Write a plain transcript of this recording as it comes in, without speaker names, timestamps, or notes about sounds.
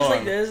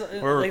like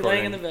this, We're like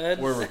laying in the bed.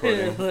 We're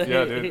recording.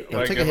 Yeah, dude.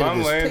 Like, Take a if hit of I'm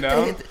this. laying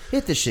down...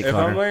 Hit this shit, If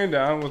Connor. I'm laying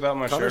down without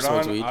my Connor shirt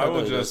on, smokes weed. I will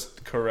I know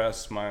just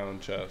caress my own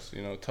chest.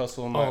 You know,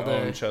 tussle my All day.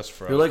 own chest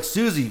fro. You're like,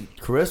 Susie,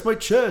 caress my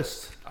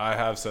chest. I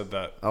have said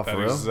that. Oh, that for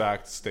real?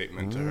 exact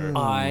statement to her.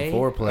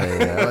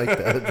 Foreplay. I like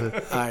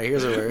that. All right,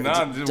 here's a word.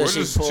 Nah, dude, Does we're she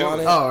just pull on chilling.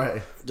 it? All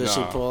right. Does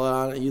Nah. she pull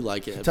on it? You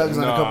like it? Tugs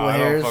on a No, couple of I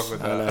don't hairs. fuck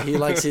with I don't know.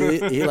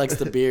 that. He likes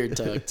the beard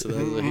tucked. So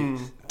that's what he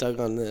tug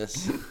on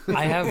this.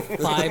 I have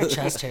 5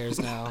 chest hairs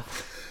now.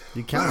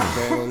 You count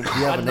them. Brandon. You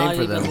have a I'm name not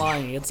for even them.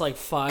 lying. It's like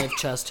 5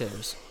 chest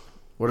hairs.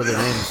 What are their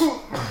names?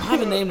 I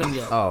haven't named them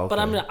yet. Oh, But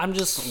okay. I'm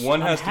just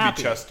One I'm has happy.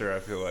 to be Chester, I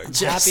feel like.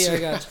 Happy I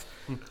got.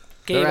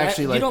 Gabe,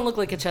 actually you like- don't look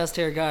like a chest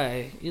hair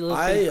guy. You look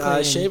pretty I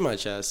clean. shave my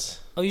chest.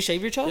 Oh, you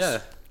shave your chest? Yeah.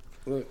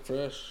 Look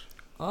fresh.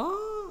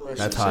 Oh.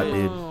 That's hot,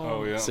 dude.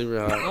 Oh, yeah. Super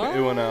hot.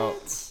 It went out.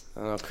 I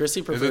don't know. Chrissy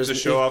Is prefers it to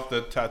show off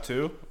the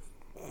tattoo?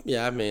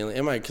 Yeah, mainly.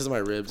 And because of my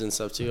ribs and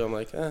stuff too. I'm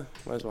like, might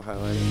as well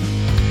highlight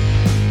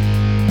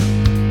it.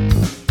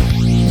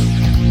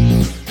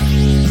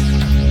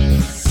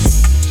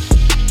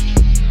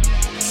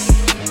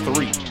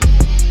 Three,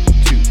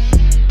 two,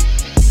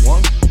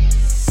 one,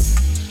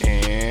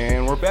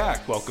 and we're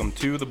back. Welcome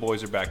to The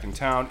Boys Are Back in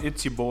Town.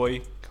 It's your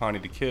boy, Connie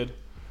the Kid,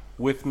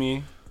 with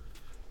me,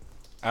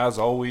 as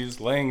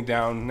always, laying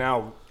down,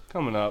 now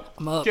coming up,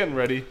 I'm up. getting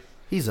ready.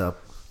 He's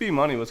up. B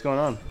Money, what's going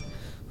on?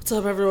 What's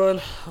up,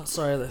 everyone? Oh,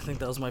 sorry, I think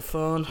that was my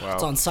phone. Wow.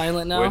 It's on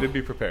silent now. Way to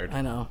be prepared.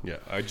 I know. Yeah,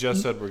 I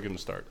just said we're going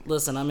to start.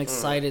 Listen, I'm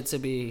excited to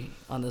be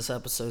on this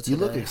episode today.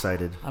 You look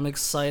excited. I'm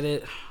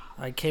excited.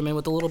 I came in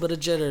with a little bit of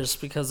jitters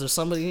because there's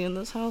somebody in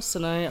this house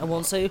tonight. I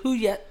won't say who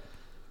yet,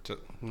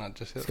 Not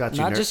just It's yet. got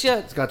you Not just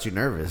yet. It's got you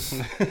nervous.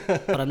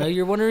 but I know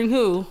you're wondering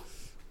who.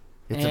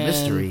 It's a And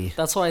mystery.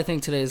 That's why I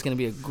think today is going to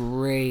be a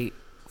great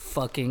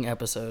fucking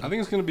episode. I think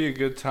it's going to be a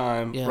good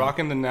time. Yeah.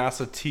 Rocking the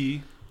NASA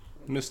T,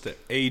 Mr.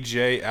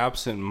 AJ,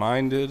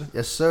 absent-minded.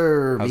 Yes,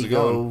 sir. How's it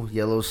Migo,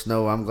 Yellow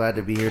Snow. I'm glad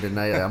to be here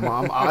tonight.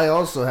 I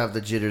also have the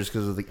jitters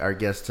because of our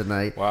guest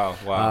tonight.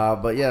 Wow.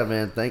 But yeah,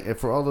 man.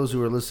 For all those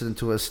who are listening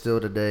to us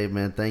still today,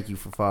 man. Thank you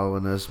for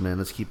following us, man.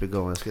 Let's keep it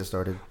going. Let's get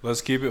started.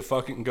 Let's keep it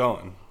fucking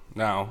going.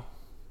 Now,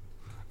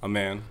 a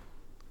man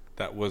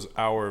that was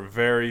our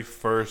very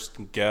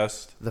first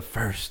guest, The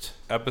first.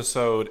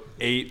 episode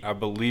 8, I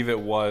believe it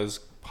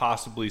was,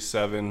 possibly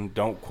 7.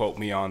 Don't quote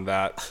me on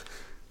that.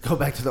 Go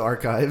back to the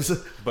archives.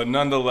 But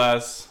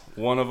nonetheless,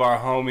 one of our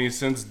homies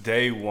since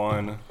day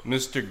one,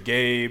 Mr.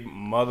 Gabe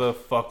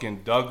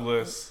motherfucking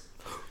Douglas.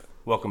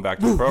 Welcome back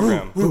to the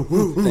program.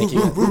 Thank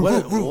you.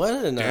 What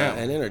an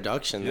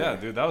introduction. Yeah,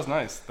 dude, that was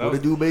nice. That What was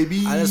to do,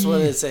 baby? I just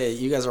wanted to say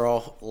you guys are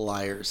all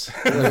liars.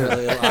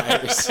 Literally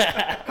liars.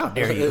 How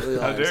dare you? Literally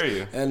How liars. dare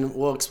you? And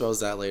we'll expose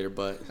that later,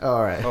 but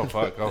All right. Oh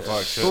fuck!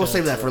 Shit. We'll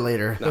save that for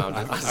later. no,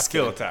 I'm just I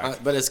feel kidding.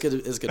 attacked. But it's good.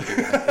 It's good to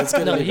be back. It's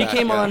good No, to be he back,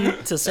 came yeah.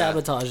 on to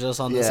sabotage us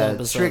on this Yeah,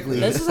 episode. strictly.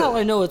 This is how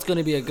I know it's going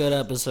to be a good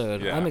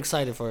episode. Yeah. I'm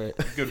excited for it.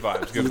 Good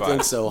vibes. Good You vibes.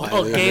 think so Oh,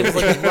 highly? Gabe's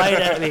looking right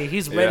at me.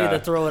 He's ready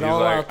to throw it He's all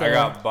like, out there. I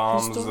got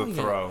bombs He's to throwing it.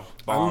 throw.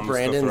 Bombs I'm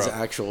Brandon's to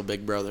throw. actual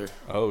big brother.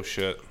 Oh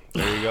shit!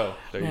 There you go.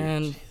 There you go.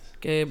 And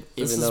Gabe,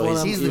 this Even is though what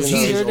I'm. He's the even G. though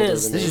he's Here it older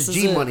is. than This me. is is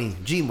G it. money.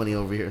 G money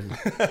over here.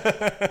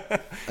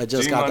 I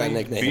just got that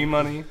nickname. B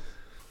Money.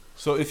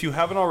 So if you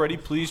haven't already,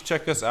 please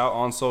check us out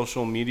on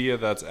social media.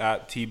 That's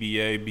at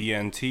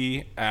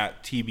TBABNT,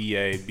 at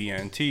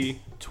TBABNT,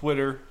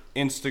 Twitter,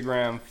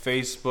 Instagram,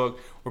 Facebook.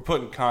 We're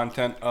putting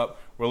content up.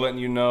 We're letting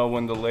you know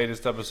when the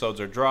latest episodes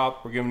are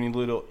dropped. We're giving you a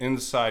little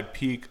inside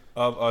peek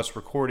of us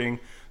recording.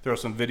 There are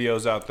some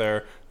videos out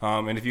there.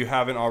 And if you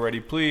haven't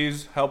already,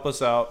 please help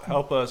us out.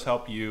 Help us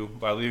help you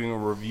by leaving a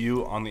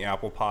review on the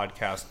Apple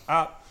Podcast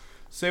app.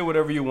 Say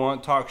whatever you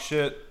want. Talk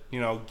shit.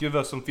 Give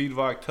us some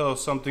feedback. Tell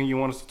us something you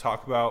want us to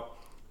talk about.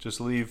 Just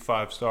leave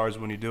 5 stars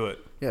when you do it.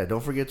 Yeah, don't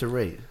forget to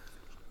rate.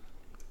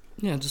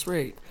 Yeah, just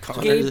rate.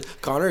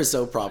 Connor is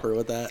so proper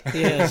with that.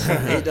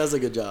 Yeah. He does a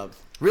good job.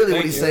 Really,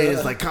 what Thank he's you. saying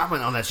is like,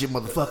 comment on that shit,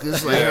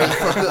 motherfuckers.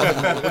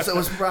 Like, what's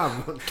the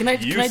problem? Can I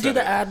You do said the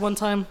it. ad one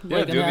time?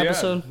 Like in do the the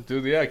episode? ad. Do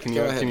the ad. Can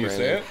Go you ahead,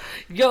 say it?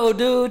 Yo,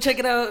 dude, check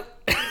it out.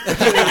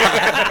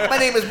 My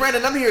name is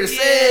Brandon. I'm here to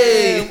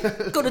say.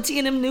 Go to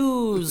TNM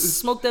News.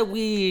 Smoke that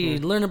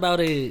weed. Learn about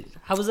it.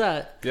 How was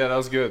that? Yeah, that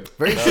was good.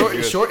 Very That short-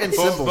 was good. short and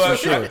simple, But for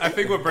sure. I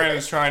think what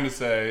Brandon's trying to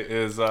say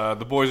is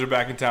the Boys Are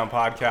Back in Town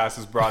podcast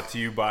is brought to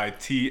you by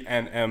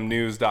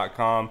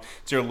TNMnews.com.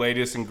 It's your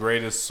latest and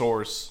greatest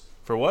source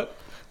for what?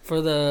 For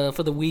the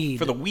weed.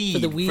 For the weed. For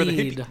the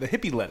weed. The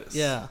hippie lettuce.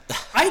 Yeah.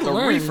 I The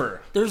learned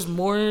reefer. there's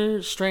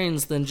more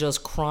strains than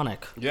just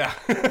chronic. Yeah.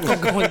 From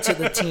going to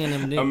the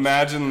TNM News.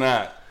 Imagine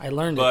that. I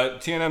learned it.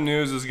 But TNM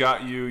News has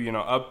got you,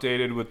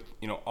 updated with,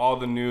 all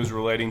the news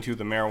relating to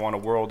the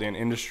marijuana world and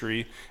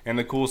industry. And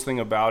the coolest thing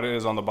about it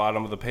is on the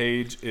bottom of the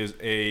page is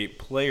a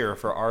player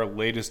for our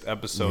latest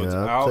episodes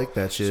Yeah, out. click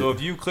that shit. So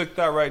if you click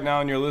that right now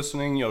and you're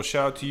listening,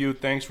 shout out to you.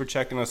 Thanks for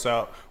checking us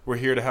out. We're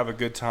here to have a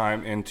good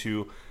time and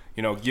to,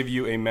 give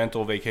you a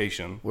mental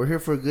vacation. We're here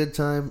for a good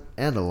time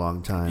and a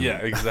long time. Yeah,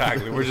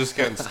 exactly. We're just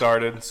getting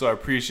started. So I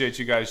appreciate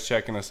you guys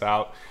checking us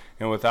out.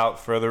 And without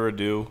further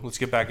ado, let's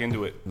get back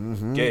into it.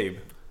 Gabe,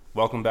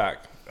 welcome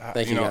back.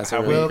 Thank you, guys. I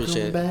have really we-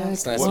 appreciate it. back.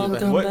 It's nice to be back.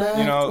 Welcome What- back.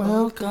 you know-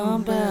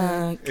 Welcome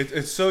back.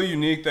 It's so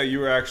unique that you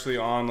were actually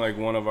on like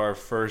one of our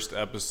first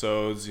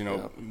episodes.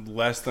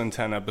 Less than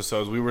 10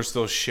 episodes. We were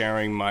still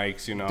sharing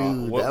mics. Dude,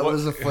 that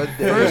was a fun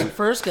day.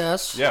 First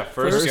guest. Yeah,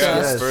 first First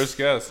guest. guest. First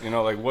guest.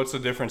 Like, what's the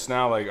difference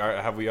now? Like,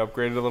 have we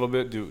upgraded a little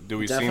bit? Do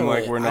we seem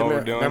like we know what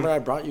we're doing? Remember I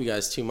brought you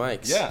guys 2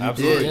 mics. Yeah,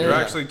 absolutely. did. You're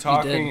Yeah, actually you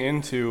talking did.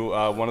 into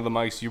one of the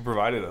mics you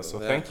provided us. So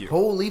thank you.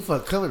 Holy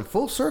fuck, coming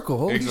full circle.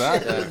 Holy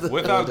Exactly. shit.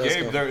 Without It does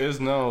Gabe, go. there is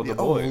no the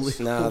boys.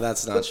 No,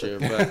 that's not true.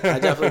 But I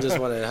definitely just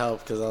wanted to help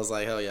because I was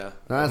like, hell yeah.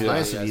 No, that's Yeah.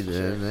 nice Yeah, of you, for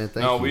sure. man.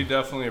 Thank No, you. we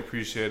definitely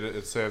appreciate it.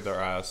 It saved our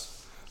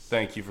ass.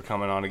 Thank you for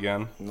coming on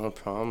again. No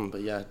problem.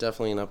 But yeah,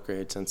 definitely an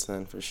upgrade since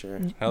then for sure.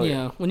 Hell yeah.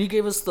 Yeah. When you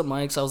gave us the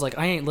mics, I was like,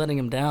 I ain't letting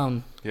him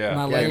down. Yeah. I'm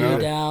not Yeah, letting you know,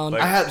 you down.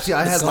 like- I had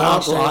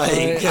Stop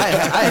lying.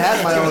 I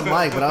had my own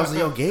mic, but I was like,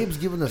 yo, Gabe's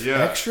giving us Yeah.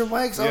 extra mics.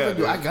 I was like, dude,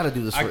 dude. I gotta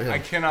do this for him. I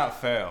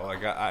cannot fail.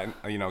 Like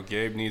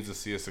Gabe needs to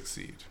see us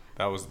succeed.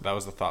 That was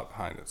the thought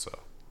behind it. So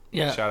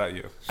Yeah. shout out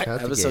you. Shout out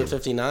to Episode Gabe.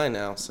 59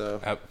 now, so.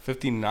 At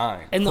 59.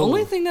 And the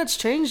only thing that's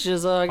changed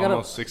is I got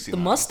Almost the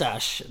 69.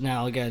 mustache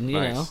now again. You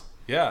know, Nice.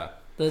 Yeah.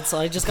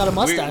 I just got a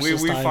mustache we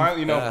this time.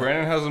 finally, Yeah.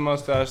 Brandon has a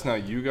mustache now.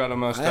 You got a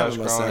mustache growing.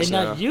 mustache. and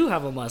now you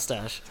have a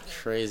mustache.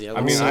 Crazy.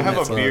 I mean, I have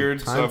a Time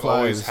beard, so I've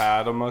always flies.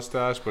 had a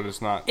mustache, but it's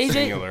not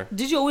singular. AJ,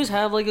 did you always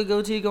have like a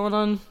goatee going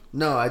on?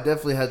 No, I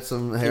definitely had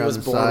some hair was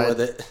on the born side. with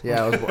it.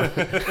 Yeah, I was born.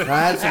 I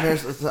had some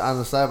hair on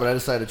the side, but I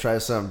decided to try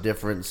something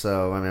different.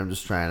 So I'm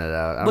just trying it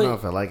out. I don't But know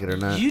if I like it or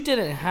not. You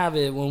didn't have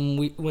it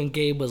when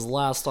Gabe was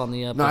last on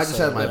the episode. No, I just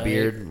had my right?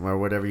 beard or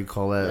whatever you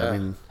call that. Yeah. I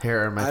mean,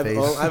 hair on my I've,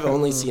 face. I've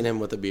only seen him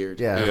with a beard.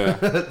 yeah.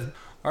 Yeah.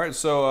 All right,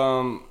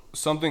 so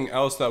something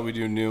else that we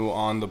do new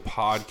on the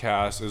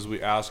podcast is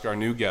we ask our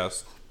new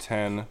guests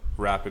 10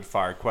 rapid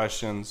fire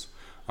questions.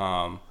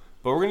 But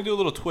we're going to do a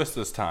little twist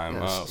this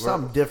time.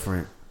 Something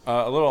different.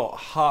 A little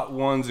Hot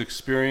Ones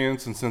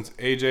experience, and since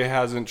AJ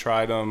hasn't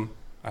tried them,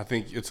 I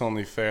think it's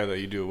only fair that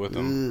you do it with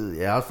him.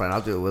 Yeah, I'll fine.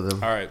 I'll do it with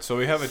him. All right, so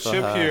we have a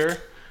chip Fuck. here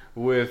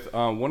with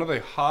one of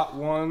the Hot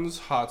Ones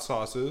hot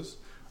sauces.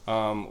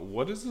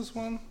 What is this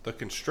one? The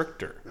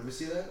Constrictor. Let me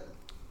see that.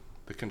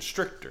 The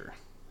Constrictor.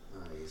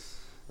 Nice.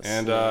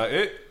 And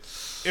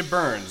it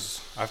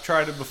burns. I've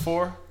tried it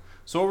before.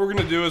 So what we're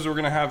gonna do is we're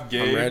gonna have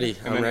Gabe, ready.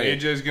 and I'm then ready.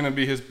 AJ's gonna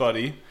be his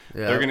buddy.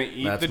 Yeah, They're gonna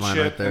eat that's the mine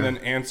chip right there. and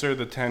then answer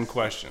the 10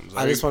 questions.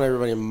 I just want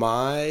everybody.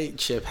 My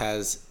chip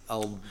has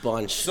a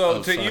bunch. So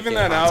of to even fucking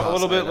that hot out a sauce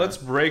little bit, on it. let's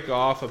break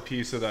off a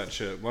piece of that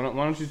chip. Why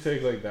don't you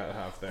take like that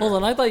half there? Hold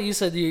on, I thought you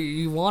said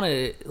you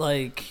wanted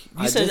like you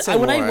I said did say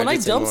when more, I I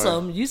did say dumped more.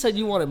 some, you said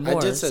you wanted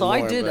more. did say so I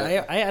more, did.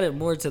 but- I added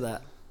more to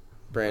that.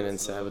 Brandon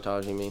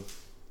sabotaging me.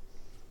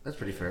 That's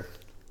pretty fair.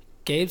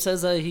 Gabe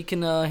says that he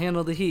can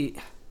handle the heat.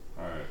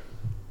 All right.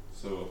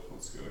 So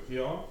let's go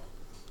here,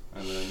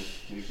 and then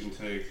you can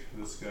take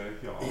this guy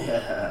here.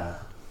 Yeah.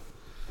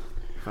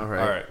 All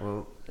right. All right.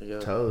 Well, There you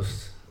go.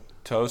 toast.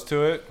 Toast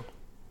to it.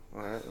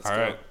 All right. Let's All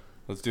go. right.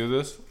 Let's do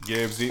this.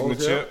 Gabe's eating Whole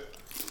the chip.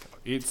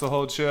 Eats the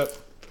whole chip.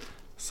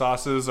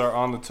 Sauces are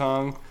on the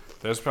tongue.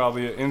 There's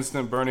probably an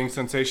instant burning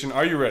sensation.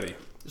 Are you ready?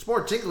 It's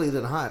more tickly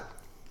than hot.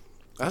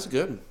 That's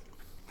good.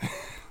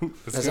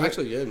 It's That's gonna-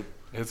 actually good.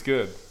 It's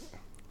good.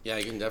 Yeah,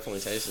 you can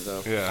definitely taste it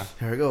though. Yeah.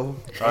 Here we go. All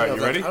right. I don't You know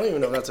if ready? I don't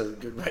even know if that's a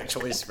good right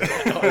choice for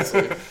that,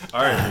 honestly.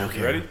 All right.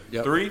 You ready?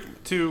 Yep. 3,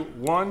 2,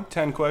 1.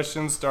 10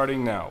 questions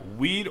starting now.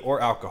 Weed or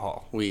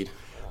alcohol? Weed,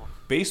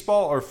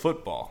 Baseball or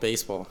football?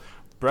 baseball,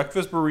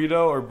 Breakfast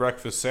burrito or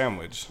breakfast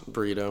sandwich?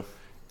 burrito,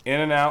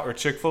 In-N-Out or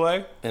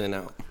Chick-fil-A? In and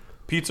Out,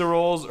 Pizza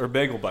rolls or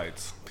bagel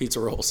bites? pizza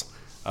rolls,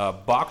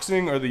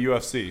 Boxing or the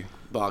UFC?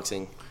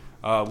 boxing,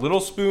 Little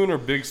spoon or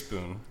big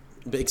spoon?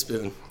 big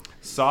spoon,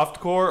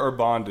 Softcore or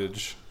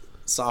bondage?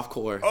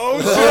 softcore,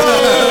 The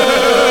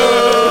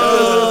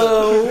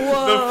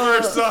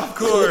first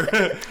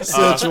softcore.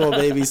 sensual,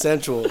 baby,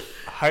 sensual.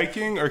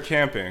 Hiking or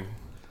camping?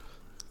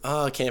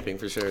 Camping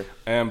for sure.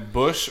 And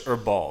bush or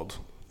bald?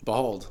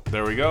 Bald.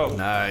 There we go.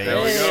 Nice.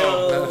 There we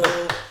go.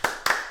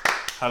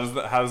 How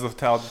does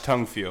the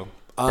tongue feel?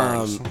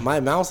 Burns. My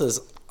mouth is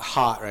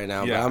hot right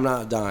now, Yeah. but I'm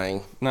not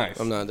dying. Nice.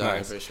 I'm not dying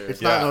Nice. for sure.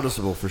 It's Yeah. not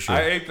noticeable for sure.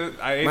 I ate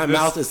My this.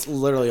 mouth is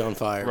literally on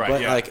fire, Right,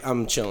 but yeah. like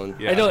I'm chilling.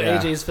 Yeah. I know Yeah.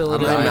 AJ's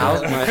feeling I'm it.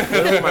 not-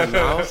 Literally my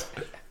mouth,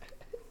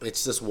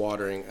 it's just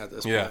watering at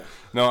this Yeah. point.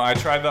 No, I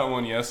tried that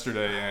one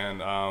yesterday, and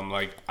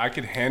like I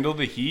could handle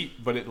the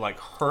heat, but it like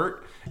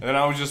hurt, and then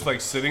I was just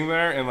like sitting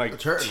there, and like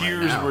It's hurting right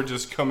tears now. were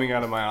just coming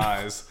out of my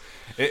eyes.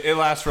 It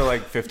lasts for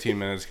like 15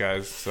 minutes,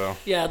 guys. So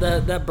Yeah,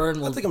 that burn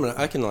will. I think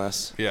I can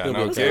last. yeah, You'll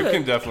no, be Gabe okay.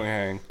 can definitely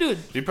hang. Dude.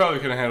 You probably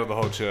could have handled the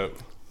whole chip.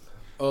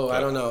 Oh, I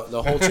don't know.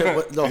 The whole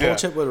chip, the Yeah. whole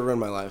chip would have ruined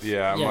my life.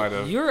 Yeah, I might Yeah,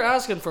 have. you're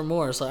asking for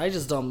more, so I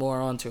just dumped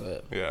more onto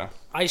it. Yeah.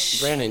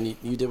 Brandon,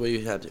 you did what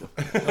you had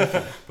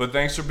to. But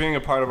thanks for being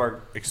a part of our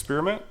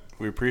experiment.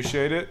 We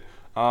appreciate it.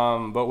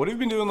 But what have you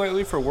been doing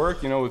lately for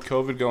work? With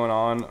COVID going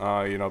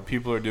on,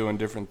 people are doing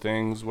different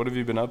things. What have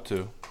you been up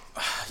to?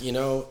 You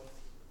know,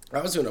 I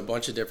was doing a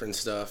bunch of different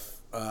stuff.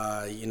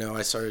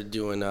 I started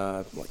doing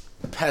like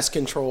pest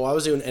control. I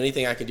was doing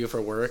anything I could do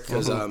for work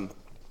because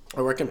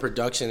I work in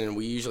production, and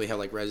we usually have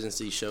like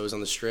residency shows on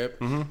the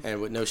strip.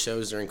 And with no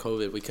shows during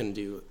COVID, we couldn't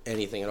do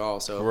anything at all.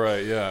 So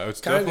Right, yeah,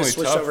 it's kind of definitely just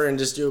switched tough. over and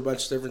just do a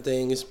bunch of different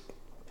things.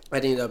 I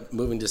ended up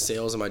moving to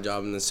sales in my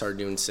job, and then started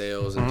doing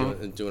sales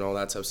and doing all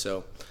that stuff.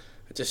 So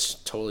it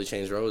just totally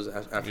changed roles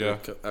after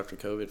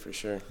COVID for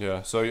sure.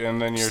 Yeah. So and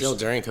then you're Still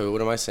during COVID.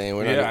 What am I saying?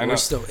 We're I know. we're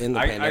still in the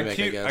pandemic.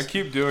 I guess. I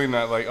keep doing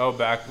that. Like,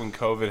 back when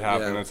COVID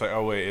happened, Yeah. it's like,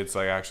 wait, it's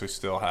like actually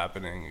still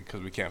happening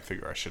because we can't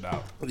figure our shit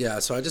out. Yeah,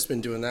 so I just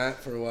been doing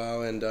that for a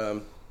while, and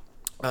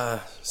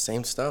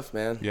same stuff,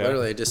 man. Yeah.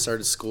 Literally, I just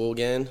started school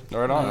again.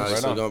 Right on.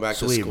 So going back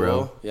Sweet, to school.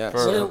 bro. Yeah.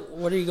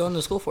 What are you going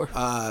to school for?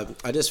 I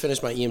just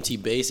finished my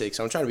EMT basics.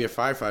 So I'm trying to be a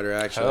firefighter,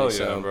 actually. Hell yeah,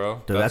 so.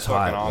 bro. Dude, that's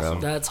fucking hot, bro.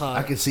 awesome. That's hot.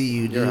 I can see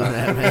you doing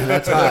that, man.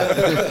 That's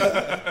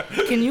hot.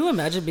 Can you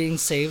imagine being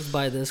saved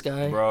by this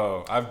guy?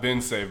 Bro, I've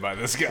been saved by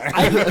this guy.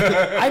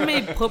 I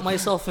may put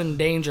myself in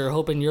danger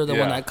hoping you're the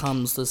one Yeah. that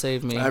comes to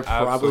save me. I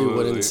probably Absolutely.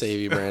 wouldn't save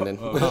you, Brandon.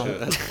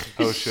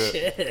 Oh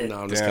shit. No,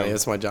 I'm just Damn. kidding.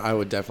 It's my job. I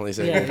would definitely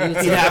save yeah, you.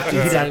 you'd He'd have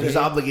to. He's save me.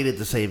 obligated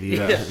to save you.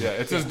 Yeah,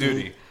 it's his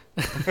duty.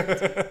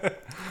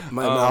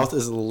 My mouth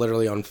is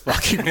literally on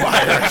fucking fire.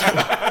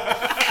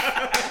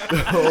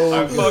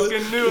 I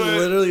fucking knew it.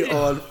 Literally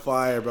on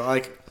fire, bro.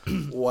 Like,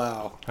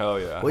 wow. Hell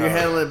yeah. Well, you're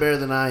handling it better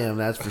than I am,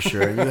 that's for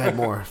sure. You had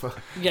more.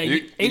 Yeah,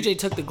 AJ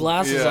took the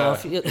glasses yeah,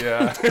 off. Yeah.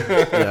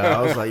 Yeah,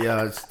 I was like,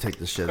 let's take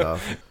this shit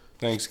off.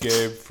 Thanks,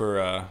 Gabe,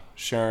 for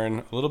sharing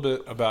a little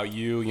bit about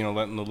you,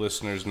 letting the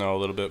listeners know a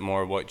little bit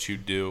more of what you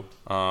do.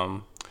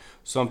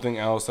 Something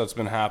else that's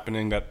been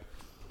happening that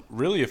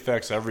really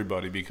affects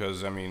everybody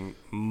because, 99%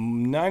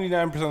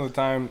 of the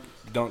time,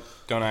 don't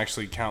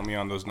actually count me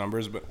on those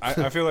numbers, but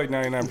I feel like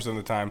 99% of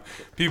the time,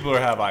 people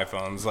have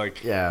iPhones.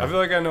 Like, Yeah. I feel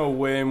like I know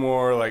way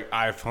more, like,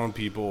 iPhone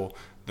people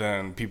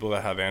than people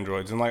that have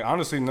Androids. And, like,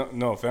 honestly,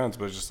 no offense,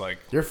 but it's just like...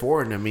 You're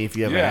foreign to me if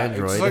you have Yeah, an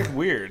Android. it's like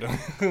weird,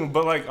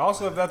 but like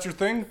also if that's your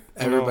thing,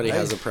 Everybody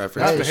has a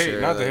preference. Not for to hate,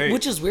 sure. not to hate.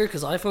 Which is weird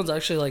because iPhone's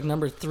actually like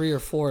number 3 or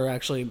 4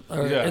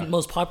 Yeah.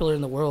 most popular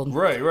in the world.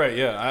 Right,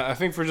 yeah. I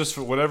think for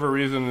whatever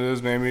reason it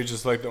is, maybe it's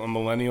just like a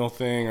millennial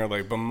thing, or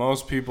like, but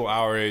most people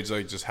our age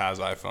like just has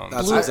iPhones.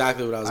 That's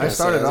exactly what I was going to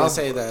say. I started was going off- to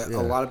say that yeah.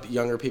 a lot of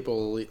younger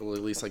people, at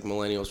least like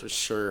millennials, for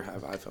sure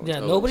have iPhones. Yeah,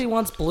 always. nobody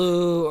wants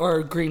blue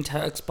or green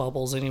text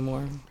bubbles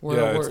anymore.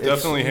 It's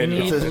definitely hated.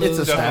 need It's a blue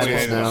definitely status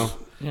hated. now.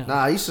 Yeah. Nah,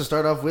 I used to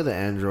start off with an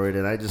Android,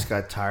 and I just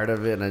got tired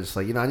of it, and I just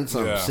like, I need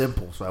something Yeah.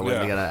 simple, so I went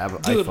and Yeah. got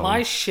an Dude, iPhone.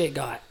 my shit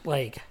got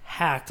like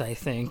hacked, I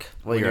think.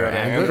 Well, you're you're an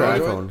an Android or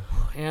Android? iPhone?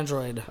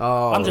 Android.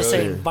 Oh, I'm just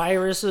really? saying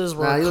viruses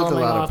were Nah, you look a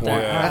coming lot off of porn.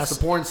 their That's ass.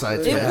 the porn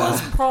sites. It man.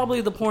 was probably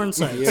the porn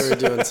sites. You were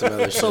doing some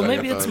other shit. So on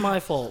maybe your it's phone. my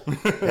fault.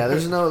 Yeah,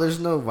 there's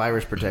no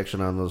virus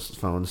protection on those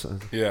phones.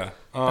 Yeah.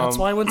 That's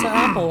why I went to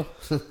Apple.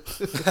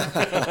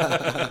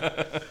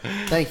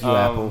 Thank you,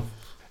 Apple.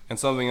 And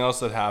something else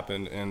that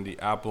happened in the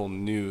Apple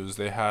news,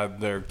 they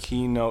had their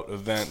keynote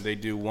event they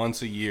do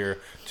once a year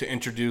to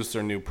introduce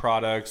their new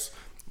products.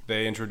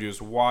 They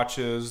introduced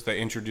watches. They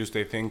introduced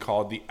a thing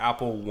called the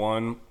Apple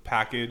One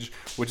package,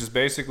 which is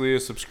basically a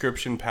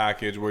subscription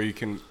package where you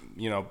can,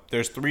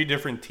 there's 3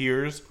 different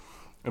tiers.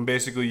 And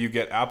basically you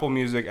get Apple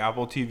Music,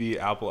 Apple TV,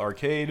 Apple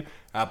Arcade,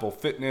 Apple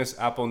Fitness,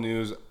 Apple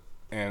News,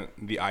 and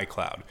the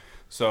iCloud.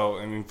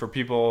 So, for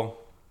people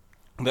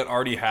that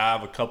already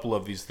have a couple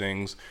of these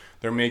things,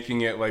 they're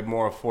making it like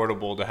more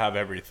affordable to have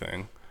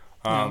everything.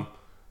 I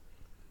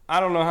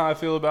don't know how I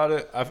feel about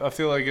it. I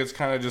feel like it's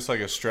kind of just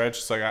like a stretch.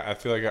 It's like I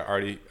feel like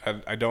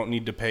I don't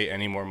need to pay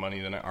any more money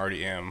than I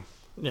already am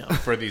Yeah.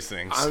 for these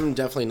things. I'm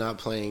definitely not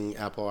playing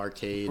Apple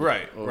Arcade.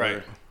 Right.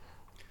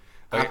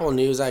 Apple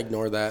News, I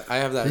ignore that. I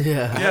have that.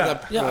 Yeah. I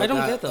have that, Yeah, I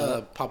don't get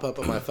that. Pop up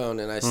on my phone,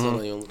 and I still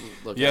don't even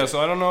look Yeah, at it.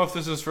 so I don't know if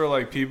this is for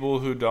like people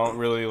who don't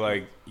really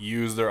like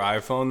use their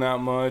iPhone that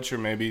much, or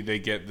maybe they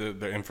get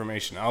the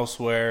information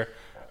elsewhere.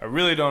 I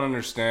really don't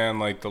understand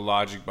like the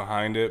logic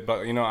behind it, but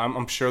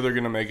I'm sure they're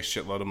gonna make a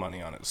shitload of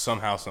money on it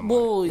somehow, some way.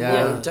 Well, Yeah.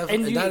 yeah. Definitely,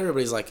 And you, not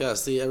everybody's like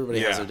us. See,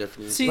 everybody has Yeah. their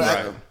different. See,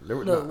 Right.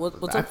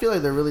 what's I up? feel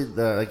like they're really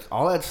like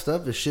all that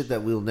stuff is shit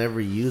that we'll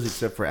never use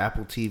except for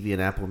Apple TV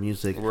and Apple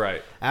Music.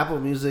 Right. Apple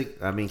Music,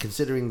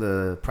 considering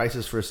the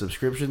prices for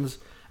subscriptions,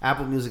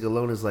 Apple Music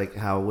alone is like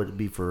how it would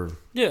be for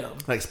Yeah.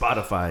 like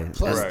Spotify.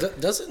 Plus, Right.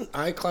 doesn't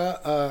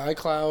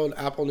iCloud,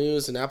 Apple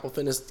News, and Apple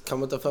Fitness come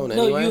with the phone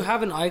No, anyway? you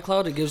have an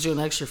iCloud. It gives you an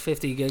extra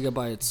 50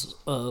 gigabytes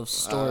of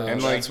storage.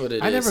 And, like, that's what it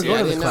is. I never See, go I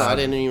to the didn't know. cloud. I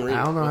didn't even read.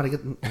 I don't know how to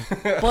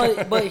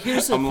get but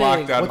here's the I'm thing.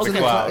 locked out of What's the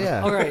in the cloud.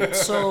 Yeah. All right,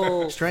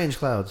 so strange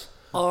clouds.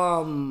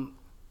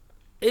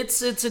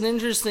 it's an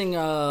interesting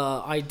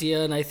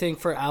idea, and I think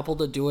for Apple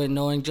to do it,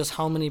 knowing just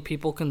how many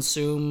people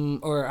consume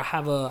or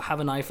have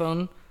an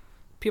iPhone,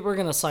 people are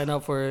gonna sign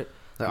up for it.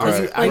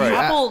 Right. Like Right.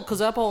 Apple,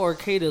 because Apple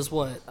Arcade is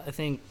what I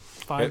think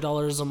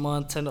 $5 a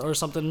month, $10 or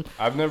something.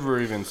 I've never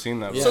even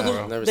seen that Yeah. before.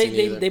 So never they, seen it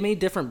they, either. they made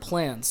different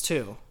plans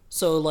too.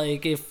 So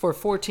like if for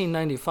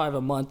 $14.95 a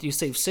month you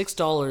save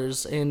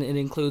 $6 and it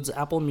includes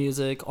Apple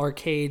Music,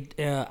 Arcade,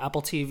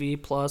 Apple TV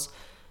Plus,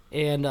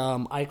 and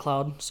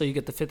iCloud, so you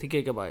get the 50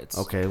 gigabytes.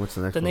 Okay, what's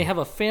the next Then one? they have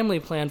a family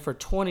plan for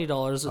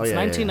 $20. It's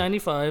yeah.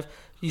 $19.95.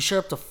 You share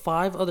up to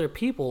 5 other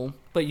people,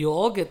 but you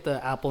all get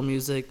the Apple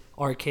Music,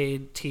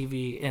 Arcade,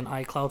 TV, and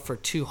iCloud for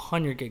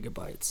 200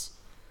 gigabytes.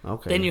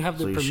 Okay. Then you have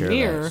the so share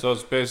Premiere that. So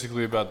it's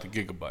basically about the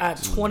gigabytes. at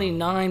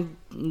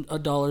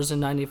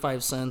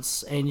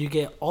 $29.95, and you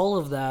get all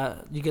of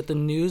that. You get the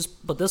news,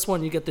 but this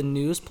one you get the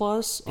News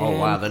Plus. Oh,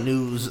 wow, the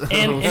news.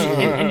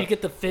 And you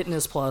get the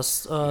Fitness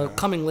Plus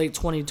coming late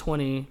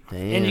 2020,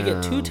 and you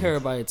get 2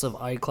 terabytes of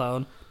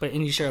iCloud,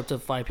 and you share up to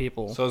 5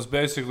 people. So it's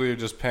basically you're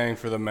just paying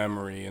for the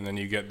memory, and then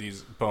you get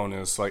these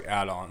bonus like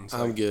add-ons.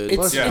 I'm good.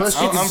 Plus- Yeah,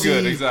 plus you can I'm see-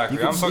 good. Exactly. you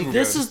can I'm see- fucking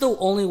This good. is the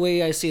only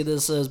way I see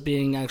this as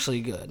being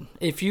actually good.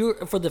 If you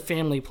for the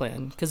family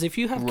plan, because if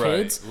you have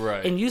Right, kids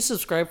right. and you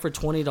subscribe for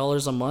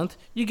 $20 a month,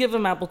 you give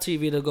them Apple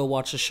TV to go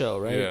watch a show,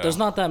 right? Yeah. There's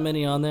not that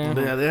many on there.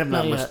 Yeah, they have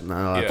not yet. much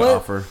not a lot Yeah. to But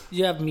offer.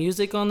 you have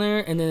music on there,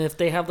 and then if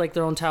they have like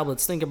their own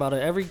tablets, think about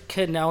it. Every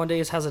kid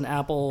nowadays has an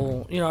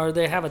Apple, or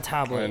they have a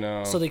tablet, I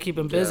know. so they keep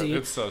them busy.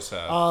 It's so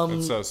sad.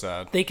 It's so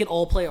sad. They can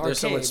all play They're arcade.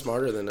 so much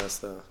smarter than us,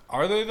 though.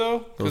 Are they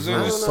though? Because Those they're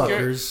little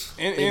just fuckers.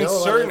 in They know a lot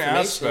of certain information.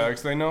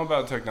 aspects they know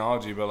about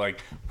technology, but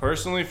like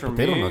personally for me,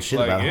 they don't know shit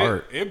like, about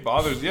art. it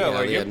bothers. Yeah, Yeah,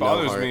 like they it had no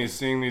bothers heart. me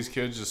seeing these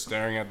kids just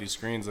staring at these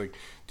screens. Like,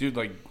 dude,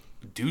 like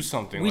do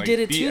something. We like, did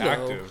it be too, though.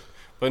 active.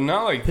 But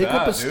not like Pick that.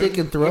 up a dude. stick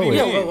and throw What do you it.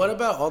 Yeah, mean? but what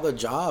about all the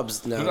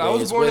jobs nowadays? I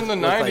was born in the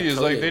with, like, 90s. Like,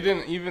 coding? they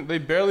didn't even. They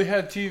barely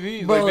had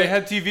TVs. Bro, like they like-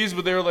 had TVs,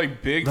 but they were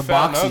like big, The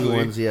fat, and boxy ugly.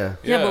 ones, yeah.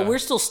 Yeah, but we're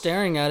still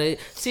staring at it.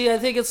 See, I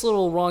think it's a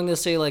little wrong to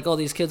say like, "Oh,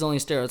 these kids only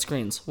stare at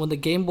screens." When the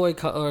Game Boy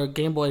or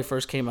Game Boy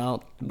first came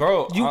out,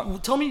 Bro,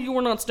 tell me you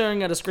were not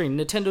staring at a screen.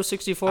 Nintendo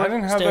 64. I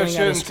didn't have that staring shit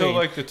at a until screen.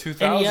 like the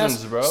 2000s,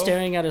 NES, bro.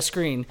 staring at a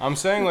screen. I'm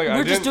saying like I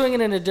We're didn't. just doing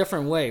it in a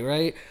different way,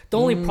 right? The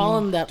only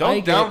problem that I Don't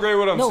get, downgrade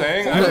what I'm No,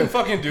 saying. hold I on. didn't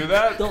fucking do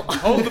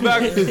that. Hold the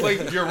back.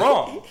 Like you're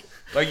wrong.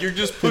 Like you're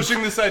just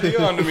pushing this idea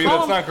onto me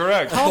that's not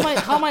correct. How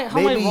am I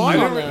Maybe wrong I on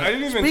didn't, that? I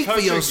didn't even Speak for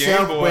touch a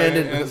yourself, Game Boy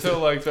Brandon. until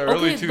like the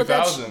early 2000s.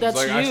 but that's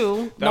like,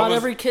 you. that Not was-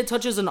 every kid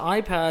touches an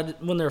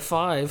iPad when they're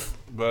 5.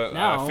 But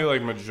now. I feel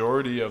like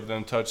majority of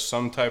them touch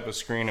some type of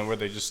screen and where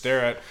they just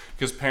stare at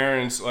because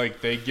parents like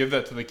they give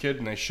that to the kid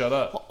and they shut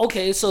up.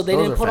 Okay, so they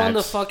Those didn't are put on the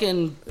facts.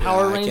 fucking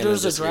Power I can't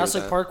Rangers or disagree with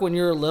Jurassic that. Park when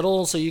you were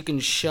little, so you can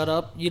shut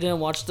up. You didn't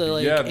watch the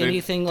like Yeah, they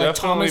anything like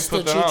definitely Thomas the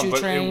put that Choo on, Choo but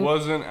Train. it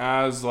wasn't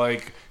as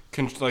like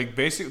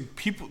basic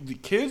people. The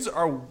kids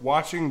are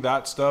watching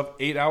that stuff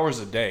 8 hours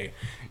a day.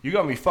 You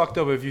got me fucked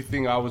up if you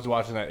think I was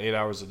watching that 8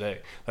 hours a day.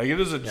 Like it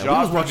is a We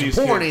job was for watching these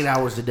porn kids. 8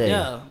 hours a day.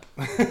 Yeah,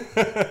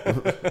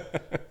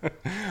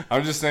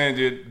 I'm just saying,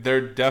 dude,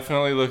 they're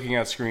definitely looking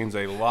at screens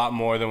a lot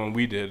more than when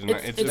we did, and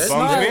It's- it it's just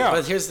not- bums me out.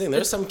 But here's the thing: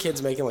 there's some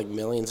kids making like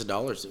millions of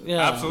dollars doing it.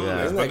 yeah, Absolutely,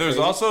 Yeah. Isn't but that there's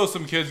crazy? also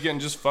some kids getting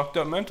just fucked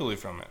up mentally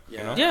from it. You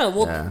know? Yeah,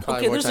 well, Yeah. Probably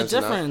okay. more There's a times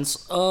than not.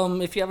 difference.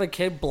 If you have a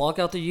kid, block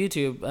out the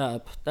YouTube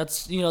app.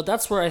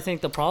 That's where I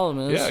think the problem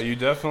is. Yeah, you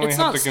definitely It's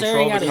have not to control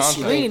staring the at a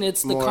content. screen.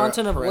 It's the More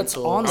content of what's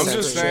parental on I'm there.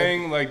 just censorship.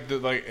 saying,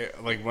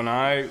 like when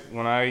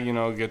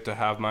I get to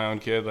have my own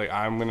kid, like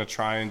I'm gonna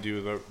try and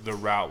do the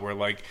route where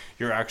like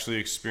you're actually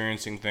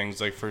experiencing things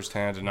like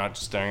firsthand and not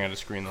just staring at a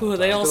screen. The whole Ooh,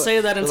 they time. all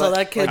say that until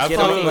that kid's get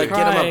fucking him, like, get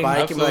him a crying.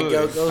 bike and be like,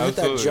 go hit Absolutely.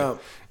 that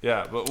jump.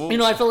 Yeah, but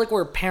we'll, I feel like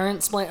we're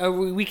parents.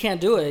 We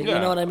can't do it. Yeah.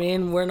 You know what I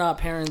mean? We're not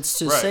parents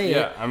to right, say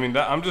yeah. it. I mean,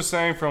 I'm just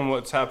saying from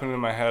what's happening in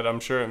my head. I'm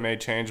sure it may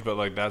change, but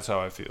like that's how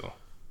I feel.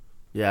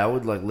 Yeah, I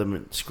would like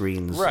limit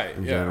screens Right.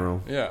 in Yeah.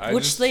 general. Yeah. I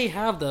Which just, they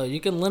have though.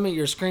 You can limit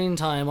your screen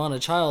time on a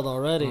child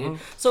already. Mm-hmm.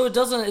 So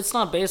it's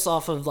not based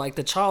off of like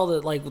the child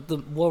that like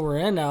what we're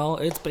in now.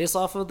 It's based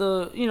off of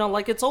the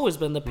like it's always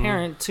been the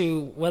parent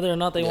to whether or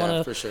not they Yeah,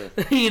 want for sure.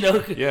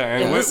 to yeah,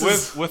 and this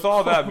is- with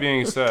all that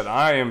being said,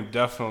 I am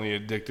definitely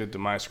addicted to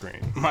my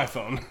screen, my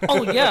phone.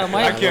 Oh yeah,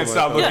 I can't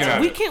stop looking yeah,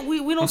 at we it. can't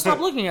we don't stop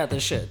looking at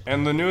this shit.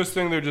 And the newest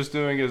thing they're just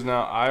doing is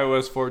now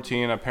iOS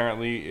 14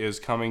 apparently is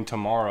coming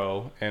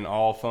tomorrow, and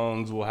all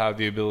phones will have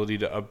the ability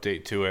to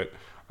update to it.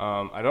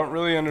 I don't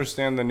really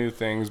understand the new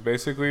things.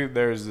 Basically,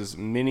 there's this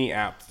mini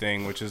app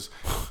thing, which is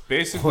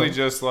basically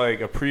just like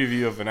a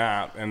preview of an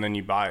app, and then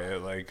you buy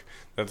it. Like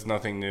that's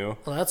nothing new.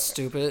 Well, that's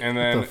stupid. And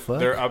the then fuck?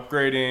 they're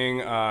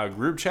upgrading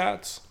group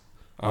chats.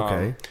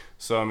 Okay.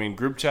 So I mean,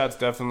 group chats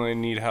definitely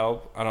need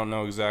help. I don't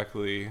know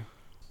exactly.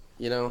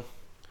 I'm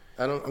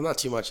not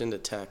too much into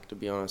tech, to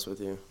be honest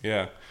with you.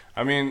 Yeah,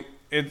 I mean,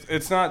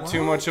 it's not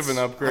too much of an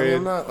I upgrade. mean,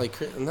 I'm not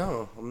like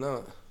no, I'm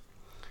not.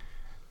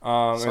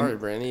 Sorry,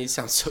 Brandon. You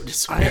sound so I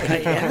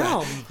disappointed.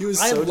 am. He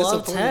was I so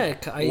love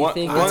disappointed. tech. I What-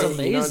 think what- it's I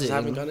amazing. just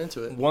haven't got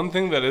into it. One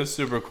thing that is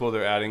super cool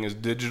they're adding is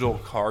digital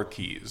car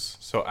keys.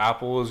 So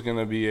Apple is going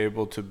to be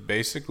able to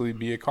basically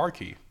be a car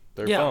key.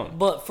 Their Yeah, phone.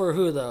 but for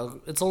who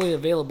though? It's only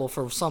available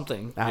for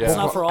something. Apple It's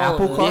not for all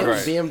Apple of it. cars?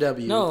 Right.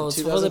 BMW. No, it's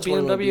for the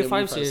 2021 BMW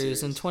 5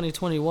 Series in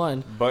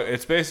 2021. But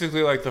it's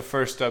basically like the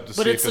first step to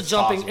But see it's if a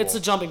jumping. possible. It's a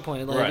jumping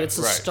point. Like Right, it's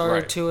a right, start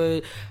right. to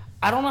it.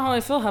 I don't know how I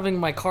feel having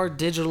my car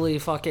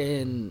digitally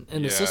fucking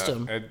in the Yeah,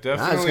 system. It I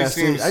definitely just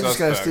seems gotta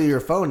suspect. steal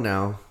your phone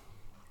now.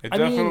 It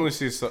definitely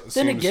seems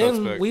Then again,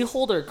 suspect. we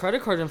hold our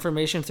credit card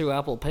information through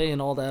Apple Pay and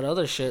all that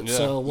other shit. Yeah.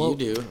 So You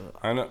do.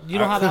 I know. You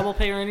don't have Apple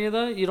Pay or any of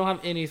that? You don't have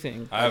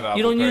anything. I have Apple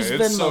You don't Pay. use Venmo.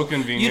 It's so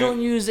convenient. You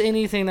don't use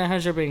anything that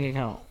has your bank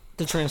account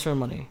to transfer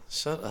money.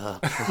 Shut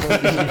up.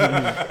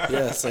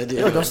 Yes, I do.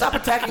 Yo, don't stop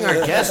attacking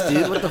our guests,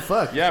 dude. What the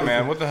fuck? Yeah,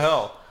 man. What the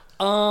hell?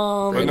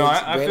 But no,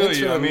 I feel Brandon's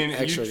you. I from mean,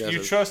 extra you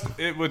guesses. trust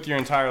it with your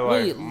entire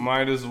life. Wait.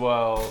 Might as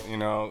well,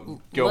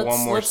 go one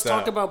more Let's step.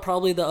 talk about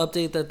probably the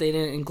update that they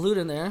didn't include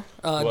in there.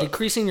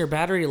 Decreasing your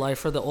battery life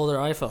for the older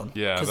iPhone.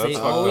 Yeah, because that's they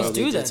fucked always up.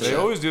 do that. They shit.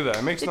 always do that.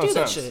 It makes They no do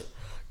that sense. shit.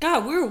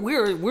 God,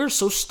 we're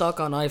so stuck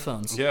on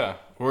iPhones. Yeah,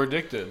 we're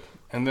addicted.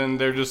 And then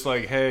they're just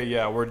like, hey,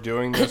 yeah, we're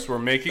doing this. We're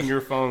making your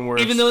phone worse.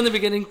 Even though in the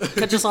beginning,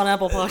 catch us on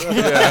Apple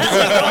Podcast.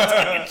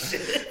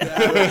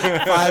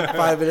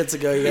 5 minutes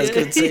ago, you guys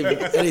couldn't say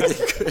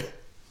anything.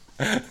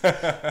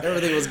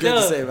 Everything was good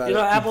to say about it.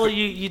 Apple,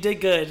 you did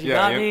good. You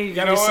got me. You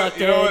got me sucked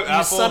in. You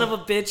Apple, son of a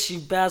bitch. You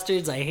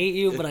bastards. I hate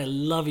you, but I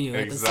love you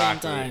at the same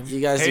time. You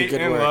guys do hate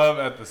good and work. love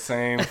at the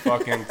same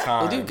fucking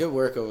time. They do good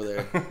work over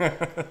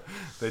there.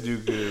 They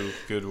do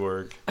good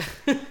work.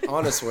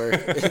 Honest work.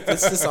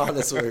 It's just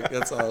honest work.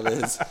 That's all it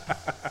is.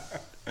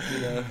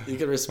 You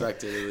can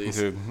respect it at least.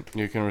 Dude,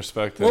 you can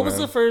respect it. What was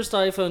man. the first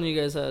iPhone you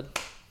guys had?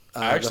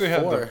 I actually the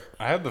had 4.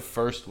 I had the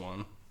first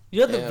one. You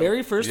had the Damn.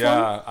 very first one?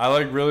 Yeah, I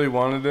really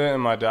wanted it, and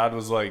my dad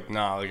was like,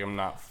 "Nah, I'm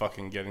not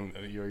fucking getting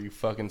that. Are you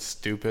fucking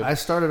stupid?" I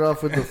started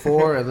off with the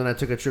 4, and then I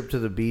took a trip to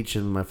the beach,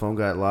 and my phone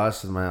got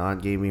lost, and my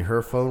aunt gave me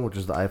her phone, which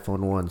is the iPhone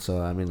 1.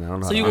 So, I mean, I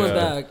don't know. So you how went to-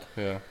 back.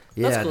 Yeah.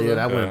 Yeah, That's cool, dude,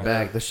 though. I went Yeah.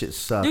 back. This shit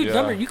sucked. Dude, Yeah.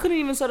 remember, you couldn't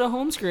even set a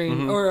home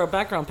screen or a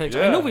background picture.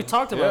 I Yeah. know we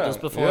talked about this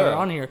before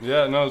on here.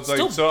 Yeah, no, it's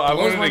Still like, so I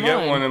blows wanted my to get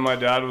mind. one, and my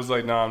dad was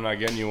like, "No, I'm not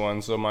getting you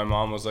one." So my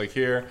mom was like,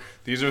 "Here,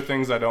 these are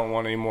things I don't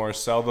want anymore.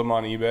 Sell them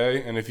on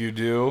eBay, and if you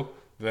do,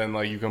 then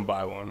you can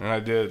buy one." And I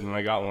did, and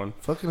I got one.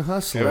 Fucking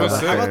hustler. It was out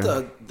sick. How there.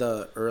 about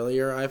the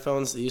earlier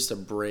iPhones? They used to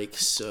break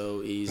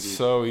so easy.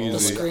 So The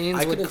easy. screens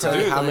I would couldn't tell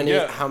crack. you how many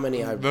yeah. how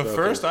many I The broken.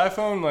 first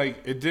iPhone,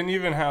 it didn't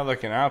even have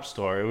an app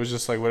store. It was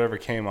just whatever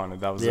came on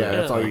it. That was Yeah, it.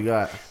 that's all you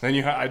got. Then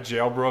I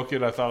jailbroke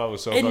it. I thought I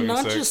was so And fucking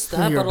not sick. just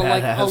that, You're but a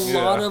like a badass.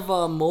 lot Yeah.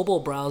 of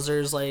mobile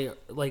browsers,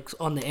 like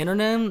on the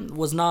internet,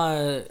 was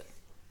not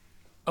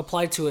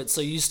applied to it.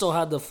 So you still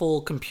had the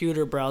full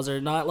computer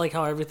browser, not like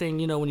how everything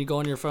when you go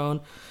on your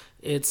phone,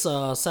 it's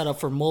set up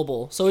for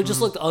mobile. So it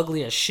just looked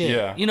ugly as shit.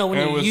 Yeah. When And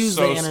it you was use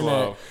so the internet.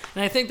 slow.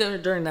 And I think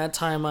that during that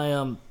time,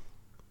 I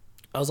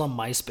was on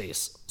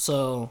MySpace,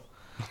 so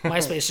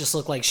MySpace just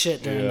looked like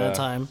shit during Yeah, that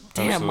time.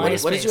 Damn, absolutely.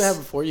 MySpace. What did you have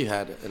before you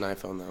had an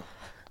iPhone though?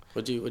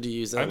 What do you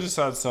use then? I just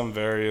had some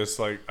various,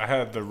 I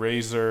had the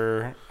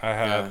Razor, I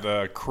had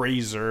the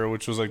Crazer,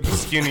 which was the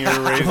skinnier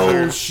Razor.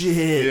 Oh,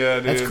 shit. Yeah,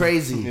 dude. That's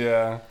crazy.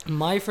 Yeah.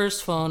 My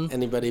first phone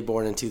Anybody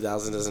born in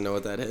 2000 doesn't know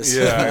what that is.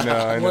 Yeah,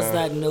 I know. was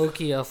that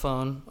Nokia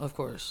phone, of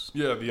course.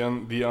 Yeah,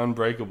 the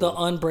Unbreakable. The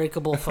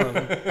unbreakable phone.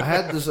 I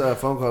had this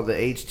phone called the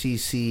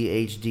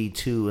HTC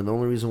HD2, and the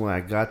only reason why I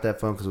got that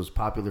phone because it was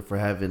popular for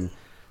having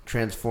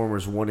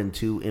Transformers 1 and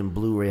 2 in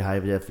Blu-ray high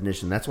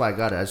definition. That's why I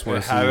got it. I just want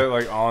it to see. had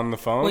it on the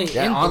phone. Wait,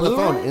 Yeah, in on the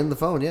phone. Blu-ray? In the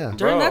phone, yeah.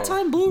 During that Bro.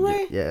 time,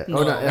 Blu-ray? Yeah. No,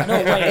 oh, no, no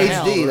way in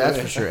hell. HD, that's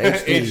for sure.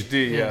 HD.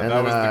 HD, yeah, And that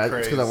then, was the it's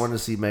craze. because I wanted to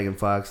see Megan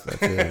Fox.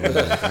 That's it.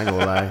 I ain't gonna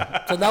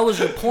lie. So that was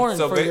your porn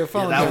So for ba- your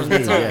phone. That was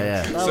during me. that time.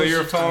 Yeah, That So was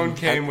your phone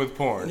came with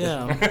porn.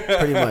 Yeah.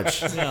 Pretty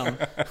much. Yeah.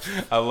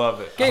 I love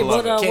it. Okay, I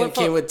love what, it.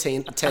 Came with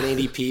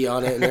 1080p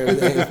on it and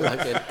everything.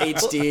 Fucking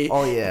HD.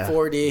 Oh, yeah.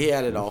 4D. He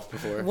had it all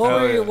before. What Hell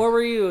were you? yeah. What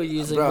were you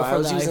using Bro, before I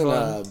was the using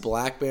iPhone? a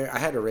BlackBerry. I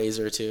had a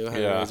Razor too. I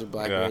had Yeah, a Razor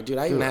BlackBerry. yeah. Dude,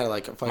 I even had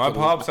a fucking. My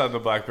pops had the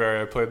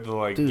BlackBerry. I played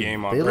the Dude,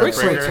 game on they look Brick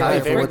so Breaker. tight My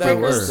for favorite what they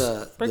thing were.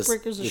 was Brick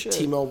Breaker's the the shit.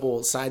 T-Mobile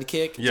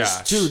Sidekick. Yeah.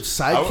 Dude,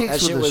 sidekicks that were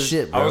shit the was-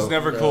 shit, bro. I was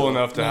never cool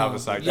enough to No. have a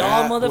sidekick.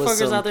 Y'all That was motherfuckers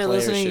some out there player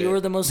listening, shit. you were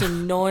the most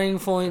annoying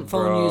phone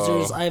Bro.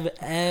 users I've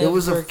ever It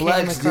was a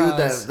flex, came dude.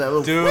 across. That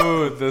was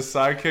Dude, the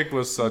sidekick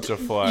was such a You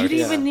flex. didn't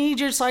Yeah. even need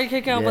your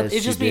sidekick out, but Yes,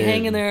 it'd just you be did.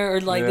 hanging there, or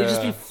they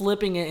just be Yeah.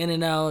 flipping it in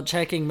and out,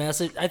 checking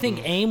message. I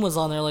think AIM was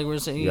on there, like we were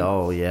saying.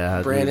 Oh, yeah.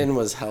 dude. Brandon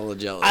was hella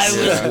jealous. I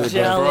was Bro,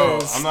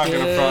 jealous. I'm not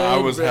gonna dude. front. I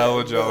was hella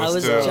I jealous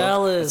was too.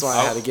 jealous. That's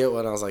why I had to get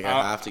one. I was like,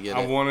 I have to get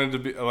I it. wanted to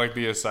be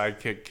a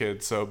sidekick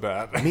kid so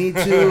bad. Me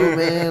too,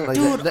 man. Like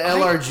Dude, the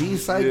LRG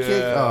sidekick.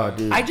 Yeah. Oh,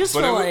 dude. I just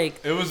But feel it,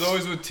 like it was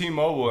always with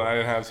T-Mobile, and I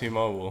didn't have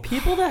T-Mobile.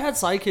 people that had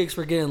sidekicks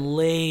were getting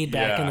laid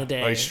back in the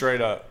day. like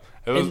straight up.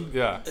 It was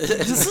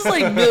This is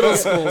like middle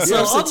school, so You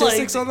have I'm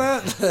statistics like, on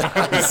that?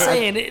 I'm just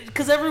saying it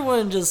because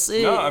everyone just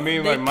No, I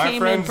mean they my came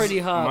friends. in pretty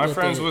hot. My with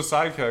friends it. with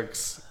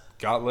sidekicks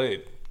got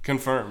laid.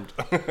 Confirmed.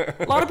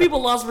 A lot of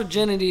people lost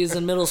virginities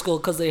in middle school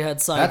because they had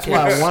sidekicks. That's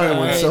why I wanted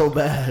one right? so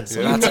bad.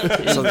 Yeah.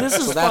 So This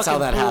is that's how fucking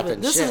that proven.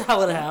 happened. This Shit. is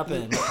how it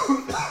happened.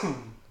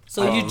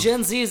 So you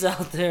Gen Zs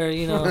out there,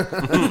 you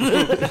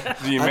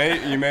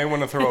may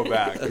want to throw it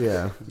back.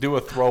 Yeah. Do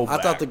a throwback.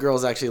 I thought the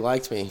girls actually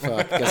liked me.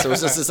 Fuck. Guess it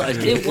was just a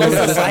sidekick. it was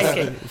a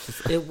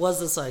sidekick. It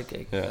was a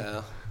sidekick.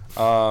 Yeah.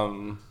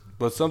 Yeah.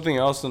 But something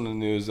else in the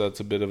news that's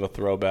a bit of a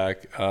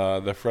throwback: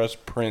 the Fresh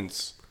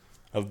Prince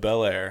of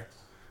Bel Air.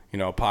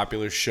 A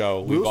popular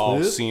show. We've Will all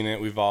Smith? seen it.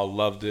 We've all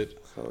loved it.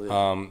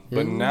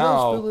 But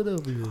now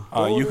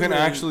you can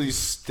actually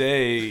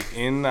stay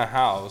in the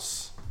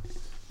house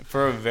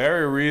for a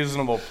very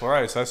reasonable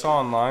price. I saw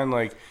online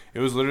like it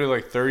was literally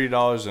like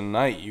 $30 a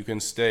night you can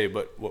stay.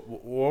 But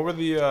what were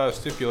the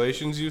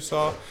stipulations you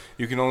saw?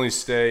 You can only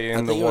stay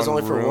in the one room. I think it was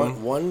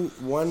only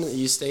for one.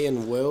 You stay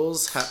in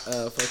Will's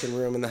fucking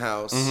room in the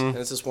house, and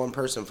it's just one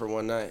person for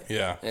one night.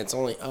 Yeah, and it's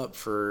only up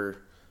for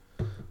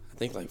I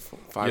think like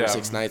 5 or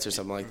 6 nights or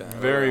something like that.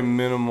 Very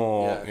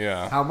minimal.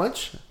 Yeah. How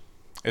much?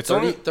 It's $30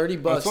 only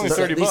 $30. It's only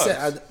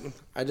 $30.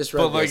 I just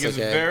read but like this, it's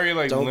very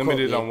like Don't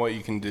limited on what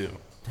you can do.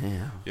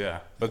 Damn. Yeah,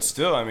 but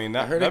still, I mean,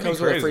 I heard it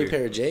comes with a free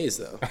pair of J's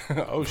though.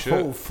 Oh shit!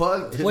 Oh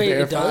fuck! Wait,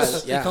 it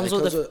does? Yeah, it comes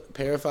with a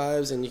pair of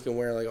fives, and you can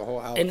wear like a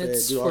whole outfit. And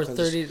it's do for all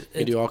 30.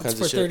 You do all kinds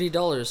it's of for shit.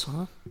 $30,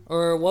 huh?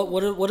 Or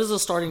what is the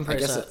starting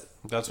price at?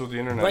 That's what the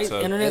internet Right,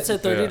 said. internet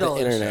said $30. The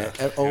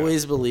internet. I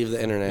always believe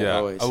the internet. Yeah,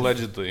 Always.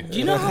 allegedly. Do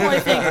you know how I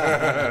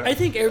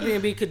think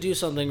Airbnb could do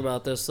something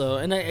about this though,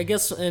 and I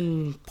guess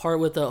in part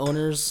with the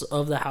owners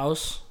of the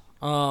house.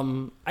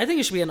 I think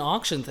it should be an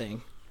auction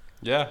thing.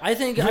 Yeah, I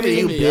think.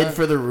 You bid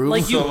for the room,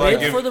 like you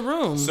bid for the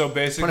room. So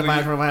basically, you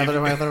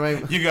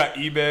got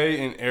eBay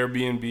and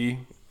Airbnb.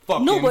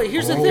 No, but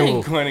here's the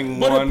thing.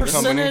 But a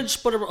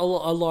percentage, but a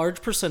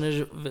large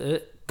percentage of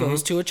it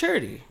goes to a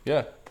charity.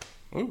 Yeah.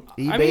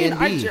 eBay I mean,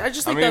 I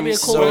just think that'd be a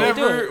cool way to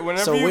do it.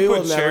 Whenever you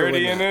put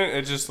charity in it,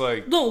 it's just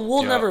like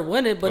we'll never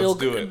win it, but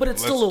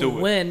it's still a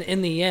win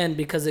in the end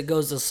because it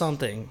goes to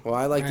something. Well,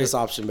 I like this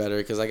option better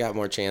because I got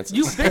more chances.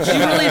 You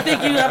really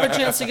think you have a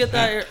chance to get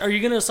that? Are you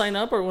gonna sign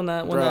up or when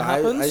that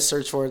happens? I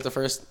searched for it the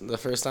first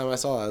time I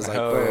saw it. I was like,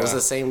 bro, it was the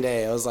same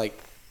day. I was like,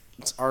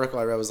 this article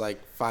I read was like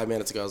 5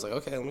 minutes ago. I was like,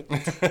 okay,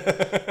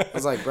 I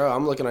was like, bro,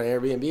 I'm looking on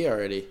Airbnb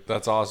already.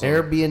 That's awesome.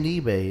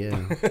 Airbnb, yeah.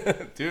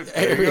 Dude,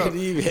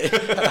 Airbnb.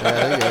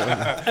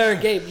 Or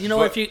Gabe,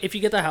 if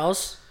you get the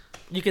house,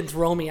 you can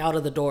throw me out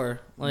of the door.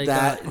 Like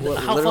how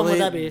fun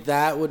would that be?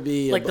 That would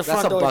be like the that's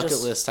front a door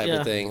bucket list type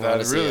of thing. That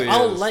honestly. really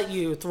I'll is. let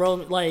you throw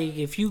like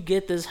if you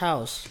get this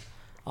house,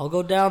 I'll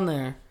go down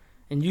there.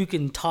 And you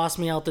can toss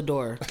me out the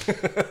door.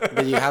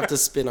 But you have to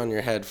spin on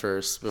your head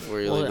first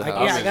before you leave the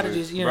house. Yeah, I gotta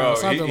do something Bro,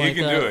 like that. He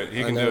can do it.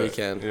 He can do it. He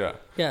can.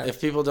 Yeah.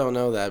 If people don't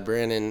know that,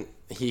 Brandon,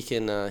 he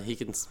can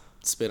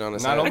spin on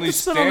his head. Not only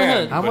spin on the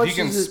head. but he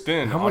can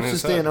spin. How much to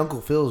stay in Uncle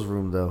Phil's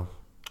room though?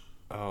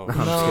 Oh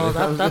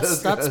no,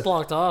 that's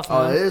blocked off. Man.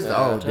 Oh, it is.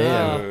 Oh,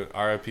 damn.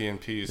 R.I.P. in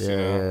peace.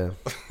 Yeah.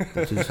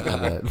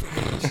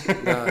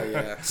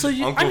 So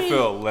Uncle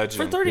Phil,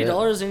 legend. For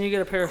 $30, and you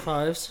get a pair of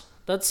fives.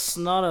 That's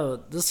not a.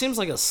 This seems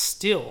like a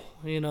steal.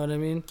 You know what I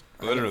mean?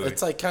 Literally,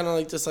 it's like kind of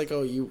like just like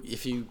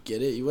if you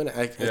get it, you win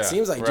it. It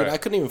seems like dude, I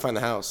couldn't even find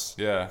the house.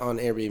 Yeah. On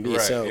Airbnb.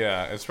 Right. So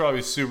yeah, it's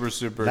probably super.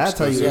 That's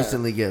how you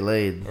instantly get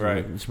laid.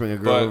 Right. Just bring a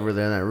girl over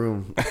there in that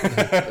room.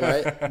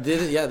 Right.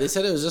 They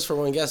said it was just for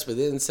one guest, but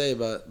they didn't say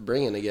about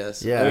bringing a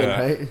guest. Yeah.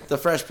 Right. The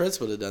Fresh Prince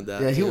would have done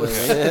that. Yeah, he would.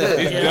 He's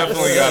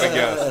definitely got a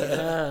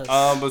guest.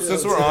 But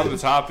since we're on the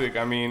topic,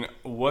 I mean,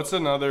 what's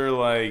another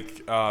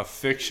like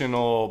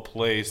fictional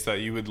place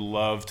that you would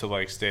love to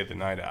like stay the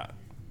night at?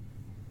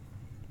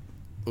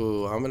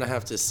 Ooh, I'm gonna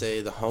have to say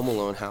the Home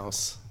Alone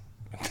house.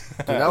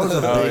 Dude, that was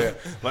a big...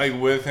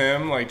 Like with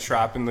him, like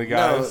trapping the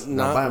guys.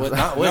 Not with him.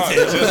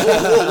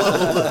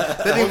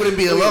 Then he wouldn't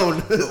be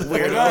alone.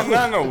 Weird.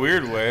 Not in a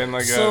weird way, and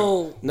like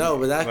no,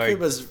 but that crib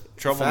was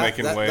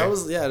troublemaking way. That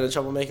was in a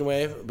troublemaking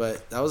way,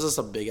 but that was just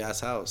a big ass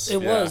house.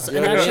 It was.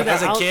 And actually,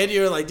 as a kid,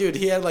 you were like, dude,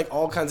 he had like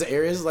all kinds of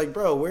areas. Like,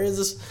 bro, where is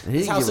this?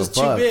 This house is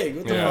too big.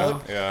 What the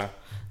fuck? Yeah.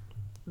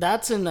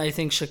 That's in I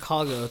think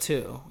Chicago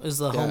too. Is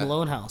the Home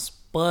Alone house.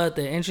 But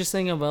the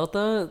interesting about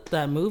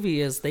that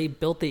movie is they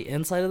built the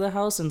inside of the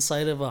house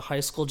inside of a high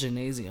school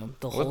gymnasium.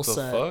 The whole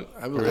set. Fuck?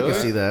 I can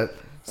see that.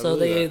 So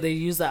they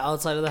use the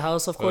outside of the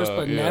house, of course,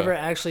 but never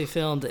actually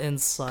filmed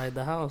inside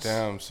the house.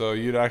 Damn. So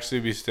you'd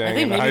actually be staying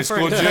in the high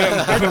school gym.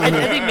 I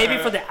think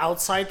maybe for the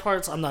outside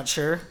parts, I'm not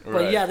sure.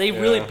 But yeah, they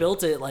really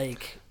built it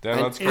like.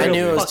 Damn, I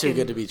knew it was too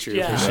good to be true.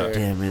 Yeah. For sure.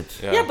 Damn it.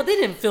 Yeah, but they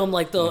didn't film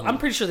like the. I'm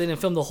pretty sure they didn't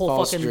film the whole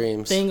False fucking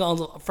dreams. thing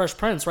on Fresh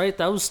Prince, right?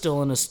 That was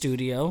still in a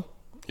studio.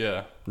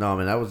 Yeah. No,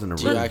 man, that was in a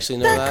Do you room. actually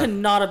know that? That could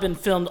not have been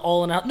filmed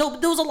all in out. No, but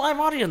there was a live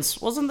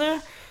audience, wasn't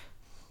there?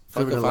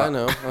 Fuck if I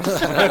know.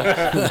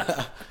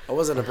 I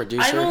wasn't a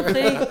producer.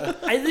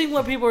 I think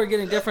what people are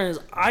getting different is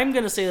I'm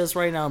gonna say this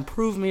right now and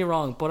prove me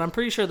wrong, but I'm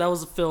pretty sure that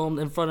was filmed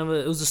in front of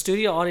it. It was a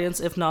studio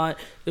audience. If not,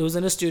 it was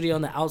in a studio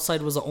and the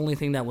outside was the only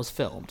thing that was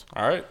filmed.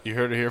 All right, you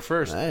heard it here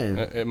first.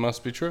 It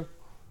must be true.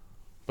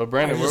 But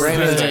Brandon,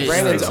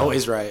 Brandon's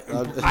always right.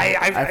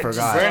 I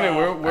forgot.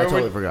 Brandon, I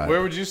totally forgot.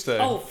 Where would you stay?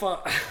 Oh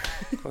fuck!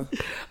 All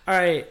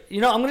right, I'm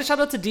gonna shout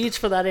out to Deej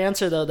for that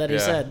answer though that he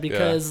said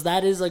because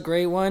that is a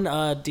great one.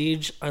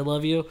 Deej, I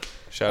love you.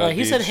 Shout out.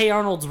 He said, "Hey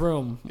Arnold's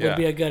room would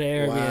be a good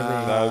Airbnb."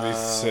 Wow. That would be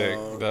sick.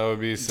 That would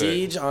be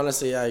sick. Deej,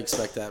 honestly, I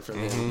expect that from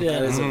him. Yeah.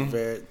 That is a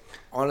very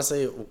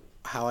honestly.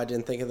 how I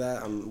didn't think of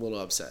that, I'm a little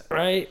upset.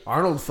 Right?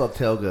 Arnold fucked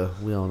Helga.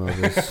 We all know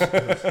this.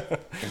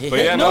 But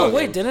yeah, No, no,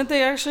 wait, didn't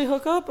they actually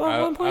hook up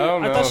at one point? I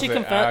don't know thought if she they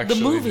confessed. The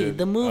actually movie,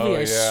 did. I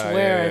Yeah,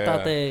 swear, yeah, I thought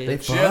yeah. they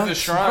She had the fucked?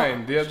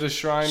 shrine. They had the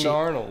shrine to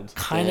Arnold.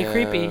 kind of Yeah.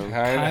 creepy,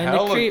 kind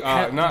of creepy.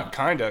 Not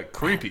kinda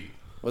creepy.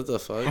 What the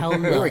fuck? Hell We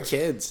no. were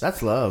kids.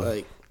 That's love.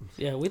 Like,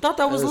 Yeah, we thought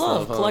that was That is love,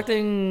 love, huh?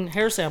 collecting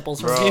hair samples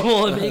from Bro.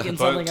 people and making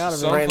something But out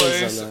of it. Brandon's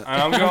someplace, done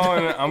and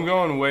that. I'm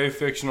going way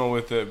fictional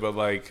with it, but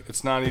like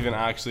it's not even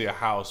actually a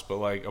house, but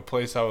like a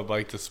place I would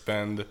like to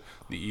spend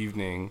the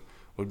evening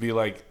would be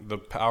like the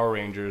Power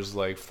Rangers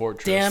like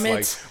fortress, Damn it.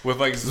 like with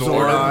like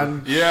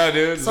Zordon. Zordon. Yeah,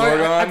 dude, Sorry,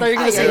 Zordon. I thought you were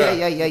gonna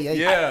say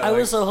Yeah, I like,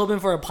 was so hoping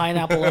for a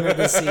pineapple under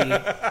the sea.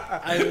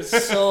 I was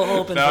so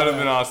hoping that for would have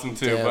been awesome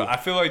too. Damn. But I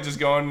feel like just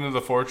going into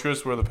the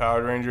fortress where the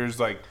Power Rangers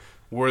like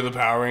were the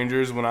Power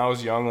Rangers when I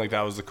was young, like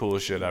that was the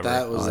coolest shit ever.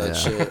 that was that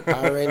shit.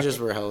 Power Rangers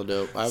were hella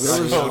dope. I was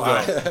So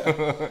like,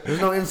 dope. There's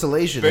no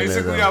insulation in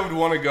Basically, there, I though. would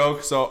want to go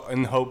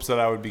in hopes that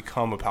I would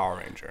become a Power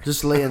Ranger.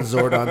 Just lay in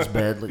Zordon's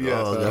bed. Like, Yes,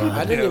 oh, bro. God.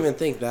 I didn't Yeah. even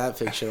think that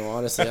fictional,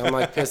 honestly. I'm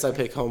like pissed I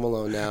picked Home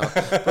Alone now.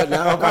 But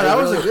now, that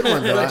was a good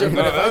one, though. But No, if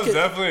that I was could-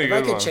 definitely a if good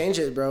I could one. change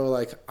it, bro,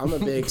 like, I'm a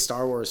big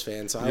Star Wars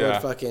fan, so I Yeah.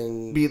 would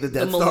fucking... Be the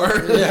Death The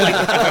Star.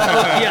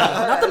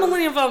 yeah, not the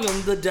Millennium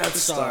Falcon, the Death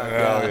Star.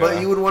 Hell yeah.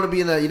 But you would want to be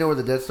in that, you know where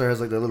the Death Star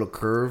has like that little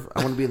curve?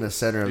 I want to be in the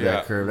center of Yeah,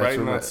 that curve. right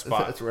in where that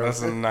spot. That's,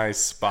 That's a nice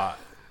spot.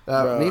 me,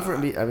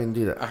 I mean,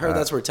 dude. I heard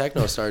that's where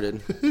techno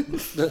started.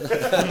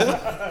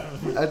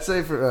 I'd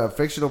say for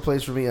fictional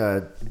place for me,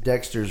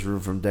 Dexter's room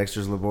from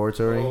Dexter's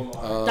Laboratory.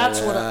 That's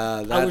what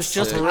I was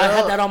just. I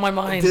had that on my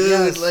mind. Dude,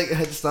 yes. like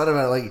I just thought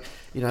about it, like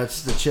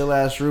it's just a chill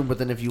ass room. But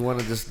then if you want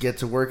to just get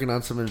to working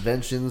on some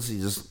inventions,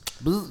 you just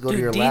go to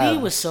your Dude, lab.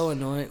 Dee was so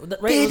annoying.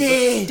 Right,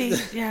 it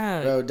was the-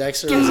 yeah. Bro,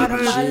 Dexter Get was a out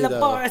of my G, though.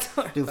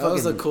 laboratory. Dude, That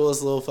was the fucking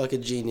coolest little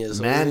fucking genius.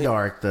 wasn't he?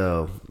 Mandark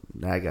though.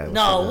 That guy. Was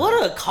No, so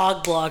what a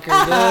cock blocker,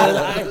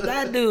 dude.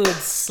 That dude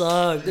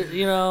sucked.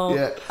 You know.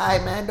 good. Yeah. Hi,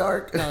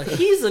 Mandark. No,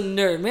 he's a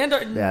nerd, man.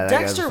 that guy's a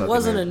Dexter fucking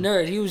wasn't nerd.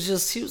 a nerd. He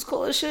was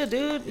cool as shit,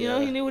 dude. You know,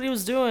 he knew what he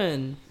was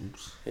doing.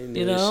 He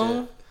knew You his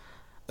know, shit.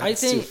 I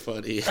That's too think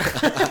funny.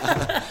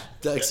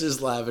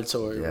 Dexter's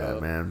Laboratory, Yeah,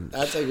 bro. man.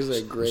 That's actually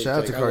a great Shout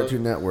out to pick. I love-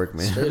 Cartoon Network,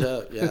 man. Straight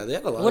up, yeah. They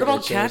had a lot What of about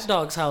great Cat shows.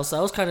 Dog's house?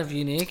 That was kind of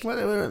unique. Well,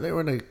 they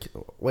were in a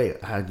wait.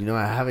 I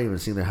haven't even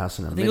seen their house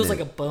in a I minute. think it was like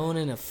a bone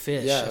and a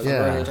fish. Yeah, if I'm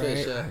Yeah. right,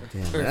 Fish, right? yeah.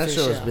 Damn, Or that fish,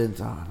 show has yeah.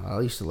 been. I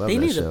used to love They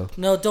that need show.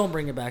 to no. Don't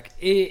bring it back.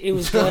 It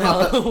was good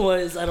how it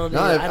was. I don't know.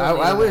 No,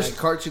 I don't wish back.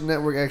 Cartoon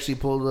Network actually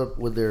pulled up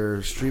with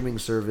their streaming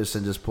service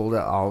and just pulled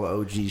out all the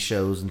OG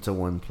shows into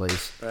one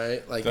place.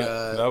 Right? Like,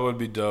 That would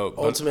be dope.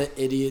 But Ultimate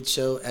Idiot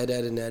Show, Ed,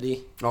 Ed, and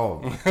Eddie.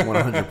 Oh,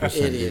 100%.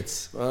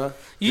 Idiots. Huh?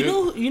 You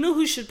know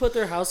who should put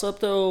their house up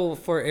though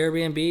for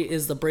Airbnb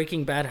is the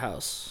Breaking Bad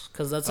house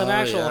because that's an Oh,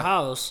 actual yeah.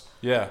 house.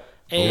 yeah.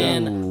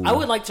 And Ooh. I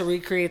would like to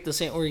recreate the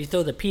same, or you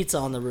throw the pizza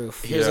on the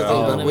roof. Here's Yeah. the thing,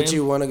 You know though. what I Would mean?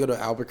 you want to go to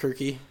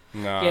Albuquerque?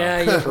 Nah.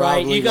 Yeah, you're right.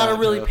 Probably You gotta not,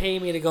 really bro. pay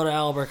me to go to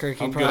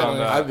Albuquerque. I'm good on probably.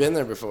 that. I've been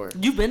there before.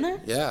 You've been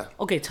there? Yeah.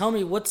 Okay, tell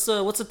me what's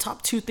the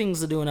top 2 things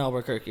to do in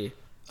Albuquerque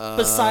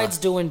besides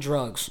doing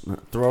drugs?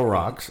 Throw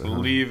rocks.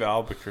 Leave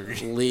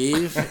Albuquerque.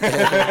 Leave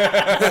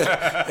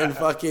and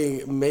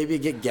fucking maybe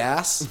get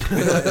gas.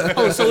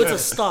 Oh, so it's a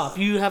stop.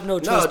 You have no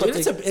choice No, but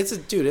dude, to.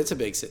 it's a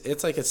big city.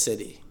 It's like a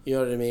city. You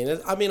know what I mean?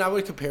 I mean, I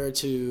would compare it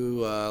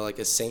to like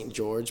a St.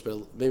 George,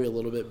 but maybe a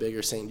little bit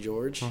bigger St.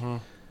 George.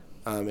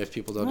 If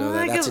people don't know Well,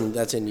 I that, guess-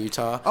 that's in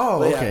Utah. Oh,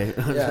 But okay.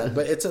 Yeah,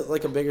 but it's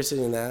like a bigger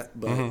city than that.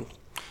 But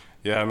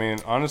Yeah, I mean,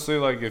 honestly,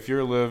 like if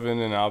you're living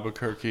in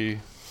Albuquerque,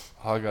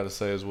 all I gotta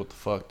say is what the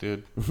fuck,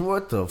 dude.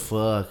 What the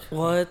fuck?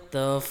 What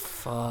the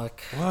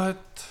fuck?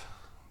 What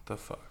the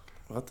fuck?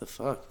 what the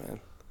fuck, man?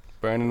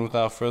 Brandon,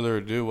 without further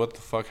ado, what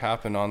the fuck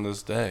happened on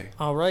this day?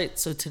 All right,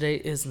 so today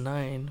is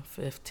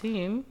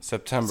 9/15.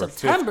 September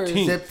September.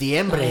 15th.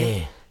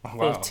 Septiembre.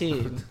 Wow.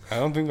 15. I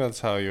don't think that's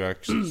how you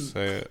actually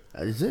say it.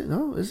 Is it?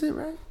 No, is it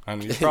right? I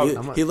mean, you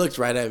probably, He looked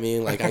right at me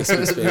like I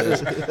speak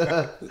Spanish.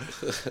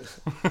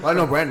 Well, I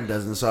know Brandon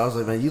doesn't, so I was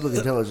like, man, you look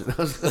intelligent.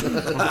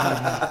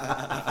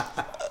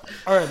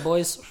 All right,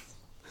 boys.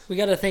 We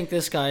got to thank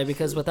this guy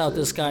because without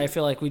this guy, I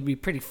feel like we'd be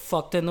pretty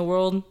fucked in the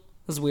world,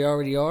 as we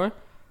already are.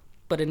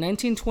 But in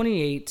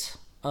 1928,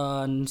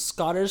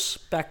 Scottish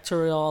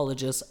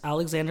bacteriologist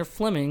Alexander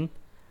Fleming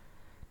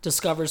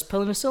discovers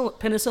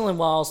penicillin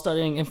while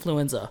studying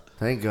influenza.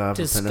 Thank God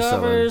for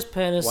Discovers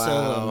penicillin. penicillin.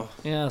 Wow.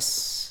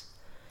 Yes.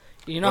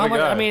 You know What how a much?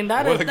 guy. I mean,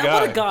 What a what a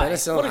guy. guy.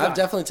 Penicillin. What a guy. I've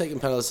definitely taken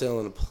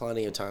penicillin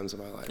plenty of times in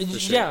my life. For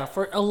sure. Yeah,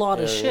 for a lot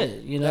of Yeah,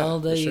 shit. You know,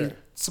 yeah, for they sure.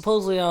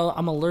 supposedly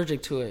I'm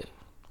allergic to it.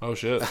 oh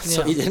shit.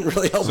 So Yeah. he didn't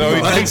really help So me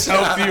he much. didn't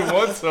help you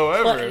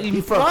whatsoever. But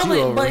He fucked you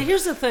over. But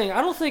here's the thing: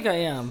 I don't think I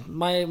am.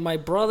 My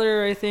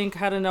brother, I think,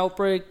 had an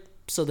outbreak,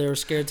 so they were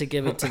scared to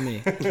give it to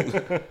me.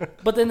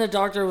 But then the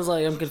doctor was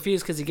like, "I'm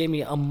confused because he gave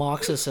me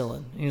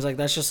amoxicillin." And he's like,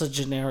 "That's just a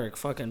generic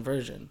fucking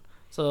version."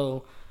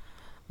 So,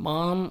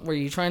 Mom, were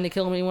you trying to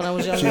kill me when I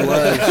was younger? She was.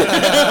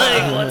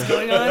 Like, what's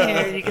going on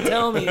here? You can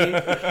tell me.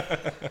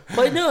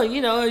 But no,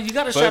 you know, you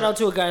got to shout out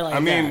to a guy like I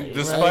mean, that.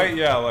 despite right?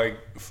 yeah, like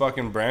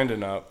fucking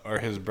Brandon up or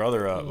his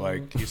brother up.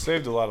 Like he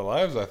saved a lot of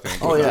lives, I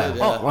think. Oh yeah,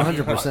 Yeah.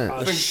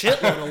 100%. A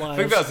shitload of lives. I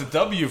think that's a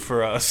W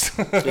for us.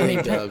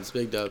 Big dubs.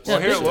 Well,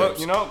 here,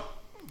 big look,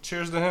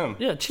 cheers to him.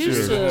 Yeah,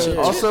 cheers. Cheers.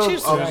 Also,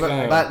 cheers to that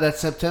guy. about that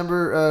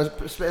September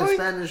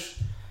Spanish.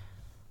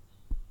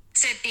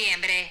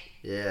 Septiembre.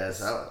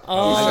 Yes.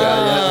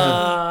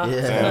 Yeah.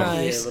 Damn.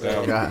 Nice.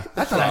 Damn. God,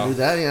 I thought I knew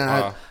that.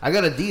 Yeah, I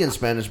got a D in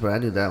Spanish, but I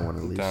knew that one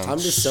at least. Damn. I'm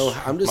just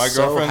My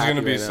so girlfriend's happy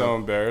gonna be right so now.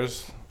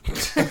 embarrassed.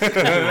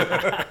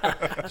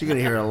 You're gonna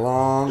hear a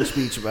long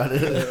speech about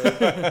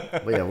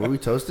it. But yeah, were we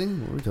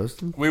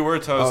toasting? We were Oh,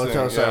 toasting.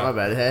 toast. Sorry, yeah. my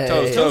bad. Hey,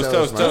 Toast.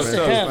 my friend.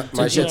 to him.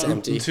 My to shit's Joe.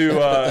 empty. To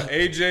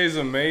AJ's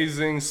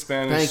amazing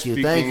Spanish Thank you,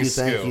 speaking thank you.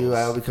 skills.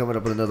 I'll be coming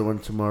up with another one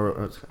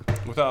tomorrow.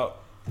 Without.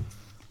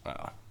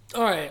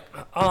 All right.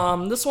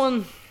 This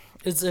one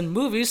is in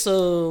movies,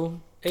 so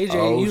AJ,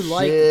 Oh, you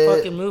like shit.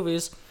 fucking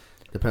movies.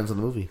 Depends on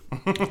the movie.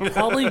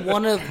 Probably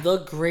one of the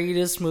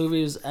greatest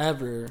movies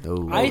ever.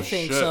 Oh, I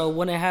think shit. so.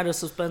 When it had a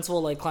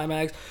suspenseful like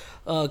climax,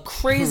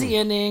 crazy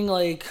ending,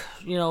 like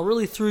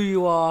really threw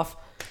you off.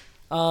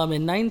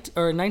 In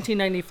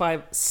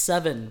 1995,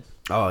 Seven,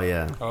 Oh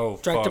yeah. Oh,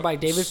 directed fuck. by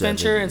David Seven,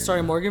 Fincher and yeah.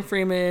 starring Morgan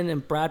Freeman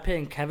and Brad Pitt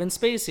and Kevin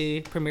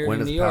Spacey, premiered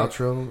in Gwyneth New York.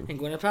 Paltrow. And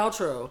Gwyneth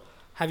Paltrow.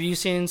 Have you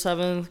seen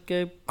Seven,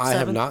 Gabe? I have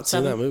Seven? not seen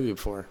Seven? that movie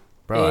before.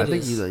 Bro, I It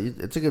think is.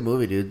 it's a good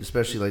movie, dude.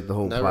 Especially like the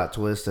whole Never- plot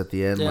twist at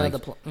the end. Yeah, like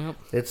yep.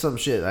 it's some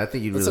shit. I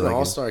think you'd It's really an like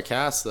all-star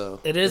cast, though.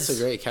 It is. It's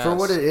a great cast. For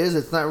what it is,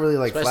 it's not really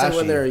like Especially flashy.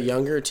 when they're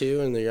younger,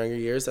 too, in their younger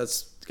years.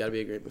 That's got to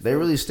be a great movie. They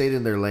really stayed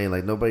in their lane.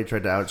 Like nobody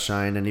tried to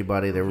outshine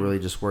anybody. They were really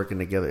just working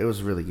together. It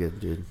was really good,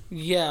 dude.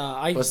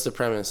 Yeah, What's the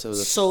premise of the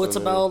So it's the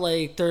movie? about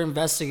like they're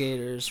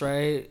investigators,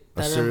 right?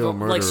 A serial like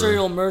murderer.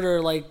 serial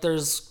murder, like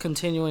there's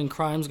continuing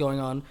crimes going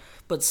on.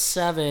 But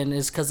Seven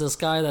is because this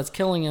guy that's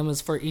killing him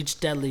is for each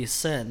deadly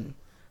sin.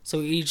 So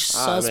each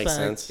that makes suspect,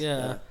 sense. yeah.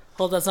 Yeah.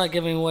 Hope that's not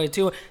giving away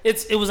too.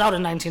 It was out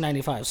in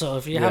 1995, so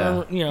if you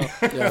Yeah.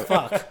 haven't,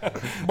 fuck.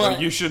 But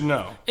But you should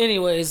know.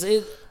 anyways,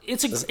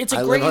 it's a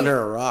I great live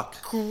under a rock.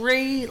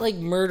 great like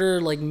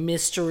murder like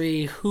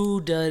mystery.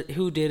 Who did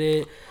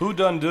it? Who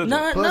done did it?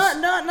 Not Plus-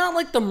 not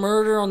like the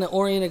murder on the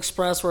Orient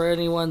Express where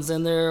anyone's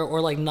in there,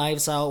 or like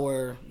Knives Out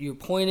where you're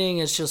pointing.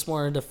 It's just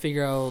more to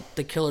figure out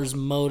the killer's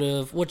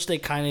motive, which they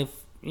kind of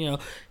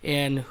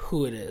and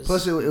who it is.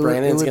 Plus,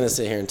 Brandon's going to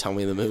sit here and tell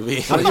me the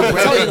movie.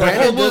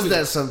 Brandon does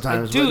that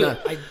sometimes. I do but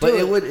it. I do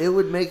but it. it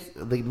would make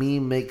the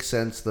meme make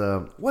sense.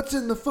 The what's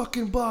in the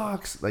fucking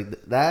box like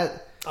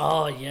that.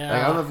 Oh yeah.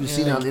 Like, I don't know if you've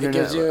seen it on the It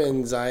internet. gives you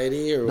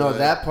anxiety or No, what?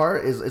 that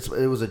part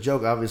it was a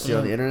joke, obviously,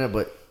 on the internet,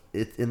 but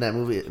in that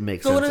movie it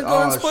makes Go sense. ahead and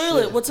go and Oh, spoil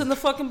shit. it. What's in the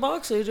fucking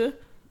box, AJ?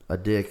 A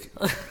dick.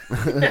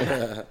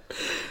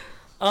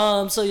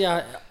 So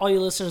yeah, all you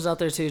listeners out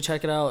there too,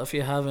 check it out if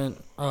you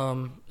haven't.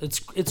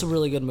 It's a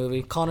really good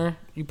movie. Connor,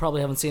 you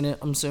probably haven't seen it,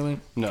 I'm assuming,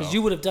 No. because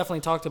you would have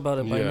definitely talked about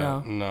it by Yeah,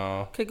 now.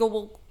 no. Okay,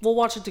 we'll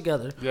watch it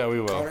together. Yeah, we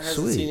will. Connor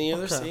hasn't Sweet. seen any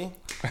other. Okay. See,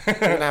 we're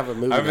gonna have a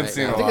movie. I haven't night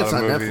seen now. I think a it's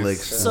lot on of movies.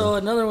 Netflix. So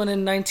another one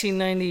in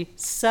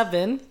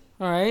 1997.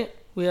 All right,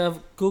 we have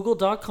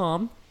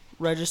Google.com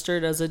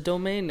registered as a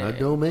domain name. A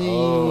domain.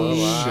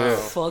 Oh, shit.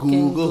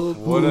 Fucking Google.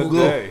 Google. What a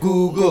day.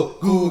 Google.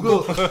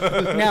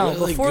 Now,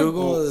 Really, before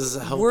Google is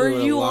helping were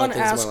with a you lot on of things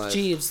in my Ask life.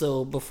 Jeeves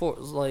though? Before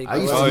like I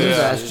used Oh, to use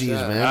yeah. Ask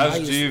Jeeves, man. Ask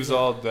used Jeeves to-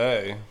 all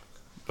day.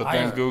 But I-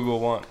 then Google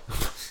won.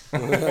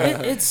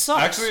 it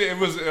sucks.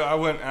 Actually, I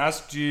went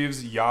Ask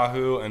Jeeves,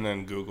 Yahoo, and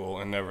then Google,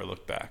 and never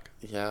looked back.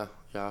 Yeah,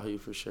 Yahoo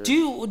for sure.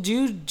 do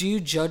you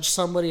judge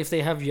somebody if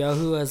they have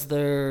Yahoo as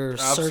their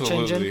search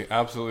engine?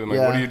 Absolutely. Like,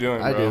 Yeah, what are you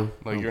doing, I bro? do.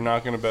 Like, you're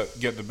not going to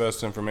get the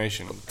best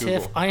information. Google.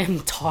 Tiff, I am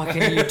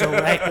talking to you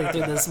directly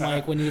through this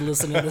mic when you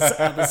listen to this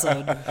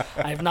episode.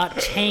 I have not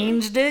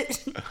changed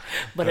it,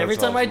 but every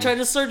That's time I awesome. try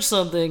to search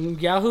something,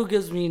 Yahoo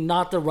gives me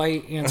not the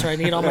right answer I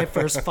need on my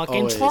first fucking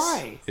Always.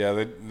 try. Yeah,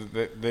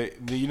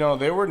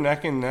 they were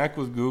neck and neck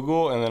with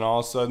Google, and then all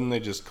of a sudden they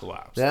just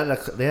collapsed.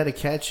 They had a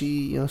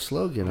catchy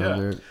slogan Yeah. on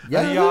there.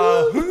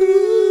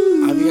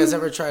 Yahoo! Have you guys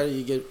ever tried?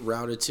 You get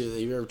routed to. Have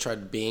you ever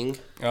tried Bing,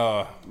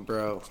 Oh,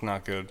 bro? it's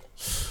not good.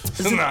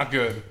 It's not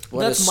good.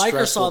 What That's a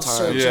stressful Microsoft's time.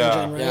 search Yeah.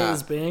 engine, right? Yeah.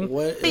 Is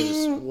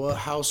Bing.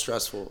 How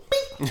stressful?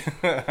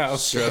 How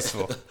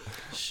stressful.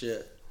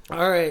 Shit.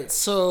 All right,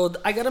 so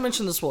I gotta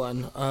mention this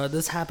one.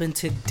 This happened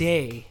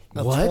today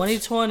of What?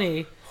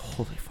 2020.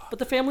 Holy fuck. But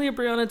the family of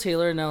Breonna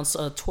Taylor announced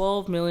a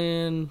 $12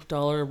 million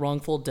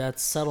wrongful death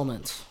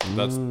settlement.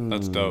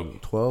 That's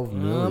dope. 12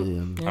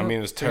 million. I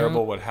mean, it's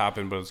terrible what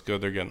happened, but it's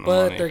good they're getting the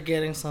But money. they're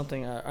getting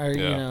something. Yeah.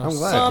 I'm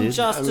glad, some dude.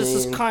 justice I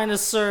mean- is kind of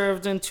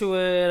served into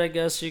it. I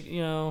guess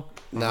you know,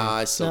 Nah,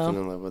 I still No.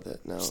 couldn't live with it.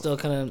 No. still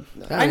kind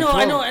of. I I mean, know,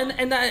 12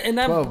 and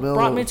that 12 mil.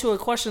 brought me to a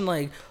question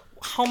like,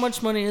 how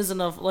much money is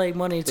enough? Like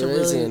money to There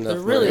really? isn't enough There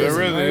really money. There isn't.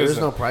 really right? is.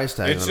 There's no price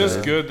tag. It's on just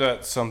that. good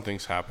that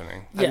something's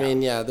happening. Yeah. I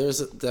mean, yeah,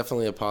 there's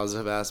definitely a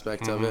positive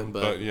aspect of it,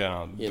 but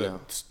yeah, you know.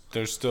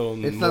 there's still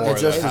It's more not the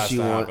that justice has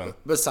you to want. happen.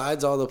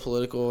 besides all the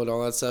political and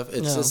all that stuff,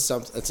 it's No.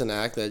 just it's an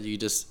act that you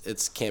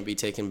just can't be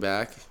taken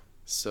back.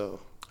 So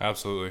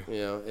Absolutely.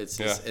 You know, it's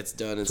just, it's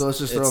done. So let's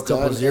just throw a couple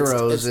done.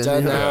 zeros It's in.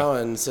 done now,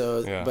 and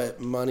so Yeah. but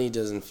money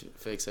doesn't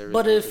fix everything.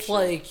 But if for sure.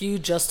 like you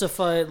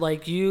justified,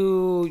 like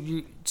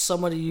you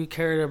somebody you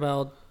cared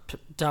about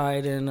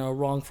died in a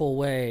wrongful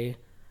way,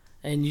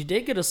 and you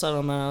did get a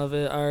settlement out of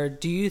it, or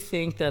do you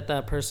think that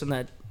that person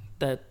that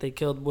they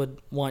killed would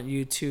want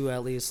you to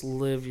at least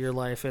live your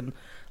life in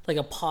like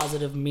a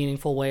positive,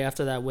 meaningful way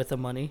after that with the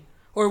money?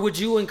 Or would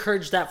you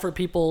encourage that for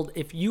people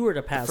if you were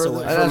to pass for,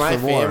 away? for my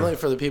for more. family,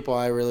 for the people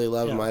I really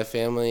love, Yeah. my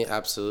family,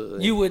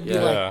 absolutely. You would be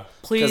Yeah. like,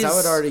 please. because I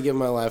would already give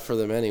my life for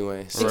them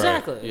anyway. So,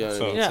 Exactly. you know what I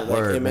So- mean? Yeah. So like,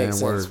 Word, it makes man,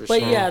 sense word. for But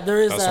sure. yeah,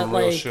 there is That's that some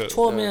real like shit.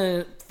 12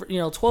 million.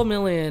 12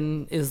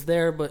 million is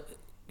there, but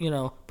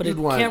but You'd it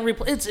want- can't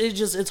replace.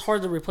 It's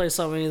hard to replace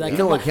something that You can.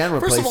 know what can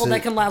First of replace all, it?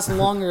 that can last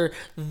longer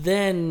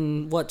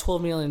than what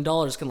 $12 million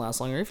can last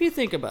longer. If you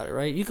think about it,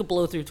 right? You could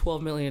blow through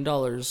 $12 million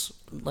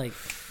like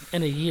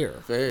in a year.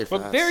 Very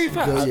fast. Very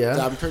fast.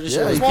 Yeah. I'm pretty Yeah,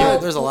 sure you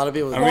can. there's a lot of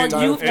people that I mean,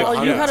 die you, for it- you had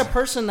a hundreds.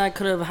 person that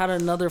could have had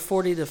another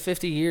 40 to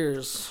 50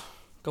 years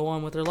go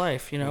on with their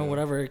life.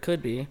 Whatever it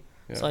could be.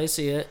 So I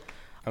see it.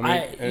 I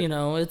mean,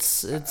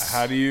 It's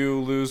how do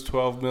you lose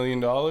 $12 million?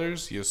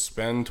 You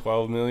spend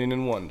 $12 million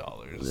in $1.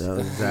 Yeah,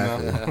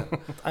 exactly.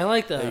 I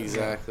like that.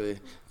 Exactly.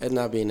 And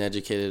not being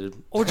educated.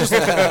 Or just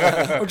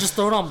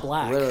throw it on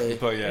black. Literally.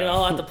 But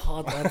yeah. At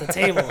the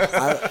table.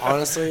 I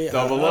honestly,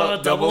 Double Oh,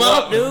 up, double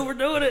up, dude. We're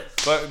doing it.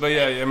 But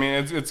yeah, I mean,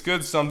 it's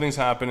good something's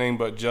happening,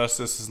 but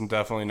justice is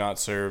definitely not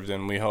served,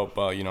 and we hope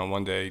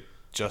one day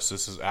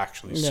justice is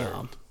actually Yeah.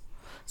 served.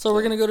 So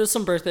we're gonna go to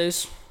some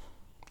birthdays.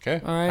 Okay.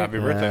 All right. Happy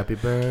birthday, Happy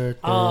birthday.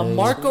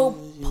 Marco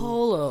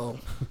Polo.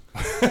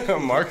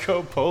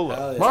 Marco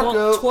Polo.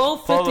 Marco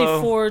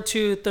 1254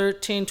 to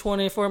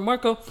 1324.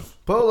 Marco.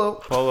 Polo.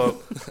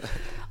 Polo.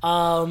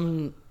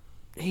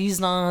 He's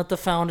not the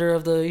founder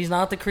of he's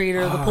not the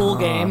creator of the pool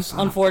game,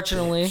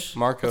 unfortunately.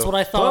 Marco. That's what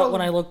I thought Polo.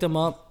 when I looked him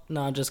up.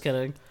 No, I'm just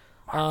kidding.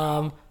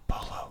 Polo.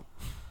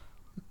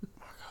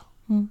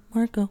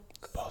 Marco.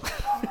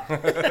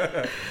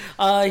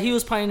 He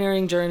was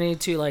pioneering journey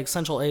to like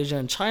Central Asia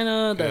and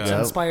China that's Yeah.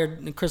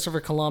 inspired Christopher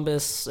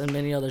Columbus and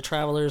many other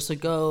travelers to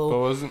go. But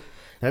wasn't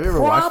Have you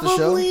ever watched the show?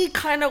 Probably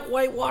kind of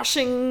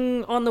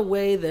whitewashing on the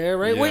way there,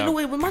 right? Yeah,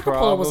 Wait, when Marco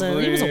Polo was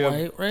in, he was a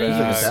probably white, right? bad He's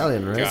like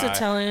Italian, right? He's guy.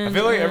 Italian, I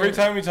feel like yeah. every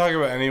time we talk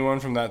about anyone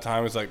from that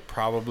time, it's like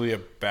probably a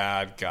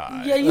bad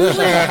guy. Yeah,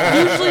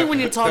 usually when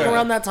you talk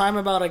around that time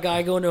about a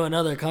guy going to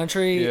another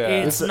country, Yeah.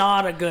 it's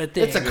not a good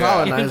thing. It's a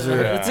colonizer.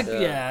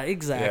 Yeah,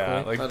 exactly.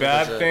 Yeah, like 100%.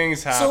 bad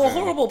things happen. So a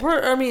horrible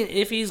I mean,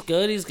 if he's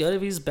good, he's good.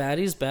 If he's bad,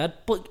 he's bad.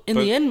 But in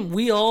But the end,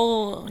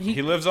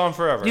 He lives on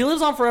forever. he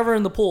lives on forever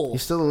in the pool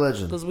He's still a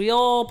legend. because we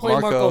all play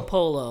Marco. Marco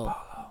Polo.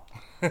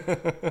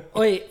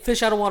 Wait,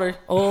 fish out of water.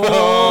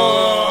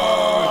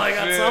 Oh, I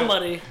got shit.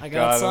 somebody. I Got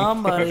got him.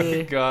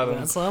 somebody. Got him.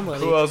 Got somebody.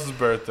 Who else's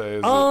birthday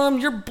is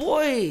it? Your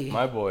boy.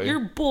 My boy.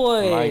 Your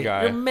boy. My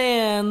guy. Your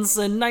man's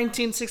in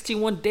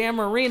 1961, Dan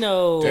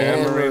Marino.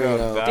 Dan Dan Marino.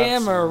 Marino. That's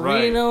Dan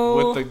Marino.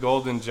 Right. With the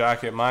golden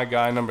jacket. My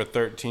guy, number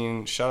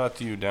 13. Shout out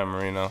to you, Dan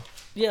Marino.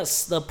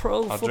 Yes, the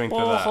Pro I'll drink to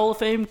Football that. Hall of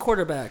Fame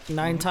quarterback,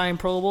 9-time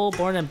Pro Bowl,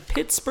 born in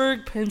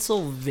Pittsburgh,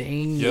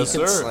 Pennsylvania. Yes,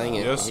 can sir. slang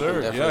it. Yes, He can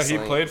sir. definitely Yeah, he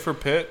slang it. played for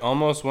Pitt.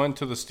 Almost went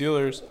to the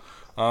Steelers.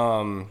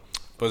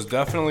 Was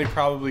definitely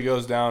probably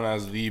goes down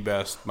as the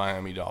best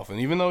Miami Dolphin.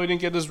 Even though he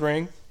didn't get his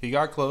ring, he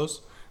got close.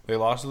 They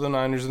lost to the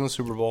Niners in the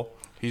Super Bowl.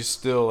 He's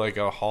still like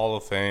a Hall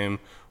of Fame,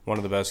 one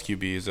of the best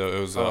QBs. It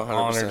was an 100%.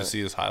 honor to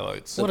see his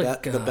highlights. What a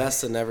The guy. best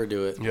to never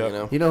do it. Yep. You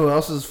know. You know who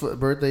else's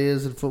birthday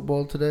is in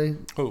football today?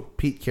 Who?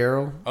 Pete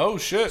Carroll. Oh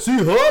shit,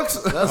 Seahawks.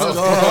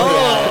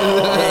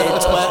 Hey,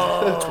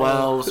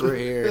 12s, we're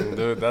here.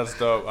 dude, that's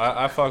dope.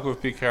 I fuck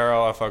with Pete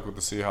Carroll. I fuck with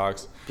the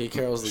Seahawks. Pete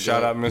Carroll's the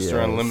Shout goat. out Mr.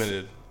 Yes.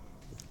 Unlimited.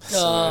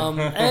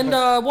 And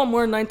one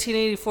more in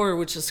 1984,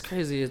 which is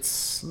crazy.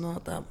 It's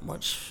not that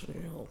much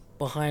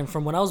behind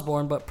from when I was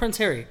born, but Prince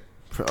Harry.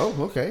 Oh,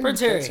 okay. Prince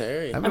Harry. Prince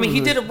Harry. I mean,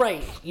 he did it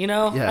right, you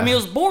know? Yeah. I mean, he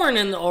was born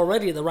in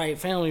already the right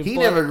family. He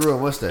but never grew a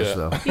mustache Yeah.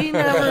 though. He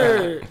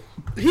never.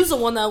 He's the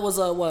one that was,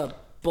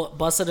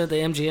 busted at the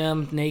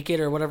MGM naked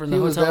or whatever in He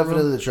the was hotel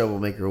definitely room. the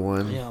troublemaker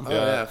one. Yeah. Oh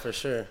yeah, for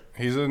sure.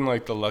 He's in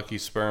like the Lucky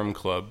Sperm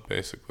Club,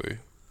 basically,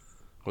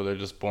 where they're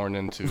just born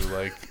into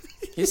like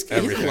He's a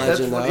Everything.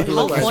 legend, though. That's He's a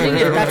How Lucky funny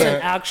legend. is that's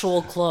an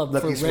actual club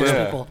for Lucky rich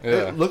Sperm. people.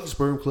 Yeah. Hey, look,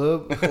 Sperm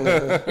Club.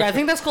 Yeah, I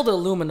think that's called the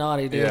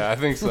Illuminati, dude. Yeah, I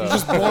think so.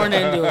 Just born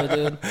into it,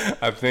 dude.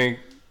 I think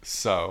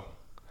so.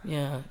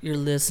 Yeah, you're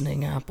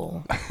listening,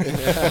 Apple.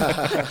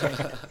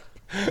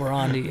 We're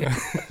on to you.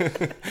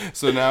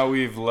 So now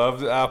we've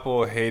loved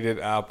Apple, hated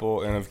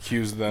Apple, and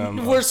accused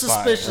them. We're of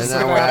suspicious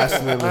And of now we're that.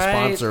 asking them to Alright?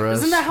 sponsor us.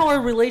 Isn't that how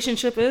our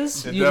relationship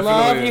is? It You love,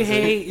 definitely you is.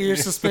 hate, you're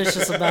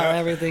suspicious about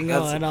everything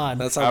going on.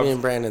 That's how me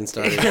and Brandon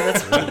started.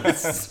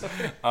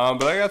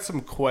 But I got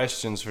some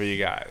questions for you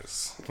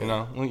guys.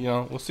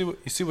 We'll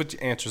see what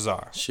your answers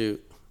are.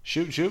 Shoot.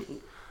 Shoot.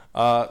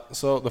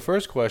 So the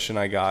first question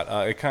I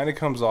got, it kind of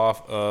comes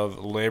off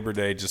of Labor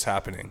Day just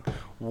happening.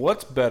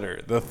 What's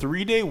better, the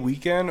 3-day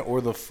weekend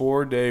or the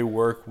 4-day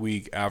work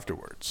week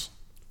afterwards?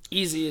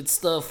 Easy. It's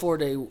the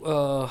 4-day.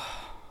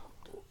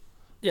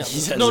 Yeah. He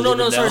doesn't No.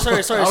 even Sorry. I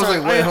was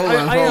like, wait, hold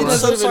on. I am He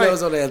so doesn't even sorry.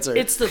 know what to answer.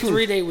 It's the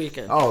 3-day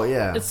weekend. Oh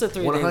yeah, It's the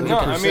 3-day 100%. No,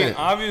 I mean,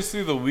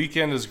 obviously the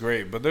weekend is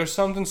great, but there's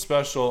something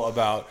special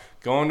about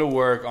going to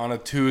work on a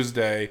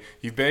Tuesday.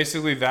 You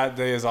basically, that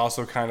day is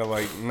also kind of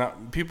like,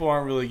 people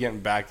aren't really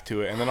getting back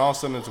to it. And then all of a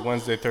sudden it's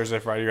Wednesday, Thursday,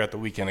 Friday, you're at the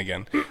weekend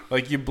again.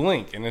 Like, you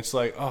blink and it's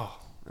like, oh.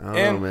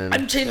 Man.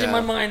 I'm changing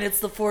my mind. It's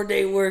the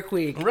 4-day work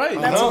week. Right.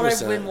 That's what I've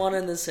 100%. been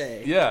wanting to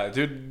say. Yeah,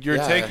 dude, you're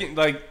taking,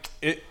 like,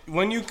 it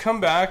when you come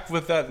back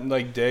with that,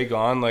 like, day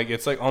gone, like,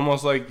 it's like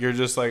almost like you're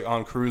just, like,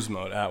 on cruise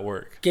mode at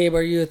work. Gabe,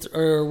 are you,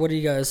 or what are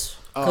you guys?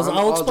 Because I'm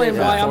I'll all explain day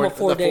why for I'm a the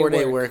 4-day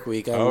 4-day work.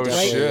 week. I'm Oh,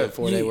 definitely shit. a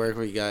 4-day You- work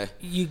week guy.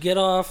 You get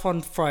off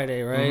on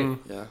Friday, right?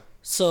 Yeah.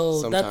 So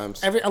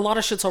Sometimes. a lot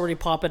of shit's already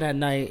popping at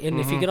night, and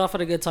if you get off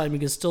at a good time, you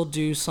can still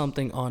do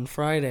something on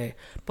Friday.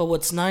 But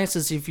what's nice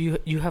is if you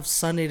have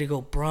Sunday to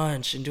go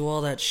brunch and do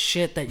all that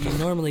shit that you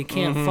normally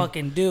can't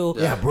fucking do,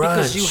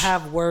 because you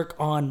have work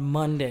on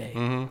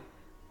Monday.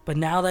 But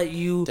now that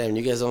you, Damn,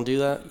 you guys don't do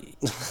that?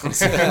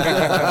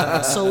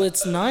 so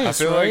it's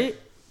nice, I feel right?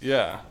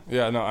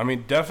 like, no, I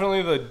mean,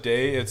 definitely the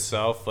day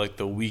itself, like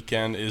the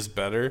weekend is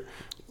better,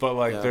 but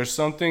like there's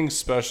something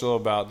special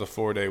about the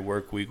 4-day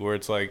work week where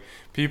it's like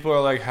people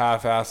are like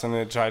half-assing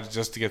it,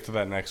 just to get to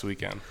that next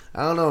weekend.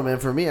 I don't know, man.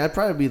 For me, I'd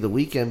probably be the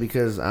weekend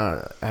because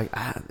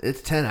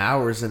it's 10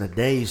 hours in a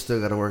day. You still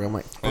got to work. I'm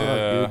like, fuck,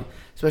 dude.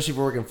 Especially if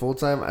we're working full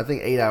time. I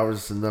think 8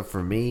 hours is enough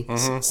for me.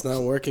 It's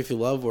not work if you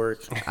love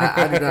work.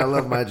 I do not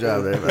love my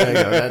job. There you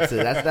go. That's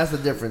it. That's the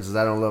difference. Is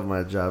I don't love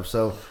my job.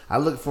 So I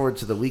look forward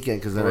to the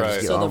weekend because then I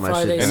just get So all the my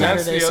Friday, shit And done.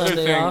 that's Saturday, the other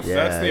Sunday thing. off?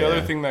 That's the other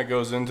Yeah. thing that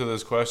goes into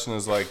this question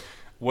is like,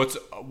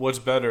 what's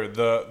better,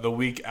 the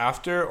week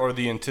after or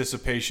the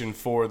anticipation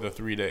for the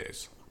 3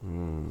 days?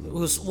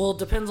 Well, it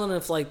depends on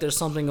if like there's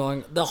something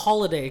going. The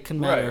holiday can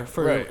matter,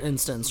 for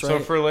instance, right? So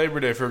for Labor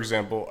Day, for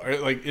example,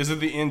 like, is it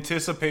the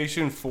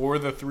anticipation for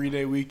the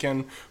 3-day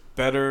weekend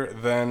better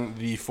than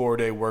the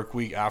 4-day work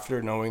week after,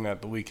 knowing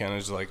that the weekend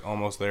is like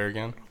almost there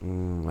again?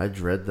 I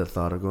dread the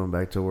thought of going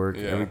back to work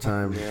every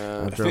time.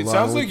 After a It long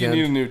sounds like weekend.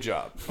 you need a new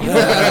job.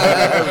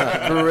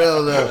 For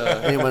real though.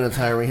 Anyone that's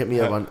hiring, hit me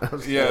up on.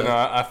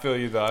 I feel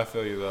you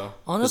though.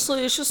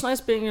 Honestly, it's just nice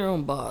being your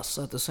own boss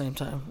at the same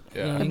time.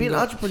 Yeah. You know, And you be an can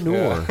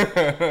go-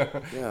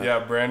 entrepreneur. Yeah,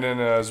 Brandon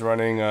is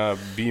running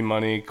B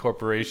Money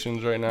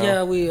Corporations right now.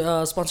 Yeah, we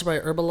sponsored by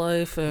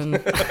Herbalife and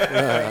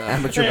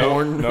Amateur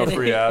porn. No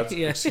free ads.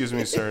 Yeah. Excuse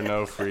me, sir.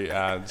 No free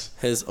ads.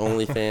 His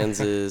OnlyFans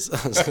is...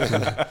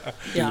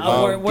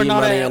 we're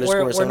not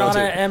B-Money_702.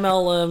 an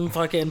MLM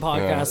fucking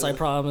podcast. I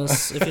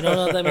promise. If you don't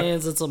know what that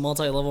means, it's a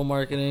multi-level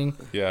marketing.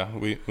 Yeah,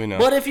 we know.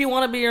 But if you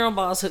want to be your own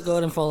boss, go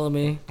ahead and follow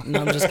me.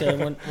 No, I'm just kidding.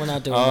 We're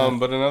not doing that.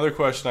 But another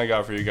question I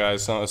got for you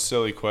guys, a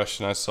silly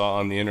question I saw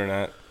on the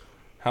internet.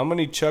 How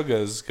many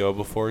chuggas go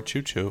before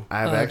choo choo?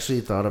 I've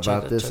actually thought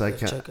about this. I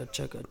can't.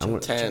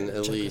 10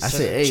 at least. I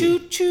say 8. Choo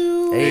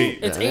choo. 8.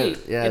 It's 8.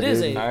 Yeah, It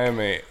is dude. 8. I am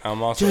 8.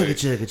 I'm also Chugga, 8.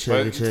 chugga,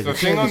 chugga, But chugga, the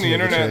thing on the chugga,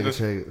 internet,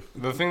 chugga, chugga.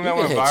 the thing We that can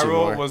went hit you viral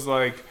more. was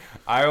like,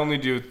 I only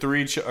do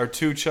 3 or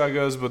 2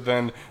 chuggas, but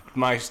then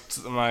my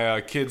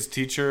kid's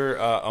teacher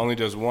only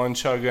does 1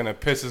 chugga, and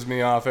it pisses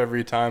me off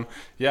every time.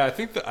 Yeah, I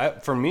think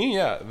that for me,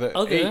 the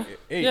Okay.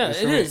 8 Yeah, is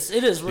it for me. is.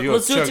 It is. You go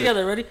Let's do it chugga.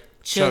 together. Ready?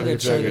 Chugga,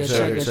 Chugga,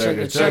 chugga,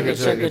 chugga, chugga,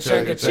 chugga,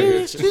 chugga,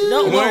 chugga. chugga.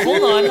 No, well,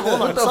 hold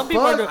on. the Some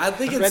people are fuck? doing. I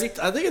think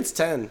Ready? it's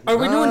 10. Are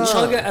we doing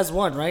chugga as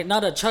one, right?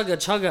 Not a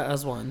chugga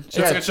as one.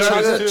 Yeah, It's a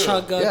Chugga, too.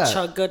 chugga, Yeah.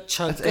 chugga, That's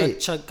chugga, 8.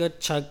 chugga,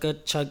 chugga,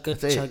 chugga,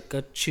 That's 8.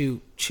 chugga,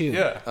 chew, chew.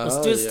 Yeah. Let's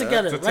Oh, do this yeah.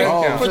 together, It's a right?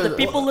 10 count. For the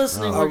people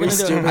listening, we're we gonna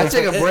do stupid? it. I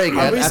take a break.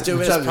 Are we after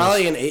stupid? chuggas. It's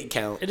probably an 8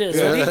 count. It is.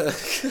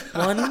 Ready?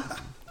 1,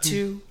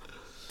 2,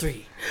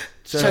 3.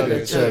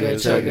 Chugga, chugga,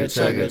 chugga,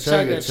 chugga,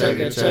 chugga,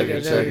 chugga,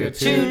 chugga, chugga,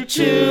 choo,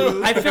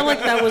 choo. I feel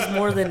like that was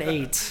more than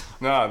 8.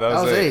 No, that That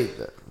was was 8.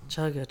 8.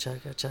 Chugga,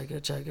 chugga, chugga,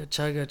 chugga,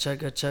 chugga,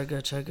 chugga,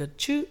 chugga, chugga,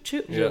 choo,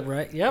 choo. Yeah. Yeah,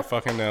 right. Yep.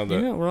 Fucking nailed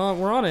it. Yeah, we're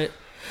on it.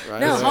 Right?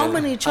 Now, how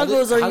many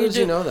chuggos are How you did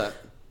you doing? know that?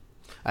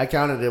 I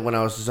counted it when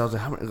I was like,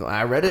 how many?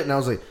 I read it and I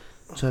was like,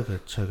 chugga,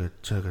 chugga,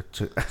 chugga,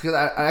 chugga.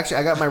 Because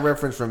I got my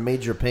reference from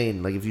Major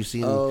Pain. Like if you've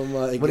seen. Oh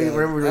my What do you god,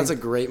 remember? that's a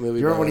great movie.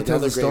 You remember when bro. he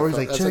tells the Another great stories film.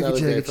 like That's chugga, another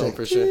chugga, great film chugga,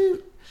 for sure.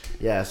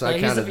 Yeah, so I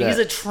He's counted a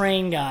that.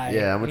 train guy.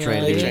 Yeah, I'm a You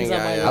train know, he dude. hangs out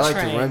by Train the guy, I like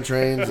train. to run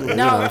trains. You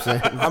know what I'm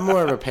saying? I'm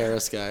more of a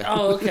Paris guy.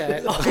 Oh,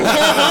 okay.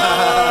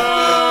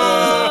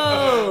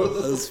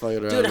 That's fucking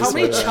around. Dude, how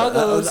many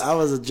chuggos? That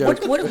was a joke.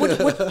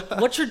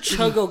 What's your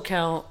chuggo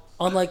count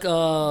on like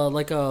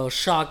a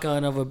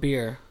shotgun of a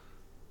beer?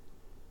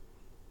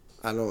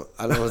 I don't.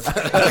 I don't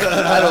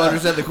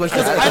understand the question.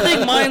 I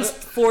think mine's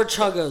 4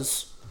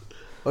 chuggos.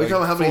 Oh, you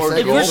talking about how many Four If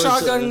seconds? you're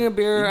Gulp? shotgunning a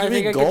beer, I You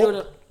think mean I could do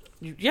gulp?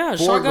 it. Yeah,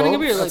 4 shotgunning a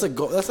beer. gulps? Like,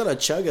 That's not a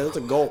chugga. That's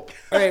a gulp.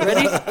 all right,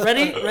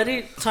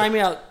 ready? Time me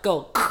out.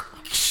 Go.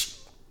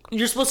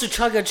 You're supposed to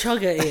chugga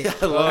it.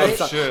 Oh, right?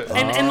 shit.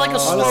 And like a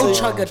slow Honestly,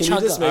 chugga can you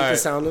just make the Alright.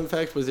 sound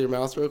effect with your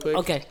mouth real quick?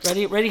 Okay,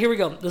 ready? Here we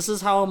go. This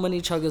is how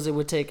many chuggas it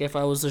would take if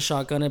I was to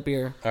shotgun a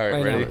beer. All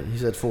right, ready? now. He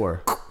said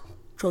 4.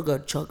 Chugga,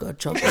 chugga,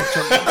 chugga,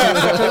 chugga,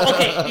 chugga.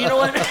 Okay, you know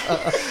what?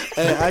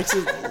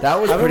 Actually,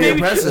 That was pretty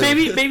impressive.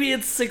 Maybe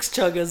it's 6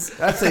 chuggas.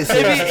 I'd say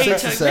Maybe 8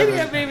 six or chuggas.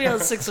 seven. Maybe on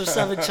 6 or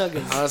 7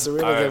 chuggas. honestly, we're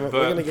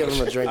gonna give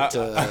him a drink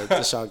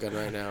to shotgun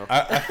right now.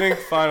 I think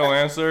final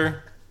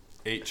answer,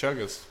 8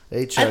 chuggas.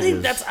 8 chuggas. I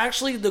think that's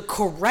actually the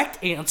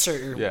correct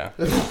answer. Yeah.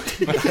 This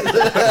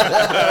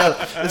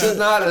is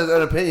not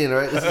an opinion,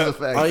 right? This is a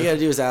fact. All you gotta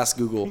do is ask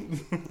Google.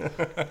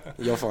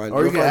 You'll find.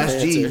 Or you you'll can find ask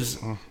the answer. Jeeves.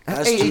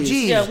 Ask Hey, Jeeves.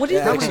 Jeeves. Yeah, what do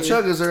you How think? many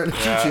chuggas are in the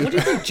choo-choo? What do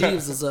you think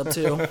Jeeves is up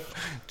to?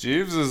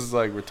 Jeeves is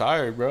like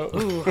retired, bro.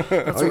 Ooh,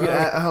 that's Or you can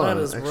rough. hold That on,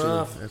 is actually,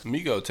 rough.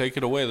 Migo, take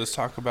it away. Let's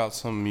talk about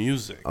some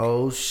music.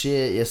 Oh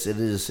shit! Yes, it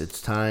is.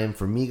 It's time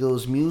for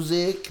Migos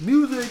music.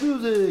 Music.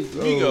 Migos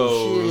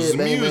Oh, shit.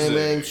 Bang, music. bang,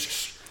 bang.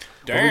 Shh.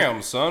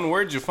 Damn, son,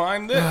 where'd you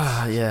find this?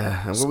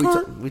 Yeah,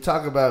 and we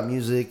talk about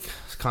music,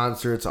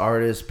 concerts,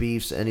 artists,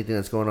 beefs, anything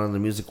that's going on in the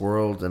music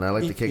world, and I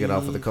like to kick it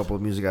off with a couple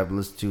of music I've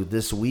listened to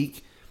this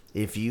week.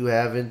 If you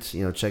haven't,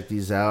 check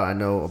these out. I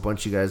know a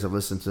bunch of you guys have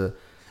listened to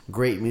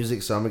great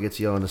music, so I'm gonna get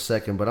to y'all in a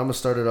second. But I'm gonna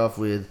start it off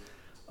with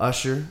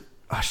Usher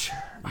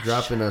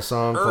dropping a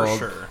song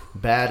called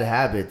 "Bad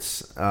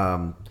Habits."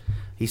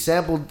 He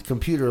sampled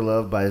 "Computer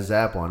Love" by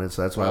Zapp on it,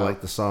 so that's why I like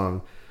the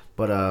song.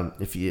 But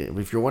if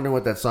you're wondering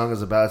what that song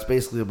is about, it's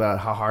basically about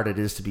how hard it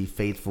is to be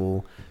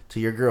faithful to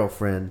your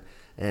girlfriend,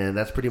 and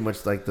that's pretty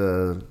much like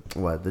the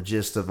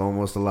gist of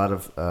almost a lot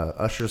of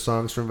Usher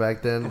songs from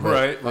back then. But,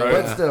 Right.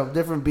 But still,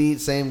 different beat,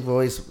 same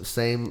voice,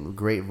 same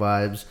great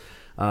vibes.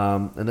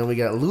 And then we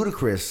got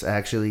Ludacris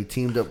actually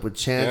teamed up with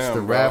Chance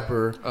the bro.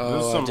 Rapper.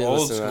 This is some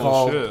old school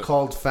Called, shit.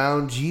 called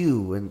 "Found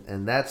You,"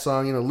 and that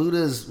song, Luda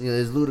is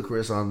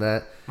Ludacris on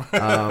that.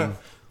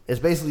 It's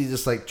basically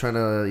just like trying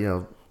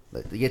to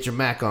to get your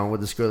Mac on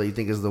with this girl that you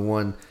think is the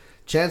one.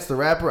 Chance the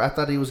Rapper, I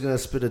thought he was going to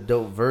spit a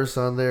dope verse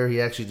on there.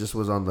 He actually just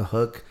was on the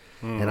hook.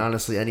 And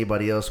honestly,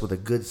 anybody else with a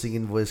good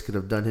singing voice could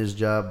have done his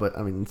job, but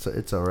I mean,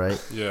 it's all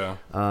right. Yeah.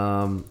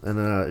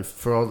 And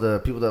for all the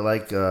people that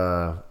like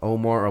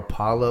Omar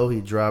Apollo,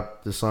 he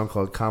dropped this song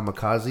called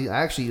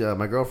Kamikaze.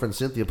 My girlfriend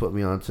Cynthia put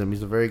me on to him.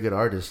 He's a very good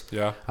artist.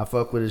 Yeah. I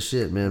fuck with his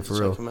shit, man, for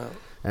real. Check him out.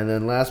 And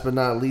then last but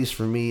not least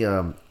for me,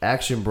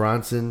 Action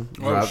Bronson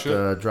dropped I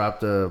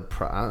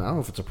don't know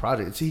if it's a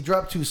project. He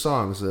dropped 2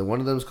 songs. One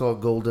of them is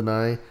called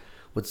GoldenEye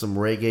with some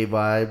reggae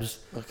vibes.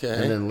 Okay.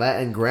 And then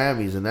Latin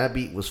Grammys, and that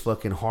beat was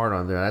fucking hard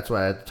on there. That's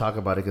why I had to talk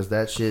about it, because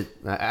that shit.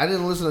 I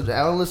don't listen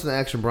to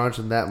Action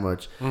Bronson that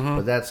much,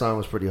 but that song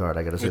was pretty hard.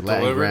 I gotta say, It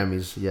Latin delivered?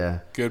 Grammys, yeah.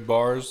 Good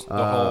bars, the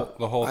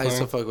whole I used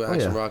to thing. fuck with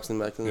Action yeah. Bronson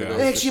back in the Yeah.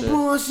 day. Action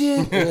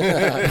Bronson.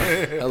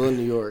 Hell in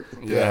New York.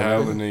 Yeah,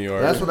 hell in New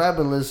York. That's what I've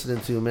been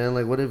listening to, man.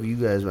 Like, what have you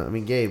guys? I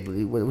mean, Gabe,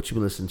 what you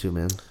been listening to,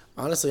 man?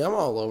 Honestly, I'm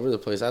all over the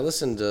place. I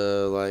listen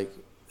to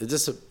it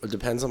just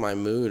depends on my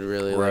mood,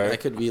 really. Right. Like I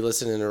could be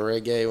listening to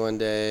reggae one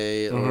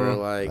day, or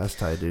That's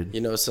tight, dude.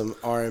 some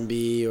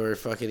R&B, or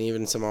fucking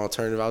even some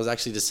alternative. I was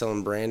actually just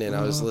telling Brandon,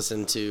 I was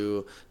listening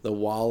to the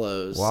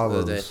Wallows the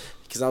other day,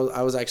 because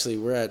I was actually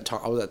I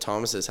was at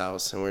Thomas's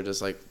house, and we're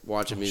just like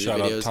watching music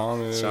Shout out videos.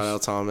 Thomas. Shout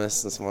out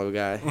Thomas, that's my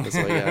guy. That's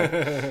my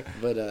guy.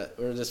 But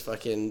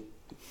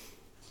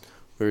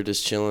we were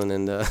just chilling,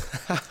 and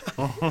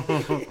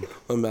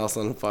my mouth's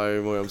on fire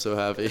anymore. I'm so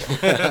happy.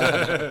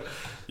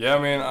 Yeah, I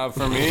mean,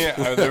 for me,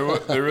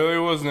 there really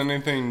wasn't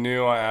anything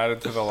new I added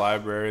to the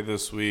library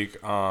this week.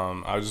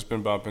 I've just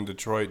been bumping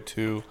Detroit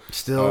too.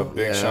 Still,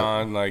 Big yeah.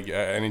 Sean. Like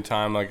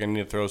anytime, like I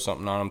need to throw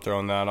something on, I'm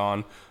throwing that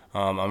on.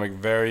 I'm like,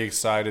 very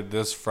excited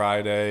this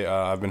Friday.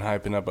 I've been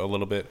hyping up a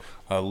little bit.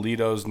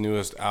 Lito's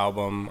newest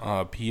album,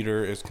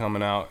 Peter, is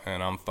coming out,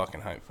 and I'm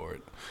fucking hyped for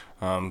it.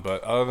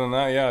 But other than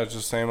that, yeah, it's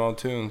just same old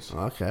tunes.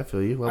 Okay, I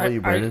feel you. What about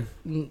you,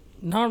 Brandon?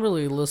 Not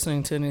really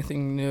listening to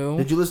anything new.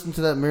 Did you listen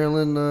to that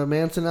Marilyn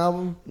Manson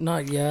album?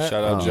 Not yet.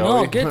 Shout out No, Joey.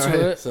 I'll get to Alright.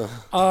 it. So,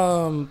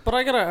 But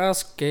I gotta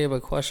ask Gabe a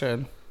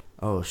question.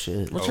 Oh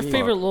shit! What's Oh, your fuck.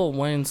 favorite Lil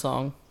Wayne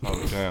song?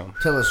 Oh, damn.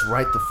 Tell us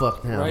right the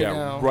fuck now. Right Yeah,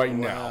 now. right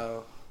now.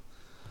 wow.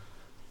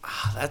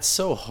 That's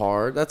so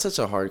hard. That's such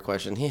a hard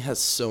question. He has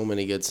so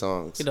many good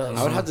songs. He does.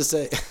 I would have to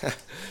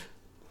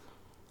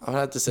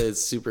say,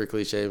 it's super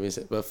cliche,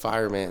 but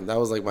Fireman. That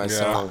was like my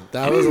song.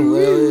 That was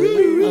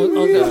literally.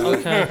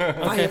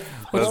 Okay.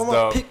 I'm That's gonna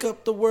dope. pick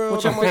up the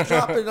world. I'm gonna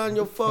drop it on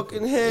your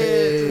fucking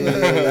head.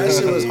 That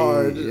shit was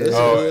hard.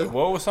 Oh,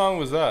 what song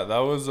was that? That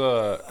was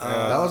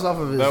That was off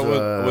of his. that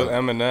with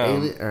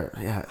Eminem.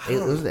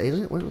 Was it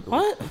Alien?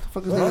 What? the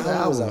fuck is the name What of the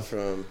album was album? that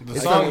from? The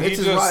It's song like- he it's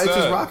his just rock, it's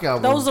his said. rock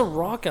album. That was a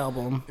rock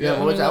album. Yeah,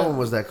 but which I mean, album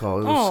was that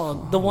called? It was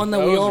Oh, the one that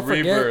That we was all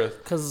forget.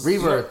 Rebirth. Cause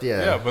Rebirth.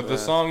 Yeah. Yeah, but the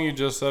song you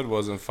just said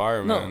wasn't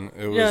Fireman.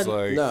 No. It was Yeah.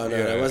 like No, yeah,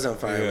 it wasn't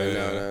Fireman.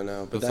 yeah.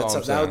 No. But That's all I'm that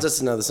was saying.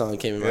 just another song that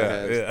came in my Yeah,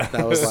 head. yeah.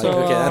 That was like, So,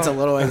 okay, that's a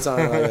Lil Wayne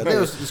song. Like, I think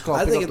it's called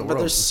Pick Up the but World.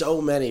 there's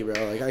so many, bro.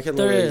 Like I can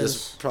There literally is.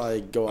 just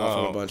probably go off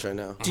on a bunch right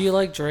now. Do you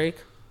like Drake?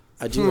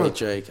 I do like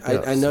Drake.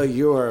 I know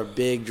you are a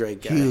big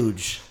Drake guy.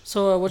 Huge.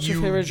 So what's your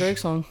favorite Drake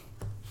song?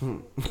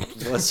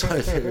 What's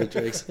my favorite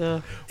Drake's?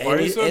 Yeah. Why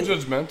are you so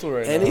judgmental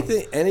right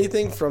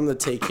Anything from the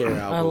Take Care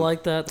album. I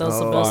like that. That's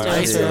the Oh, best I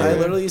answer. I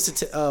literally used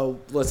to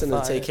listen to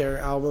the Fire. Take Care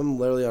album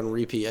literally on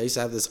repeat. I used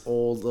to have this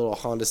old little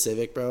Honda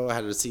Civic, bro. I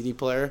had a CD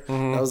player.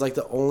 Mm-hmm. That was like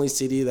the only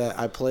CD that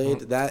I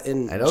played. That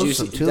and I know Juicy,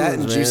 some tunes, that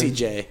and Juicy man.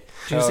 J.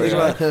 Hell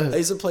yeah. I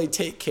used to play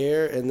Take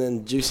Care and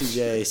then Juicy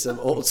J, some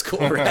old school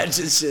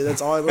ratchet shit. That's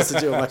all I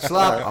listened to in my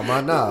Slap car. on my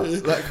knob.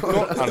 Like,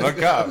 I'm not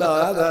cop. No,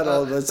 not that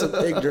old, but some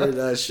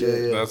ignorant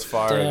shit. That's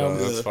fire Damn.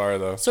 though. That's fire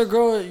though. So,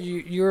 girl,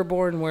 you were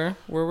born where?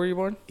 Where were you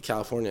born?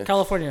 California.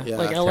 California, Yeah,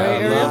 like LA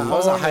California. area. I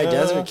was a high Yeah.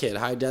 desert kid.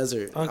 High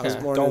desert. I was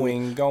Okay.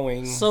 born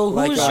Going. So,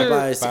 like who's by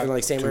your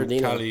like San to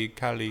Bernardino.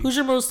 Cali. who's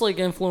your most like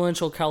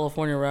influential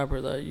California rapper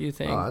that you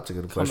think? Oh, that's a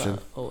good come question.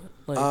 out? Oh,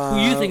 like,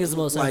 who you think is the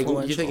most like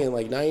influential? you thinking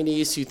like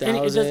 90s, 2000s? And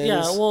it does-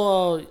 yeah,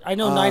 well, I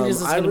know 90s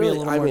is I going to be a really,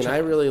 little I more. mean, I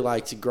really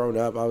liked growing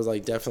up. I was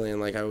like definitely,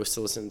 and like I was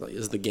still listening to like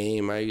is the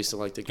Game. I used to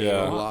like the Game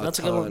Yeah. a lot. That's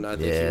a good one. I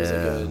think he was a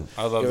Yeah. good,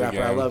 I love good The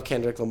rapper. I Game. love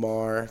Kendrick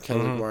Lamar.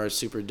 Kendrick Lamar is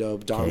super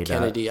dope. Dom K-Dot.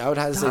 Kennedy. I would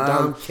have to say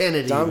Dom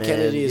Kennedy, Dom man.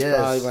 Kennedy is Yes.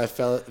 probably my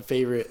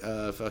favorite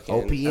fucking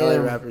OPM. LA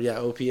rapper. Yeah,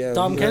 OPM.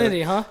 Dom Yeah.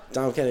 Kennedy, huh?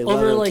 Dom Kennedy. Over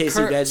Love him. like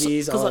Casey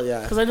Veggies. All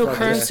yeah. because I know Fuck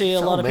Currency. yeah.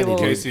 A lot of So people.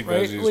 many Casey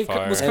right? Veggies Like,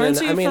 fire. was And then,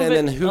 Currency I mean, from and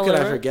then who could LA,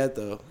 I right? forget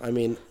though? I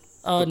mean,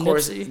 of Nipsey,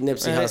 course,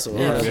 Nipsey right? Hussle.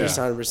 Yeah.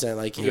 100%.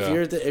 Like Yeah.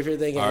 if you're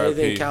thinking RIP.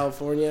 anything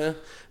California,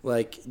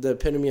 like the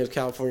epitome of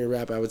California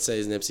rap, I would say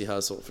is Nipsey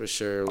Hussle for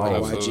sure. Like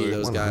Oh, YG, absolutely.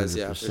 those guys,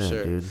 yeah, for 100%,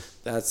 sure. dude.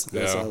 That's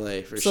Yeah.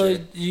 LA for So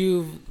sure.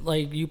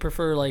 you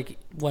prefer like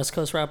West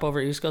Coast rap over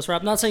East Coast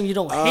rap? Not saying you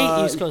don't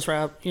hate East Coast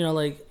rap, you know,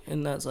 like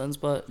in that sense,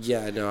 but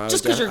Yeah, no, I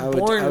just would because def- you're I would-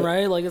 born, I would-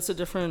 right? Like it's a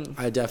different.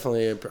 I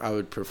definitely, I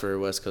would prefer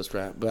West Coast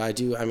rap, but I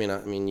do. I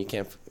mean, you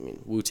can't. I mean,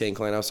 Wu-Tang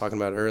Clan. I was talking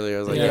about it earlier. I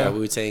was like, Yeah. yeah,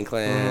 Wu-Tang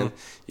Clan.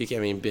 You can.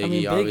 I mean,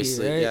 Biggie, Biggie,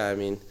 obviously. right? Yeah, I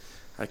mean,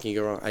 I can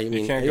go wrong. I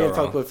mean, can't I go even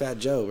fuck wrong. with Fat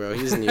Joe, bro.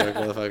 He's a New York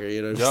motherfucker.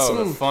 You know.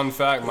 Yo, fun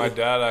fact: my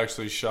dad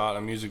actually shot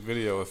a music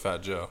video with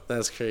Fat Joe.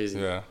 That's crazy.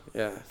 Yeah,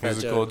 Yeah, Fat he's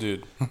a Joe. cool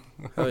dude.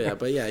 Oh yeah,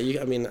 but yeah,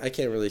 I mean, I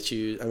can't really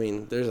choose. I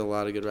mean, there's a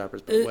lot of good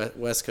rappers, but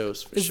West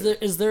Coast for sure.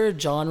 Is there a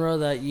genre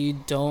that you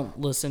don't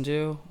listen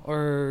to,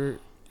 or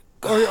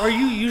are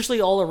you usually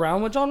all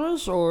around with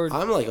genres, or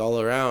I'm like all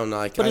around.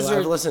 Like But is I've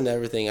there- listened to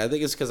everything. I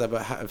think it's because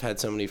I've had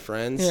so many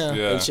friends Yeah.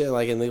 Yeah. and shit.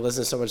 Like, and they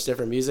listen to so much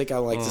different music. I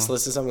like just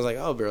listen to something like,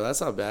 oh, bro, that's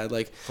not bad.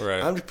 Like,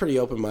 Right. I'm a pretty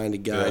open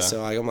minded guy, Yeah.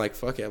 so like, I'm like,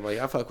 fuck it. I'm like,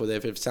 I fuck with it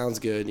if it sounds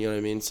good. You know what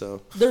I mean?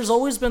 So there's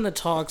always been the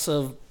talks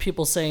of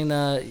people saying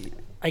that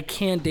I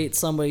can't date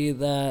somebody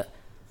that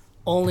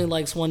only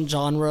likes one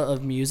genre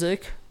of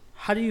music.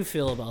 How do you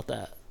feel about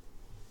that?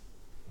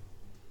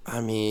 I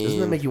mean, Doesn't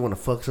that make you want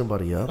to fuck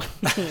somebody up?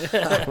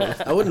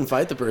 I wouldn't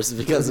fight the person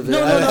because of it.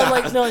 No,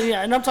 like no,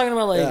 yeah, and I'm talking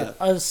about like Yeah.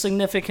 a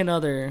significant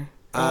other.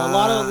 A I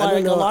lot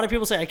don't know. of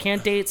people say I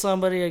can't date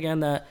somebody again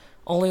that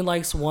only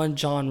likes one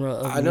genre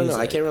of music. I don't know.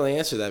 I can't really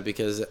answer that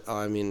because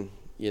I mean,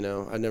 you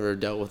know, I've never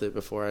dealt with it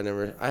before. I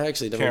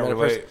actually never Can't met a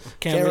relate. person.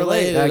 Can't Can't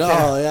relate relate. at I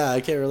can't. all. Yeah,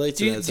 I can't relate to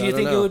Do you, that. do So you I don't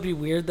think it know. would be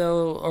weird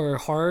though, or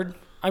hard?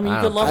 I mean, you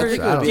I could don't- love I her.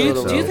 think it would be a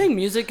little Do you so. think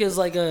music is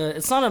like a?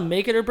 It's not a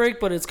make it or break,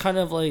 but it's kind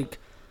of like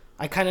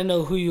I kind of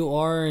know who you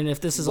are, and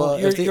if this is all,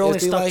 if they- you're only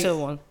if they stuck like- to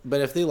one.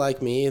 But if they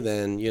like me,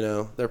 then you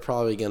know they're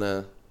probably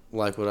gonna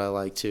like what I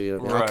like too. You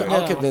know, what I mean? Right.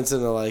 I'll Yeah. convince them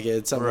to like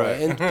it some way.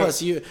 Right. And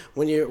plus,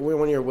 when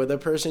you're with a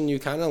person, you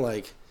kind of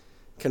like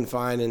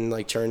confine and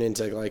like turn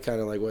into like kind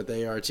of like what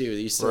they are too.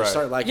 You Right.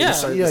 start liking. Yeah. You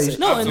start Yeah, the you- same-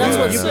 No, and that's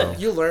Absolutely. what's Yeah. it.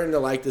 you learn to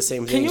like the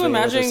same things. Can you when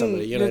you're with imagine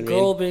somebody, you know your what I mean?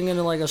 girl being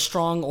into like a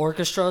strong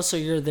orchestra, so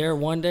you're there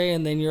one day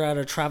and then you're at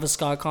a Travis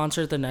Scott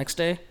concert the next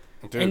day,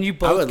 Dude, and you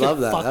both I would get love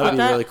that. fucked That would with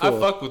be really cool.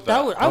 I fuck with that.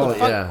 That would, I would Oh,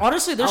 fuck, yeah.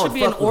 honestly, there I should would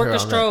be an fuck with her on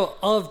orchestra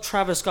of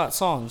Travis Scott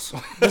songs.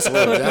 This could be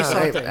yeah.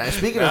 something. Hey,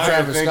 speaking Now of you're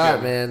Travis thinking.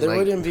 Scott, man, There like,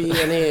 wouldn't be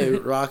any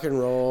rock and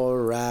roll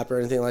or rap or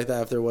anything like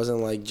that if there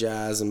wasn't like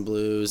jazz and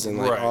blues and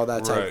like Right, all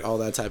that type right. all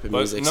that type of But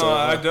music. no, so,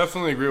 I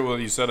definitely agree with what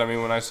you said. I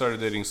mean, when I started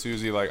dating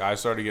Susie, like I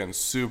started getting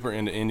super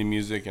into indie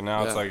music, and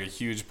now it's Yeah. like a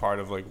huge part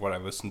of like what I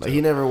listen to. like,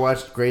 he never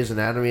watched Grey's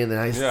Anatomy, and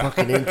then he's Yeah.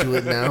 fucking into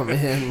it now,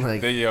 man.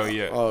 Like, Yo,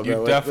 yeah, Oh, you bro,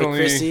 with definitely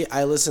Christy,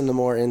 I listen to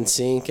more In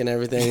Sync and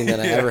everything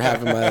than I ever have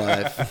in my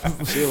life.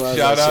 She loves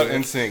shout that out shit.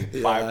 and sing.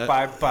 Yeah. Bye,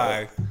 bye,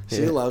 bye.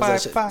 She loves Bye,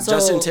 that shit. bye. So-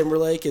 Justin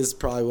Timberlake is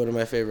probably one of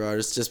my favorite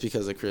artists just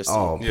because of Christy.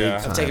 oh, big Yeah.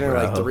 time, I've taken her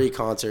bro. like 3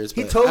 concerts.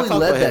 He but I totally fuck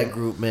led with that him.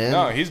 group, man.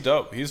 No, he's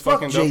dope. He's Fuck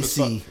fucking dope as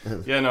fuck.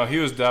 JC. Yeah, no, he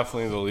was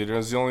definitely the leader.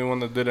 He's the only one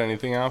that did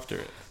anything after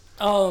it.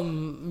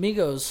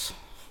 Migos.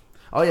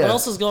 Oh yeah. What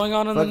else is going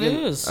on in the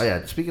news? Oh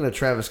yeah. Speaking of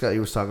Travis Scott, you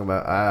was talking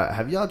about.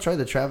 Have y'all tried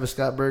the Travis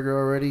Scott burger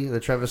already?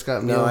 The Travis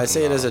Scott meal. No, I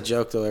say it as a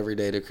joke though every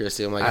day to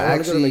Christy. I'm like, I I want to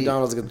go to actually-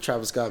 McDonald's and get the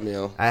Travis Scott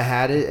meal. I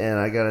had it, and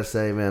I gotta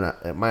say, man,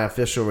 my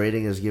official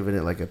rating is giving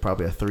it like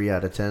probably a 3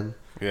 out of 10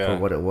 Yeah.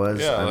 for what it was.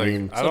 Yeah, I like,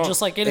 mean, I So don't-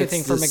 just like anything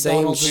It's for the same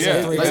McDonald's, shit. is a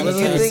Yeah, 3 like, out of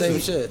you 10. think, Same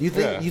shit. You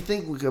think Yeah. you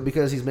think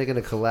because he's making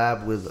a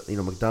collab with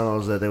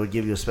McDonald's that they would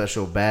give you a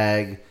special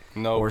bag?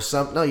 No. Or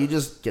some? No, you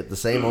just get the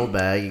same old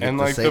bag. You get And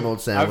the like same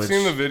old sandwich. I've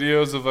seen the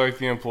videos of like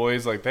the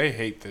employees, like they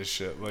hate this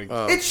shit. Like,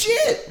 It's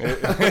shit.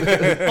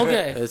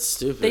 Okay, It's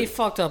stupid. they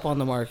fucked up on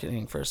the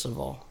marketing. First of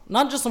all,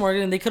 Not just the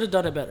marketing. They could have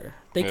done it better.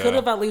 They could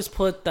have at least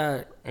put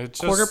that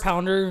quarter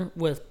pounder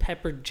with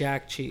peppered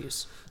jack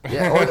cheese.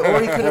 Yeah,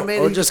 or he could have made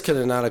Or it. just could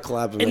have not a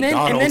collab with And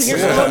McDonald's. then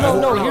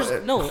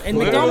here's no. And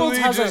McDonald's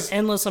has just- an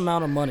endless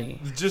amount of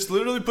money. Just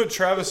literally put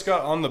Travis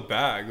Scott on the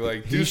bag.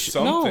 Like, do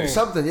something.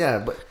 Something, yeah.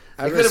 But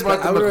I they could have brought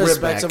I the would McRib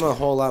respect back. him a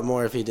whole lot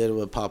more if he did it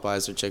with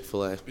Popeyes or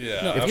Chick-fil-A.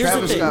 Yeah. No, If here's the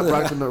Travis thing. Scott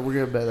brought the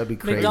McRib back, that'd be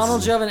crazy.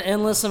 McDonald's, you have an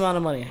endless amount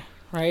of money,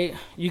 right?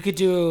 You could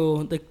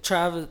do the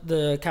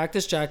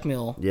Cactus Jack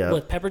meal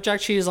with pepper jack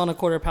cheese on a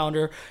quarter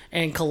pounder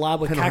and collab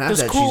with I don't have Cactus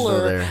that cheese, though,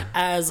 Cooler there.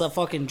 as a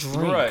fucking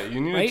drink. Right,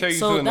 you need to take it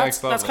so to the next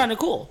that's level. kind of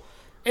cool.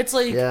 It's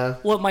like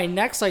what my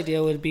next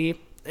idea would be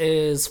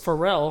is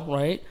Pharrell,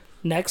 right?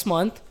 Next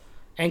month,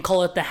 and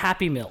call it the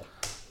Happy Meal.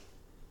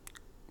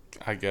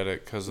 I get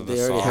it because of the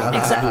They already song.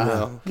 have Happy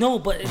Meal. No,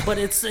 but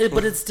it's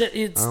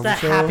the so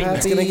Happy Meal.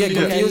 It's gonna get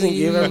confusing.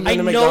 You ever been I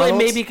to know it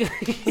McDonald's? may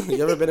be.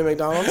 You ever been to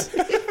McDonald's?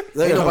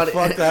 They're Ain't gonna nobody-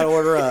 fuck that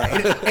order up.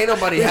 Ain't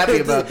nobody happy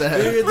about You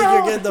that. think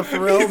you're getting the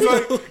Pharrell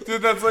meal? Like,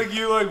 dude, that's like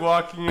you like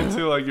walking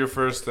into like your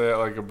first day at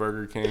like a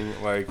Burger King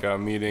like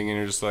meeting, and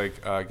you're just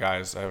like,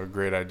 guys, I have a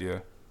great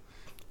idea.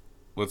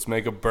 Let's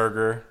make a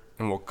burger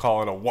and we'll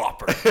call it a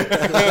Whopper.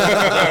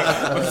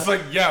 It's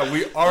like, yeah,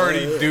 we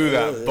already do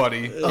that,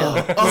 buddy. All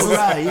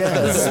right,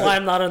 yeah. This is why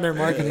I'm not on their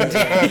marketing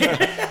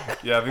team.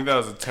 Yeah, I think that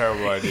was a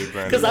terrible idea,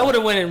 Brandon. Because I would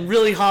have went in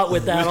really hot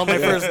with that on my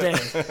first day.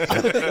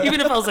 Even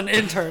if I was an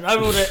intern, I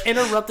would have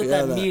interrupted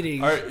that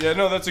meeting. All right, yeah,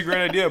 no, that's a great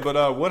idea.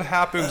 But what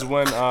happens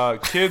when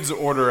kids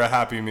order a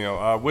Happy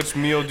Meal? Which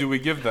meal do we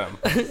give them?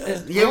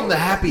 Give them the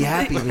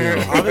happy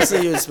meal.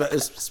 Obviously, it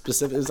was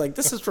specific. It was like,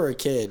 this is for a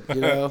kid, you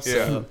know?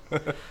 So,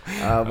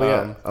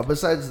 Yeah.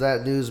 Besides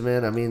that news,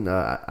 man, I mean,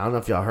 I don't know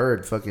if y'all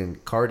heard, fucking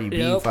Cardi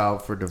B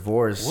filed for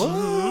divorce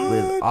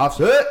with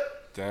Offset.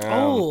 Damn.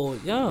 Oh,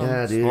 yeah.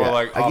 Yeah, dude. More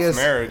like I off guess,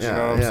 marriage, you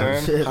know what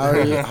I'm saying? shit.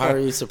 how are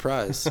you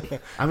surprised?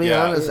 I mean,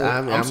 Yeah, honestly,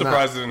 I'm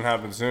surprised it didn't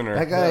happen sooner.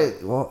 That guy,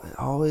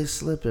 always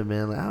slipping,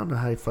 man. Like, I don't know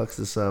how he fucks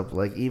this up.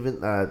 Like,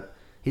 even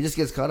he just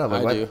gets caught up.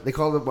 Like, I do. they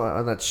called him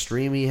on that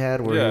stream he had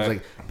where he was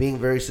like being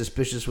very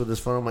suspicious with his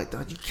phone. I'm like,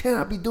 dog, you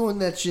cannot be doing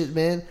that shit,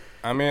 man.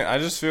 I mean, I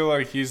just feel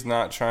like he's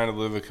not trying to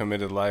live a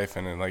committed life,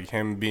 and like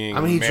him being.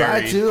 I mean, he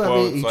married, tried to.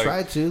 quotes, He like,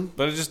 tried to.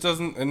 but it just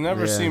doesn't. It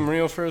never seemed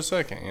real for a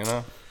second, you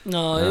know.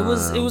 No, it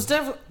was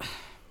definitely.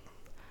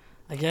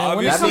 Again,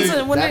 Obviously,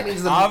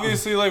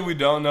 obviously, like we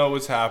don't know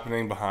what's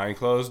happening behind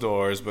closed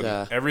doors,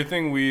 but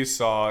everything we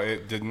saw,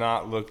 it did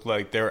not look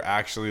like they were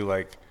actually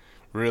like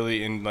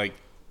really in like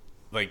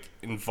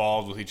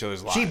involved with each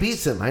other's lives. She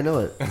beats him. I know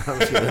it.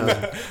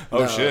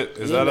 Oh shit!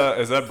 Is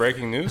that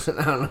breaking news?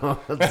 I don't know.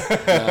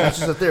 That's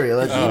just a theory.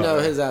 Allegedly. You know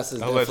his ass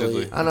is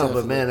Allegedly. I know,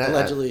 but man,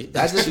 allegedly.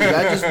 that just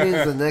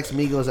means the next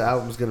Migos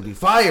album is gonna be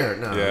fire.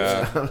 No,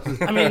 Yeah.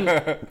 I mean,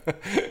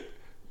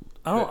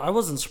 I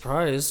wasn't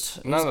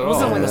surprised. Not at It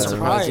wasn't all. like a Yeah.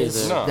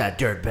 surprise. No. that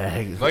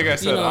dirtbag. Like I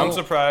said, know, I'm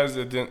surprised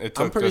it didn't. It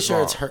took I'm pretty this sure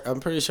long. it's her. I'm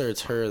pretty sure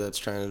it's her that's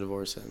trying to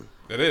divorce him.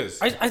 It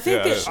is. I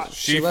think yeah, that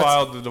she she lets-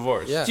 filed the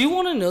divorce. Yeah. Do you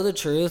want to know the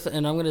truth?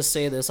 And I'm going to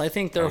say this. I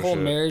think their whole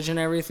shit. marriage and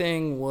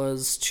everything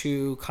was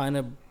to kind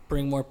of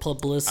bring more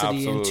publicity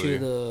Absolutely. into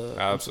the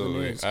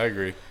Absolutely, news. I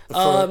agree.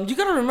 You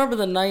got to remember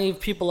the naive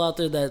people out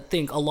there that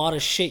think a lot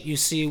of shit you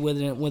see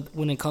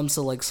when it comes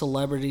to like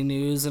celebrity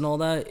news and all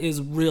that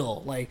is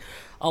real. Like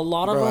a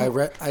lot of Bro,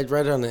 them. I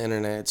read it on the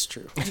internet. It's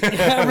true.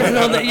 I read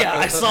on the- yeah,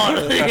 I saw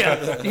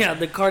it. Yeah,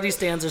 the Cardi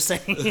stands are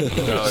saying.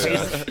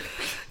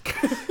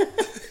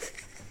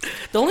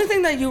 The only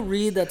thing that you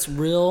read that's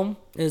real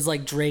is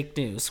like Drake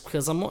news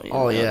because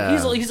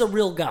he's a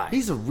real guy.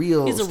 He's a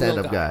real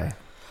stand-up guy.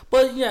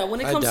 But yeah,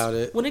 when doubt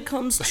it. it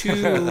comes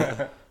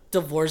to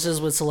divorces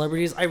with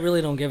celebrities, I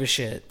really don't give a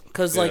shit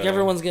because like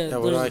everyone's gonna. Yeah,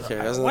 what do I care?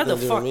 It has Why the nothing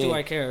to do fuck with do me.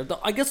 I care?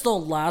 I guess the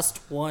last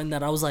one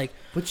that I was like,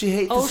 But you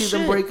hate to oh see shit,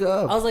 them break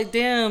up. I was like,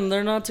 damn,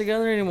 they're not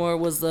together anymore.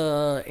 Was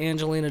the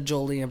Angelina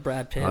Jolie and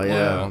Brad Pitt? Oh one.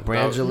 yeah, Not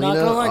Brangelina. Not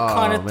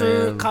gonna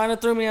Oh, man. kind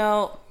of threw me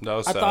out. That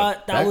was I sad.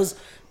 thought that was.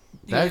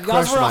 that You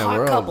guys crushed were a my hot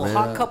world, couple, man.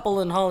 hot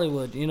couple in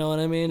Hollywood. You know what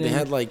I mean? They And-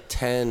 had like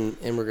 10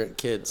 immigrant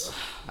kids.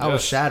 I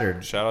was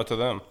shattered. Shout out to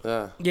them.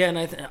 Yeah. yeah,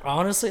 and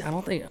honestly, I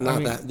don't think. Not I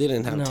mean, that they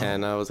didn't have no.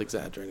 10. I was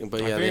exaggerating, but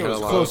I yeah, think they it had a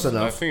was lot. close I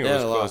enough. think They it had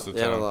was a lot. close to They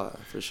had a 10. lot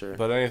for sure.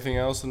 But anything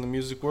else in the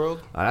music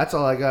world? That's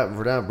all I got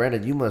for now.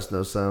 Brandon, you must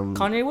know some.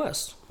 Kanye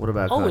West. What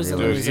about Always Kanye? in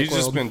the Dude, West? music he's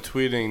just world. been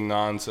tweeting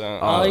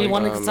nonsense. He like,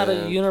 wanted to oh, get out of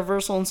man.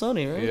 Universal and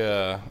Sony, right?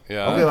 Yeah.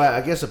 Okay, well, I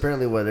guess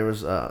apparently what there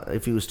was,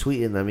 if he was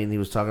tweeting, I mean, he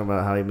was talking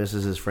about how he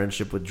misses his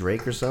friendship with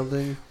Drake or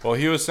something. Well,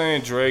 he was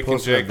saying Drake and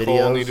Posting J. up Cole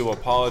videos. need to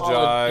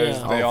apologize.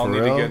 Yeah. They Oh, all for need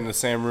to real? get in the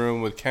same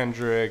room with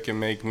Kendrick and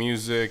make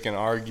music and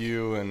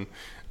argue. And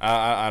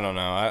I don't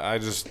know. I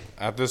just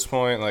at this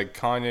point, like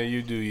Kanye,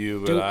 you do you,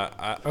 but Dude,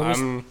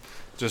 I'm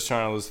just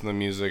trying to listen to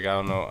music. I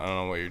don't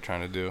know what you're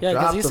trying to do. Yeah,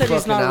 Drop because he the said he's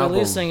fucking not album.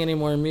 releasing any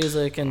more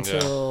music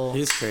until.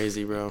 He's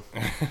crazy, bro.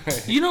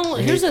 You know,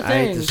 here's the I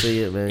hate thing. to see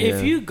it, man. If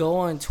yeah. you go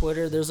on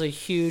Twitter, there's a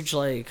huge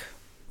like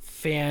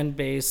fan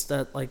base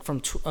that like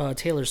from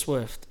Taylor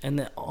Swift,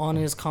 and on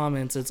his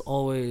comments, it's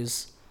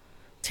always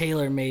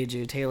Taylor made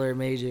you, Taylor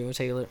made you,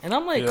 Taylor. And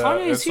I'm like, Yeah,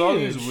 Kanye's it's huge. all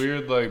these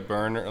weird like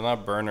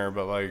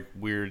but like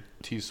weird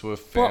T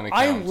Swift fan But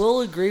I accounts.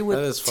 will agree That with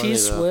is funny, T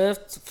though.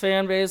 Swift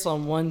fan base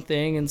on one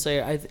thing and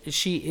say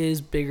she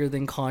is bigger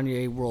than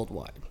Kanye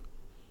worldwide.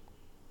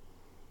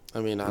 I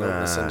mean, I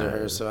don't listen to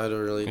her, so I don't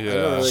really. I Yeah.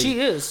 don't really She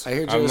is. I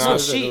hear I'm Joe not-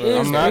 Swift, she I don't really-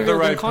 is I'm not bigger the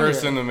right than Kanye.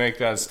 person to make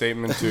that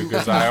statement to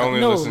because I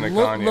only listen to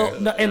Kanye.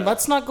 No, and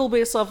let's not go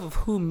based off of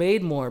who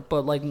made more,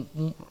 but like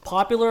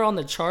popular on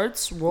the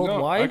charts No, I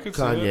worldwide. could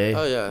say that. Kanye.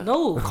 Oh yeah.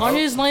 No,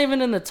 Kanye's not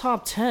even in the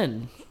top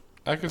 10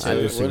 I could I say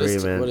that. disagree, What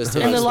is, man. what is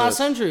Taylor in the Swift? last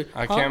century.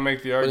 I Huh? can't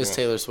make the What argument. is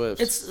Taylor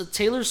Swift? It's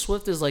Taylor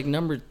Swift is like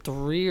number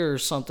 3 or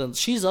something.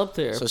 She's up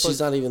there. so but-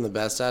 she's not even the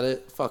best at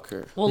it. Fuck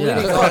her. Well, Yeah.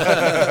 Lady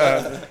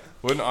Gaga.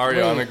 Wouldn't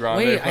Ariana Wait,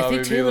 Grande I probably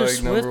think Taylor be like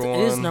Swift number one?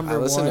 is number I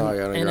listen to one,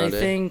 Ariana and I Grande.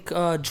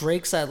 think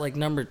Drake's at like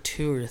number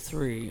 2 or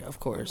 3, of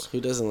course.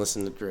 Who doesn't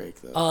listen to Drake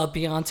though?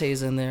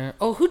 Beyonce's in there.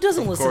 Oh, who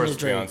doesn't listen course to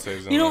Drake?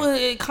 Beyonce's in You know, there.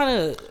 it kind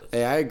of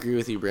Hey, I agree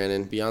with you,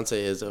 Brandon. Beyonce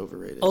is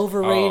overrated.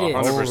 overrated.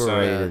 100%.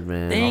 Overrated,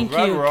 man. Thank I'm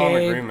glad you, we're all in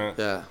Gabe. agreement.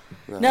 Yeah.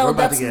 No. Now We're about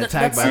that's to get n-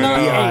 attacked that's by a not,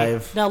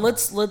 beehive. Hey, now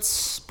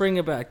let's bring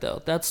it back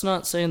though. That's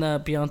not saying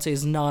that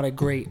Beyonce's not a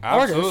great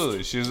artist,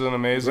 Absolutely, she's an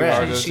amazing Right.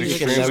 artist, She's-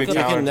 extremely you can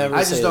talented. never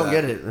I say just don't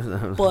that. get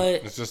it. but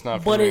It's just not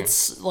for but me.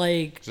 it's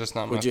like It's just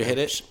not. Would my you thing. hit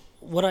it?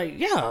 what I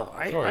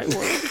I course.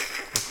 would.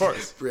 Of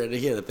course.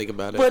 Brandon, you had to think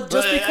about it. But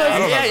just because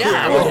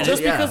I well, would,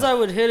 just yeah. because I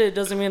would hit it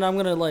doesn't mean I'm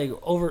gonna like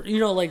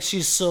like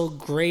she's so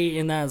great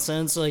in that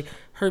sense. Like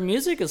her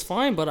music is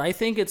fine, but I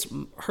think it's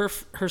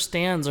her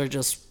stands are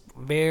just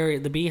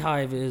the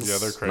Beehive is. Yeah,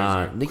 they're crazy.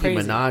 Nah, Nicki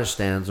Crazy. Minaj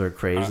stands are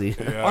crazy.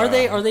 Yeah. Are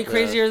they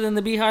crazier than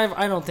the Beehive?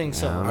 I don't think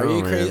so. Yeah. are you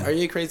Oh, crazy? man. Are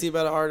you crazy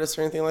about an artist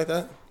or anything like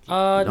that?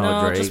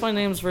 No, Drake. just my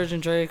name's Virgin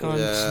Drake on.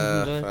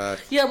 Yeah, fuck.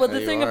 Yeah, but There the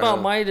you thing are, about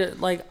huh?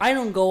 like I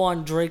don't go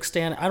on Drake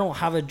stan. I don't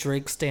have a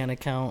Drake stan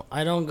account.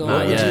 I don't go. Not on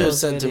What would yet. you have those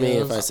said to me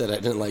if videos. I said I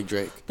didn't like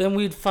Drake? Then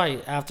we'd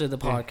fight after the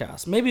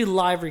podcast. Maybe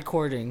live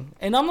recording.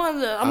 And I'm not.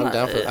 I'm not.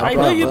 down for that. I I'll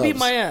know put you on beat gloves.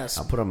 my ass,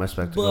 I'll put on my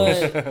spectacles.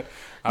 but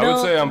I would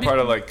No, say I'm be- part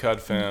of like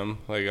Cud fam.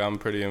 Like I'm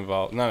pretty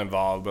involved, not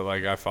involved, but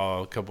like I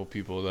follow a couple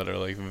people that are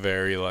like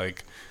very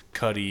like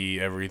Cuddy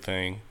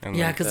everything. And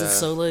yeah, like, because it's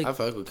so like. I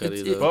fuck with Cudi,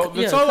 it's- though. well,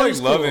 it's yeah, all like Cuddy's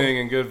cool. loving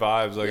and good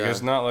vibes. Like Yeah.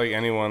 it's not like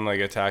anyone like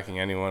attacking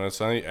anyone.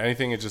 It's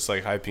anything. It's just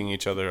like hyping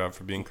each other up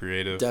for being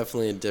creative.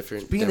 Definitely a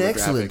different Being demographic.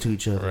 excellent to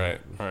each other. Right,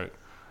 right.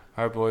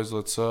 All right, boys.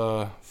 Let's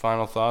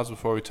final thoughts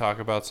before we talk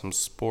about some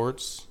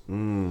sports.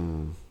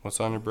 What's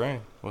on your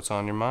brain? What's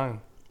on your mind?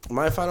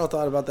 My final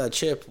thought about that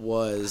chip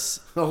was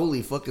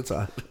Holy fuck, it's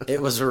hot.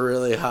 it was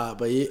really hot.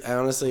 But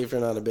honestly, if you're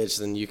not a bitch,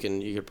 then you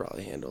could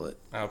probably handle it.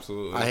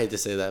 Absolutely. I hate to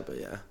say that, but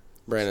yeah,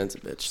 Brandon's a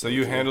bitch. So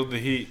you handled the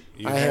heat.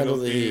 You I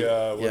handled the heat,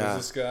 What is yeah.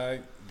 this guy?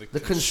 The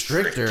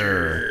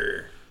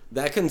constrictor.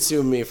 That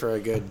consumed me for a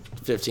good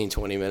 15,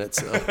 20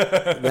 minutes. Though.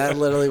 That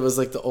literally was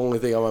like the only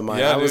thing on my mind.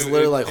 Yeah, I was dude,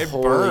 literally it- like, it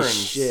holy burns.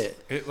 shit.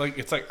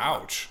 It's like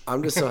ouch.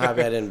 I'm just so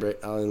happy I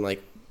didn't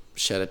like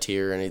shed a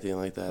tear or anything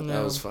like that.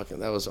 No.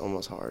 That was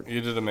almost hard.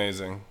 You did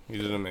amazing.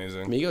 You did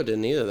amazing. Migo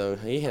didn't either though.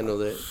 He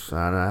handled it.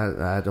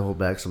 I had to hold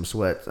back some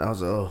sweat. I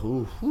was it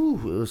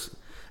was.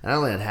 And I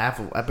only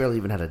had I barely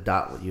even had a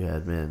dot what you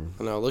had, man.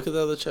 No, look at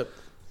the other chip.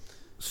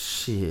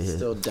 Shit.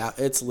 Still,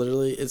 it's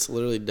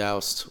literally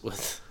doused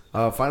with.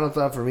 Final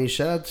thought for me.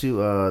 Shout out to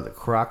the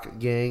Croc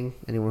gang.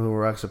 Anyone who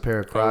rocks a pair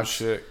of Crocs.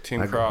 Oh shit, Team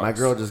my, Crocs. my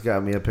girl just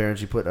got me a pair and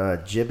she put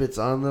gibbets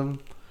on them.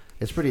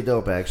 It's pretty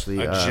dope, actually.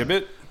 A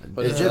gibbet?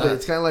 A is gibbet. that?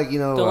 It's kind of like, you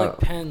know. They're like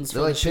pens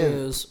They're for like the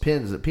shoes.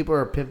 pins. People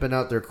are pimping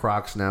out their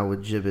Crocs now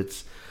with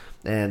gibbets.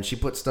 And she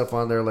put stuff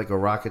on there like a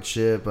rocket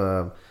ship,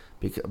 a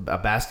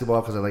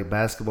basketball because I like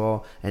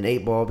basketball, an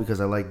 8-ball because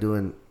I like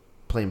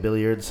playing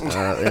billiards, and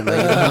like, you know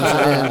what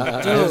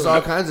I'm saying? There's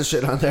all kinds of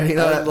shit on there. You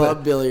know, I that,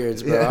 love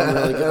billiards, bro. I'm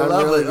really good. I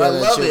love it. I at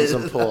love shooting it.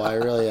 some pool. I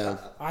really am.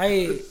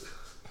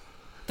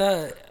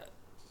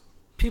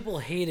 People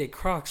hated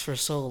Crocs for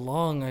so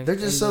long. they're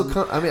just so.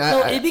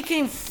 it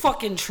became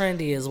fucking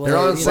trendy as well. They're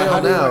on you know? sale How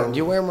do you now. do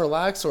you wear them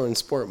relaxed or in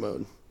sport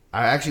mode?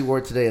 I actually wore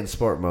it today in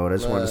sport mode. I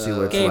just wanted to see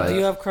what it's Gabe, like. do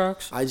you have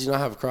Crocs? I do not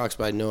have Crocs,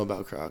 but I know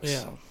about Crocs.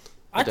 Yeah.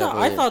 I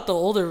Definitely. thought the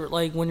older,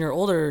 like when you're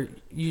older,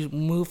 you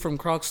move from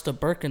Crocs to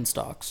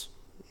Birkenstocks.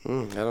 I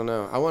don't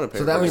know. I want a pair.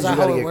 So of that Crocs. means that you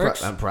gotta how it get works?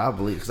 Crocs.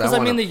 Probably because Because I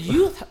mean, the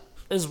youth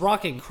is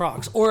rocking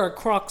Crocs, or are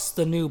Crocs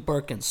the new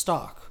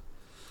Birkenstock?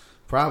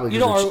 probably you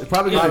know, they're,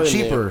 probably yeah. they're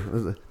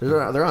cheaper.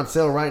 They're on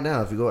sale right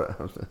now. If you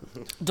go,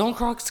 Don't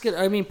Crocs get?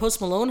 I mean,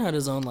 Post Malone had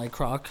his own like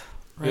Croc,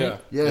 right? Yeah.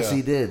 yes,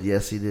 he did.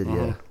 Yes, he did.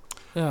 Yeah.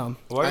 Yeah.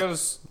 Well, I gotta.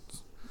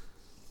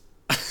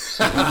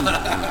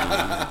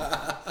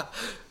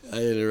 I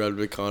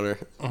interrupted Connor.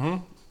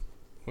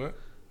 What?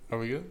 Are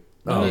we good?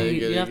 No, yeah, you,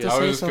 you you have get to it. I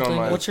say was going something.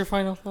 like- What's your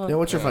final thought? Yeah.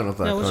 What's your final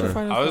thought, Yeah, what's your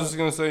Connor? final I was thought? just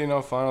gonna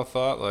say, final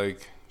thought.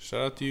 Like,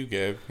 shout out to you,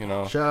 Gabe.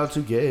 Shout out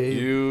to Gabe.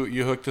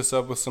 You hooked us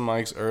up with some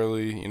mics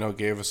early.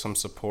 Gave us some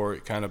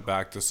support. Kind of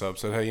backed us up.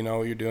 Said, hey,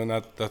 what you're doing?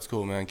 That's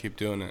cool, man. Keep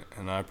doing it.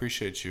 And I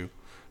appreciate you.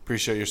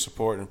 Appreciate your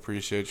support and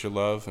appreciate your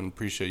love and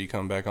appreciate you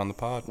coming back on the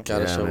pod.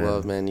 Gotta Yeah, show man.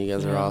 love, man. You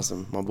guys are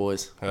awesome, my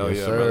boys. Hell yes,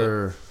 yeah,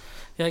 brother. sir.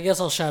 Yeah, I guess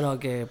I'll shout out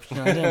Gabe.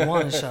 I didn't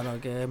want to shout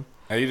out Gabe.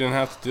 Hey, you didn't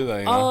have to do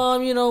that,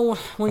 You know,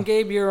 when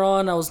Gabe, you're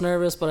on, I was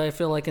nervous, but I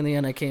feel like in the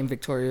end I came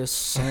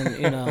victorious, and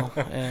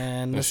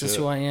and this is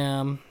who I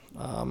am.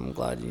 I'm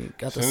glad you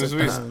got to sit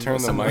down.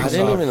 Turn the mics I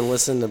didn't even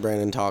listen to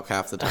Brandon talk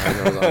half the time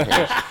I was on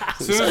here.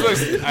 As soon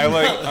as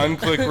I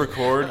unclick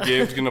record,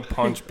 Gabe's gonna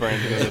punch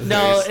Brandon in the face.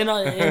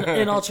 No,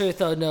 in all truth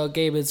though, no,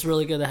 Gabe, it's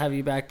really good to have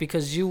you back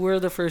because you were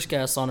the first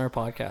guest on our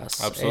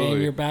podcast. Absolutely.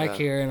 And you're back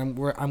here, and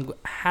I'm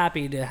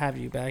happy to have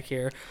you back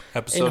here.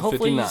 Episode and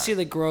hopefully 59. you see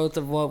the growth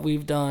of what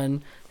we've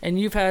done, and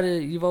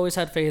you've always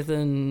had faith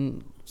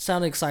and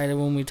sounded excited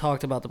when we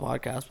talked about the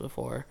podcast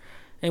before.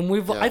 And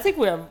I think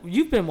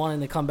you've been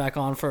wanting to come back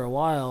on for a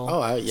while.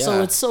 Oh, yeah.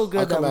 So it's so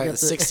good that we get get to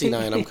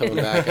 69. I'm coming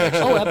back.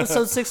 Actually. Oh,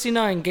 episode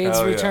 69, Gabe's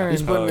Hell yeah. return.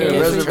 He's putting Gabe's a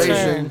reservation.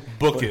 return.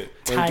 Book it.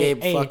 And Tight.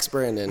 Gabe Hey. fucks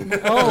Brandon.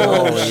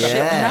 Oh, shit.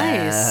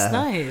 yeah.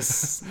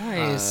 Nice.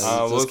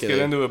 Let's kidding. get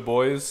into it,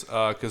 boys.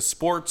 Because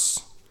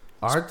sports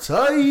Are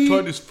tight.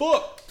 tight as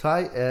fuck.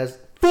 Tight as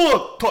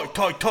Fuck.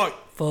 Tight.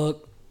 Fuck.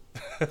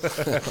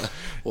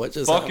 What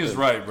just Fuck happened? is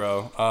right,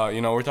 bro.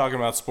 We're talking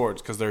about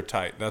sports because they're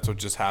tight. That's what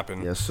just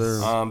happened. Yes, sir.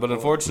 But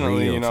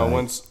unfortunately, Real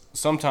tight.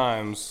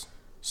 sometimes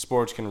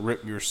sports can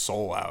rip your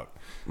soul out.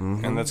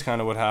 And that's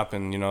kind of what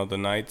happened. The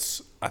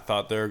Knights, I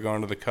thought they were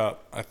going to the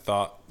Cup. I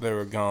thought they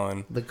were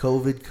going. the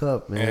COVID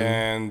Cup, man.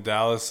 And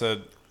Dallas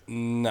said,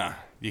 nah,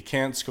 you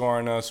can't score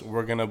on us.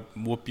 We're going to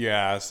whoop your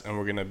ass, and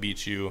we're going to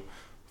beat you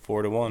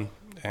 4-1.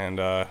 And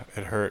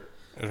it hurt.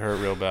 It hurt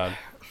real bad.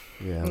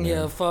 Yeah, man.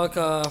 Yeah,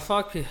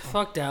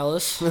 fuck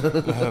Dallas.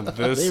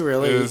 This They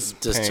really is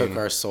just pain. took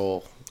our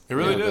soul. It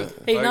really Yeah,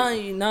 did.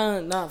 Hey,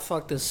 not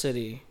fuck this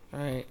city. All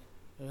right.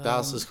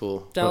 Dallas is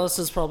cool. Dallas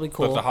is probably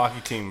cool. But the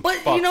hockey team, But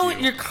fuck you know what?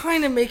 You're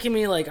kind of making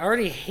me I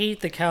already hate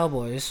the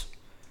Cowboys.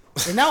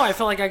 And now I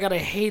feel like I gotta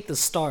hate the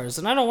Stars,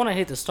 and I don't want to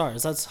hate the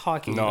Stars. That's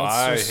hockey. No, That's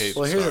I just- hate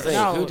Well, here's the thing.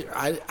 No.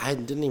 I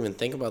didn't even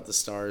think about the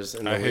Stars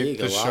in the I hate league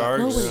the a lot. Sharks.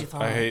 Nobody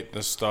thought. I hate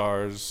the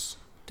Stars.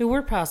 Dude,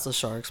 we're past the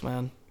Sharks,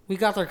 man. We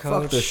got their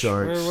coach. Fuck the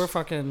Sharks. We're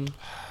fucking.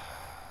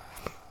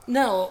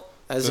 No,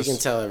 As This- you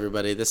can tell,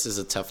 everybody, this is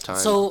a tough time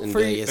So in for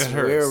you- Vegas. It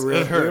hurts.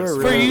 It hurts. for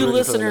really you rooting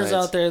listeners the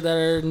Knights. out there that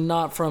are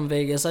not from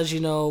Vegas, as you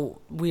know,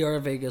 we are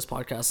a Vegas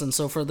podcast, and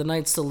so for the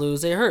Knights to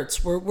lose, it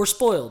hurts. We're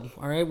spoiled.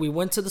 All right, we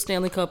went to the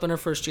Stanley Cup in our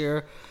first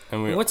year,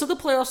 And we went to the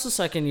playoffs the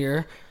second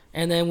year,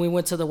 and then we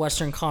went to the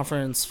Western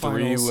Conference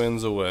 3 Finals.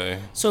 wins away.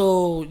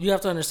 So you have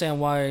to understand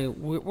why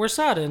we're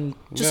sad and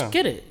just Yeah.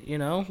 get it.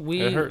 It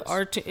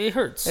hurts. It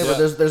hurts. Hey,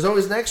 but there's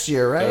always next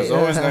year, right? There's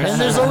always next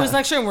And there's always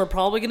next year, and we're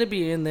probably going to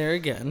be in there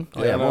again.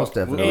 Oh, yeah, no, most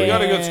definitely. We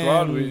got a good And-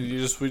 squad.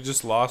 We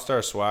just lost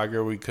our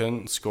swagger. We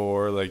couldn't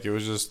score. It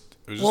was just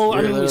Well, I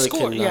weird. mean, we literally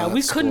scored. could Yeah, not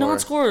we could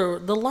not score. score.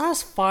 The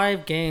last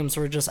 5 games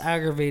were just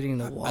aggravating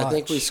to watch. I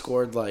think we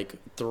scored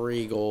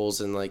 3 goals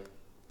and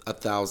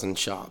 1,000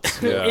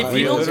 shots. Yeah, If we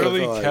you don't-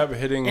 literally I feel kept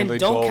hitting And the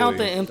don't goalie. count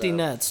the empty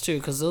nets, too,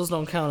 because those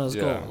don't count as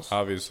Yeah, goals.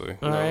 obviously.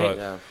 All right. But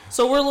Yeah.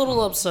 So we're a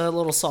little upset, a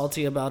little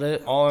salty about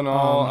it. all in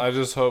all, I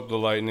just hope the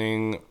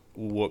Lightning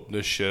whoop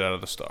the shit out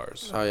of the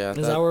Stars. Oh yeah, Is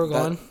that where we're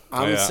going? Oh,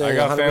 I'm yeah. saying I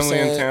got 100%. family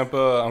in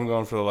Tampa. I'm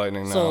going for the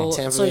Lightning now. So,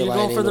 Tampa so Bay you're going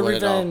Lightning for the to win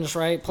it all. revenge,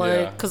 right?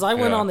 Play? Yeah, Because I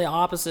went yeah. on the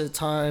opposite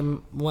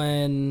time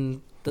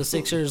when the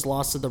Sixers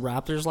lost to the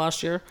Raptors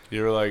last year.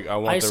 You were like, I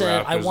want I the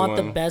said Raptors I want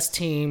to the win. best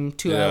team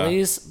to Yeah. at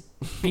least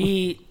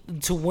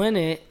to win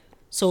it.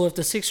 So if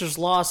the Sixers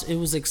lost, it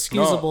was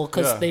excusable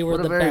because yeah. they were What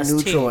a the very best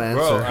neutral team. answer.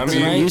 Bro, I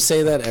mean, Right? You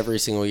say that every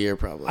single year,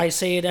 probably. I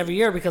say it every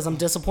year because I'm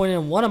disappointed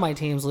in one of my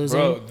teams losing.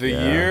 Bro, the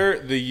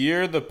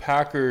year the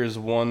Packers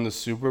won the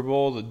Super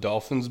Bowl, the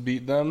Dolphins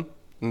beat them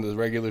in the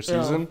regular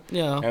season.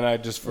 yeah. And I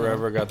just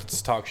forever got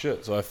to talk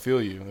shit. So I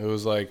feel you. It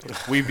was like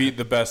we beat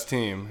the best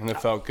team, and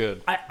it felt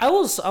good.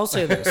 I'll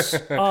say this.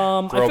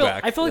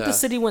 Throwback. I feel like Yeah. the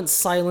city went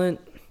silent.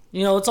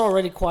 It's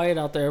already quiet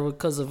out there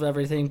because of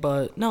everything,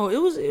 but no,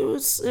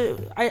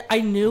 I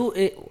knew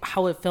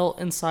how it felt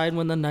inside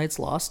when the Knights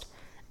lost.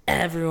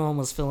 Everyone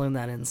was feeling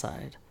that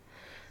inside.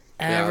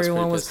 I was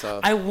Everyone pretty was. pissed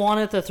off. I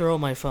wanted to throw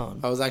my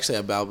phone. I was actually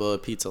at Balboa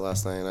Pizza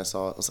last night and I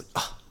saw it. I was like,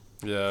 oh,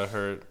 Yeah, it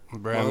hurt.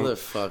 Brandon,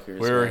 motherfuckers.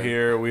 we were man.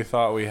 here. We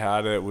thought we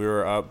had it. We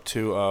were up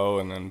 2-0,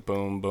 and then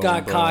boom, boom,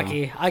 Got boom.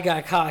 cocky. I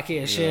got cocky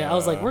as shit. I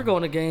was like, we're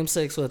going to Game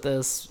 6 with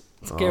this.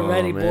 Let's get Oh,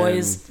 ready, man.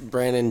 boys.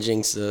 Brandon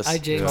jinxed us. I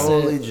jinxed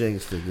Totally it.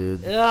 jinxed it,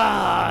 dude.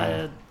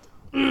 Ah,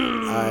 All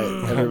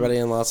right, everybody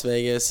in Las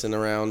Vegas and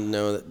around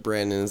know that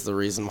Brandon is the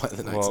reason why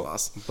the Knights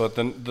lost. But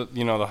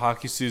the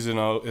hockey season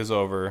is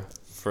over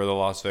for the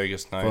Las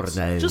Vegas Knights.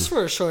 Fortnite. just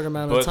for a short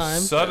amount of But time. We're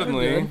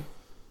suddenly, good.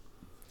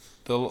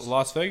 the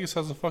Las Vegas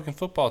has a fucking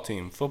football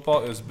team.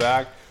 Football is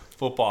back.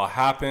 Football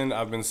happened.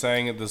 I've been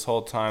saying it this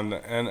whole time. The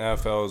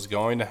NFL is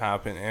going to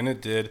happen, and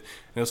it did.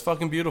 And it was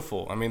fucking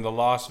beautiful. I mean, the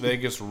Las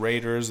Vegas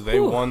Raiders, they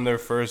won their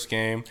first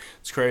game.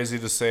 It's crazy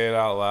to say it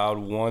out loud.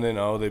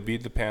 1-0. They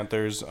beat the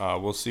Panthers.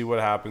 We'll see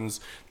what happens.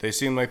 They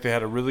seem like they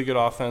had a really good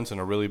offense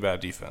and a really bad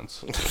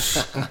defense.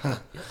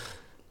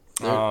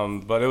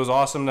 But it was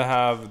awesome to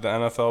have the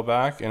NFL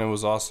back, and it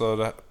was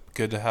also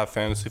good to have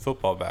fantasy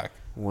football back.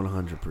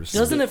 100%.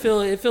 Doesn't it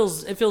feel? It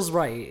feels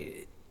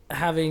right.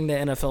 having the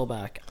NFL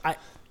back.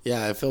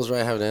 Yeah, it feels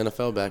right having the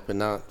NFL back, but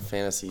not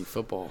fantasy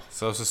football.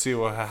 So to see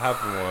what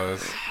happened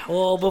was.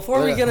 Well,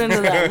 before we get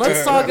into that,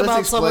 let's talk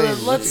about some of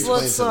the.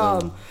 Let's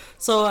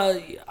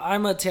So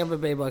I'm a Tampa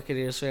Bay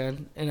Buccaneers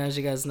fan, and as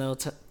you guys know,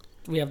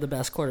 we have the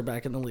best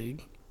quarterback in the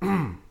league,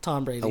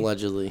 Tom Brady.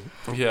 Allegedly.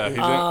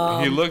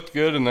 Yeah, he looked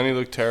good, and then he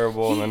looked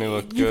terrible, and then he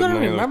looked good, and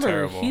then he looked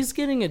terrible. He's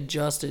getting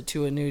adjusted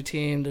to a new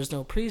team. There's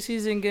no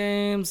preseason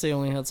games. They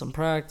only had some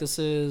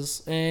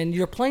practices, and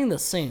you're playing the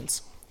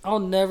Saints.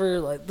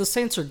 The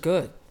Saints are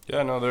good.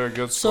 Yeah, no, they're a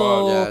good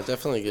squad. Yeah,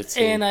 definitely a good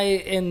team.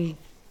 And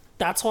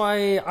that's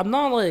why I'm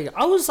not like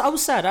I was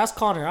sad. Ask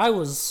Connor.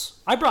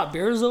 I brought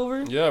beers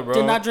over. Yeah, bro.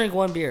 Did not drink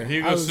one beer.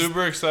 He was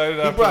super excited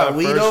He after brought that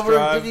weed first over.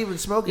 drive, Didn't even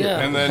smoke it.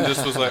 Yeah. and then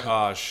just was like,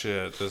 "Oh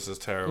shit, this is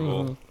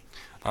terrible."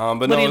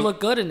 But no, he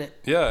looked good in it.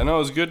 Yeah, no, it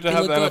was good to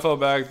have the looked NFL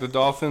back. The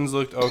Dolphins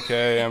looked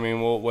okay. I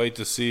mean, we'll wait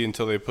to see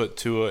until they put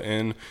Tua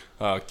in.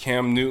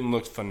 Cam Newton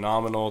looked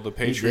phenomenal. The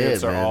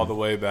Patriots are all the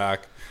way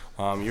back.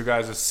 Your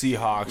guys'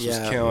 Seahawks was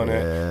killing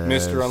it.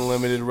 Mr.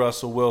 Unlimited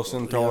Russell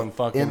Wilson throwing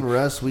fucking. In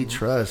Russ we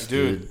trust,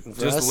 dude.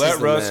 Just let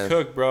Russ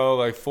cook, bro.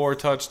 Like 4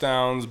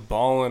 touchdowns,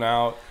 balling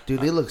out. Dude,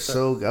 they look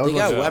so good. They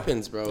got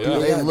weapons, bro. Yeah.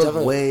 They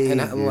look way good,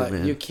 man.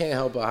 man. You can't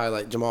help but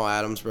highlight Jamal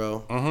Adams,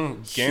 bro.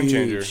 Mm-hmm. Game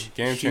changer.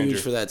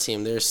 Huge for that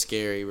team. They're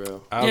scary,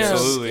 bro.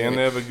 Absolutely, Yeah. and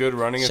they have a good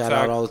running Shout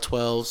attack. out all the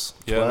 12s.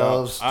 Yeah,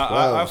 12s,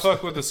 no, I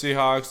fuck with the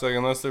Seahawks. Like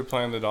unless they're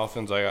playing the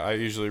Dolphins, I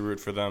usually root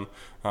for them.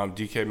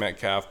 DK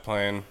Metcalf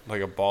playing like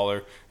a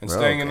baller and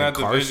staying in that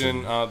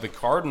division. The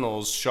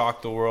Cardinals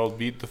shocked the world,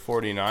 beat the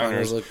 49ers.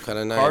 Cardinals look kind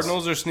of nice.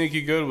 Cardinals are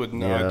sneaky good with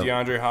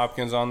DeAndre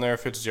Hopkins on there.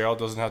 Fitzgerald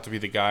doesn't have to be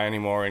the guy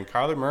anymore, and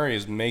Kyler Murray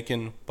is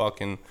making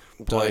fucking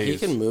plays.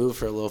 He can move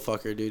for a little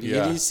fucker, dude.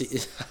 Yeah.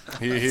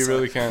 He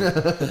really can.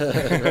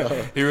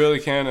 He really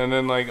can. And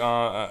then like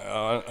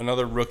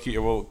another rookie.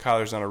 Well,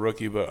 Kyler's not a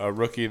rookie, but a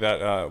rookie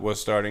that was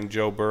starting,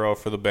 Joe Burrow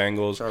for the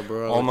Bengals.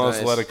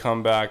 Almost let it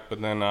come back,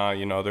 but then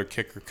their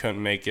kicker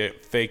couldn't make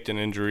it. Faked an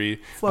injury.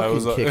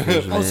 Fucking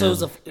kickers, man. Also,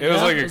 it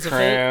was like a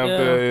cramp.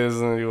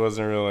 He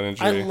wasn't really an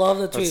injury. I love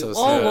the tweet. So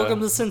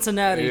welcome to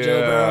Cincinnati,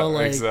 Joe Burrow.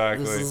 Like,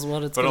 exactly. This is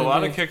what it's but a gonna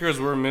lot be. of kickers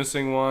were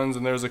missing ones,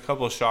 and there was a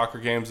couple of shocker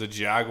games. The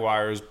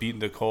Jaguars beat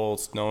the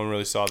Colts. No one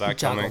really saw that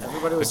coming.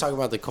 Everybody was talking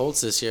about the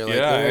Colts this year. Like,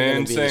 Yeah, they were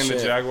and saying the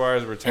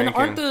Jaguars were tanking.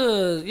 And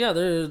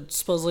they're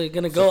supposedly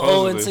gonna go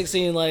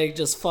 0-16, like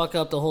just fuck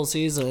up the whole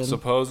season.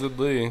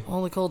 Supposedly.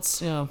 All the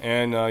Colts, yeah.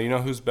 And you know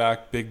who's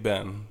back? Big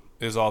Ben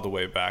is all the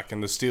way back,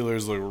 and the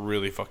Steelers look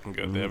really fucking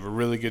good. They have a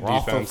really good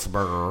defense,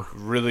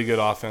 really good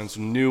offense,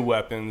 new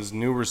weapons,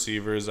 new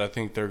receivers. I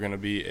think they're going to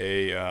be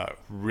a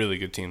really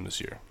good team this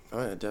year.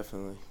 Oh yeah,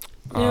 definitely.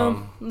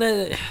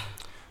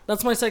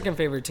 That's my second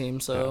favorite team.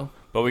 So, yeah.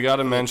 But we got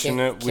to mention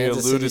it. We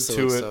alluded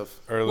to it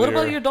earlier. What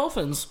about your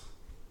Dolphins?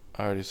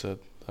 I already said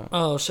that.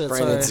 Oh shit!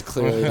 Brandon's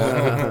sorry. Clearly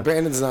not.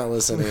 Brandon's not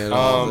listening at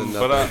all.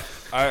 But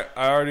I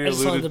already I just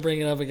wanted to alluded.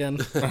 bring it up again.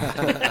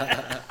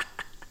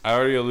 I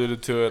already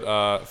alluded to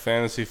it.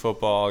 Fantasy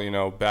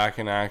football, back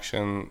in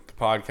action. The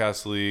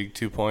podcast league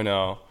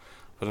 2.0.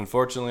 But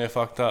unfortunately, I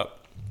fucked up.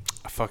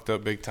 I fucked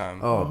up big time.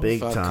 Oh,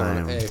 big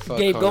time. Hey,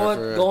 Gabe,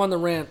 go on the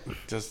rant.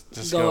 Just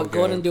Go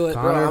on and do it.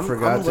 Connor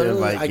forgot to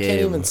invite I Gabe.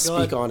 can't even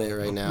speak on it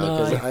right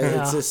now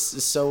because it's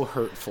just so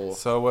hurtful.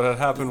 So what had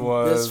happened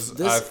was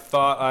This- I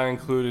thought I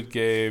included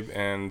Gabe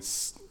and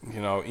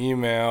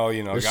email.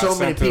 There's got so many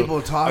sent to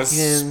people talking. a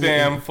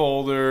spam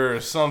folder or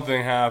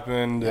something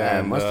happened. Yeah,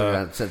 and, it must have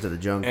got sent to the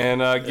junk.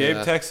 And Gabe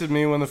texted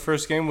me when the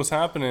first game was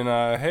happening.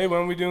 Hey,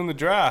 when are we doing the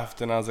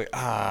draft? And I was like,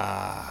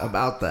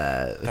 about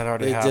that. that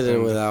already They happened. did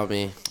it without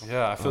me.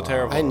 Yeah, I feel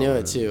terrible. I knew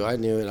it too. I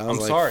knew it. I was I'm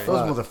like, sorry.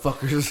 Those fuck.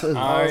 motherfuckers.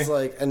 I was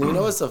like, and you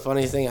know what's the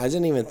funny thing? I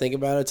didn't even think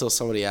about it until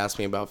somebody asked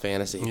me about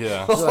fantasy.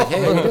 Yeah. I was like,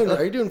 hey,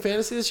 are you doing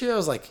fantasy this year? I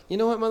was like, you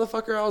know what,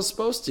 motherfucker, I was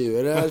supposed to.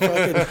 And I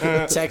fucking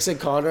texted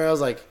Connor. I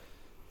was like,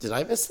 did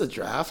I miss the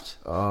draft?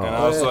 Oh. And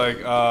I was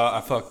like,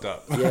 I fucked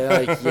up.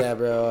 Yeah,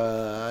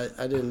 bro.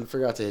 I didn't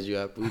forgot to hit you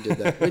up. We did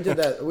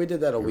that. We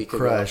did that a week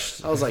crushed.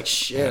 ago. I was like,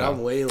 shit, Yeah.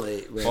 I'm way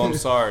late, man. Well, I'm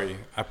sorry.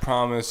 I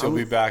promise you'll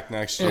be back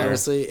next year.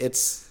 Honestly,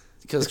 it's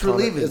because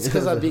relieving. It's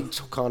because I beat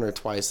Connor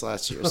twice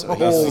last year. So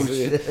Oh,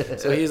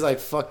 he's like,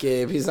 fuck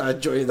Gabe. He's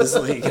not joining this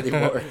league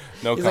anymore.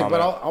 No he's comment. like, but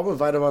I'll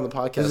invite him on the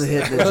podcast. There's a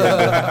hidden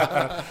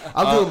agenda.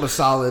 I'll do him a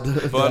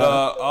solid. But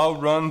I'll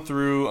run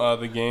through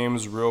the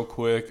games real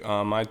quick.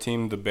 My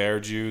team, the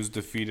Bear Jews,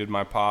 defeated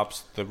my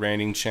Pops, the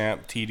reigning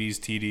champ,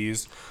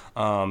 TDs.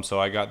 So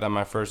I got that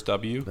my first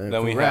W. Man,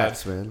 then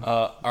congrats, we had man.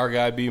 our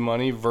guy B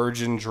Money,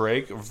 Virgin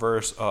Drake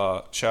versus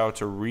shout out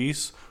to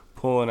Reese.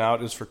 Pulling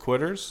out is for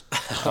quitters,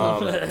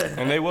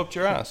 and they whooped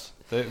your ass.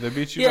 They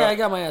beat you. Yeah, back. I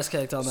got my ass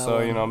kicked on that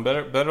So one.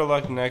 better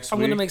luck next I'm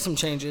week. gonna make some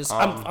changes.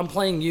 I'm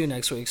playing you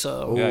next week,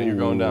 so Yeah, you're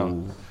going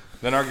down.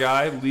 Then our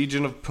guy,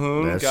 Legion of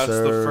Poon, Yes, got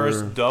sir. the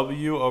first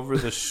W over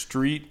the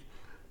street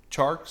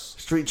Charks.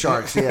 Street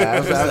Sharks.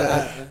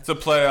 Yeah. It's a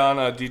play on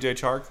DJ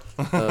Chark.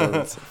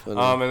 That's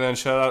funny. And then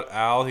shout out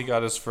Al. He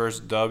got his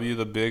first W,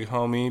 the big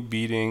homie,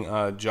 beating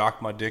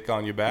Jock My Dick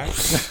on Your Back.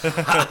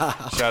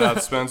 Shout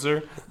out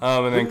Spencer.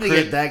 And then we need to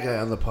get that guy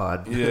on the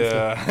pod.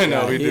 Yeah, I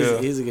know we do.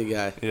 He's a good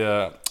guy.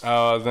 Yeah.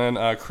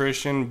 Then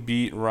Christian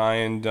beat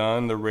Ryan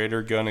Dunn. The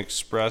Raider Gun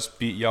Express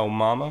beat Yo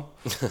Mama.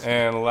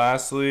 And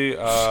lastly,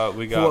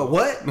 we got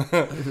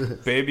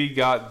What? Baby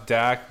got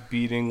Dak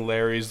beating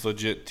Larry's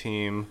legit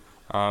team.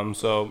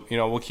 So,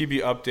 we'll keep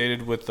you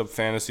updated with the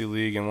fantasy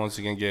league. And once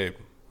again, Gabe,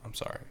 I'm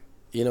sorry.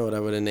 You know what I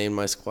would have named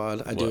my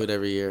squad? I do What? it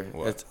every year.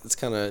 What? It's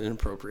kind of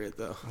inappropriate,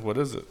 though. What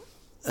is it?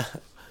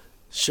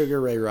 Sugar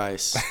Ray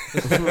Rice.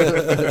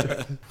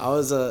 I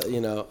was,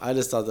 I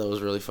just thought that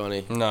was really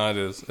funny. No, it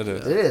is. It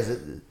is. It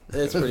is.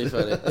 It's pretty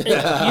funny. You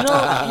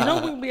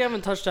know, we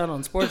haven't touched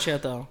on sports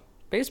yet though.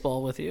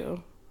 Baseball with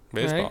you.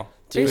 Baseball. Right?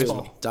 Dude,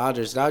 Baseball.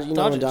 Dodgers. You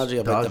know when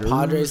Dodgers, but the Dodgers.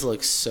 Padres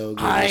look so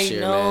good I this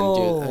year,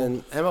 know. man.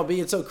 Dude, and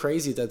MLB, it's so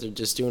crazy that they're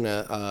just doing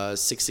a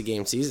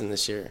 60-game season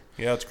this year.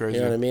 Yeah, it's crazy.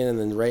 You know what I mean? And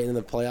then right in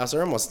the playoffs,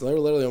 they're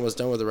literally almost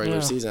done with the regular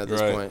Yeah. season at this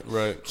Right, point.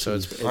 right. So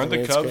Aren't the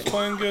it's Cubs great.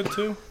 playing good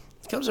too?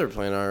 Cubs are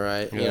playing all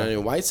right. Yeah. You know,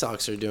 the White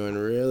Sox are doing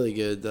really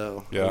good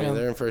though. Yeah. I mean, Yeah.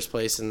 they're in first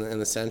place in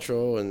the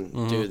Central,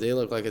 and dude, they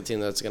look like a team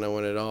that's gonna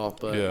win it all.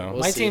 But Yeah. we'll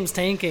My see. team's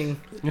tanking.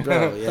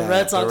 Bro, yeah. The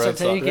Red Sox Red are Sox.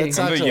 tanking. Red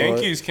Sox And the are-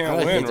 Yankees I can't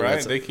hate win, the Red right?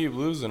 Sox. They keep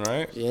losing,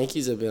 right? The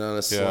Yankees have been on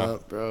a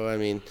slump, bro. I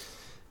mean,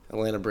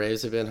 Atlanta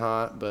Braves have been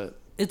hot, but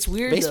It's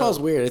weird. baseball's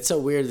though. weird. It's so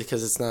weird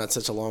because it's not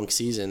such a long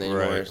season anymore.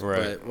 Right, right.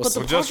 But, we'll But see.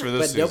 Well, just for this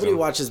But season. nobody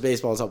watches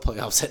baseball until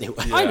playoffs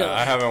anyway. Yeah, I know.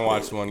 I haven't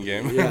watched one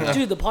game.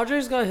 Dude, the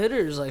Padres got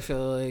hitters. I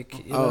feel like.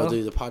 You Oh, know?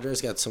 dude, the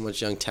Padres got so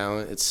much young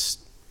talent. It's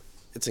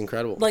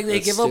incredible. Like they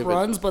It's give up stupid.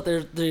 runs, but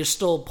they're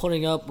still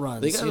putting up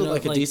runs. They got you know,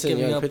 like a decent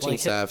giving young up, pitching like,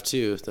 staff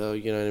too, though.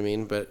 You know what I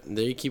mean? But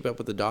they keep up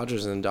with the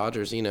Dodgers, and the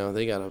Dodgers, they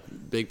got a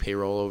big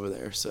payroll over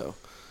there. So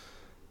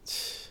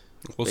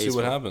We'll see what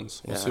Baseball.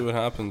 happens. We'll Yeah. see what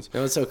happens. you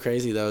know what's so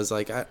crazy though is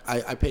like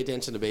I pay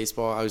attention to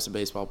baseball. I was a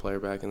baseball player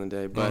back in the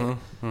day, but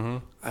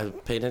I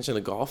pay attention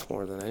to golf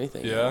more than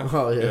anything. Yeah.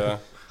 Oh, yeah. Yeah.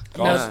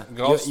 Yeah.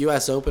 Golf.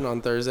 U.S. Open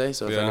on Thursday,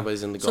 so if Yeah.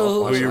 anybody's into golf,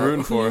 So watch Who you that.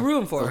 rooting Who you for?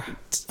 rooting for?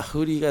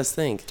 Who do you guys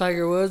think?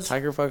 Tiger Woods.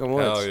 Tiger fucking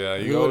Woods. Hell yeah,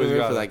 you Who would always root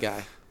got for it. that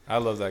guy? I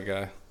love that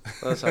guy.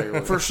 That's Tiger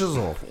Woods. For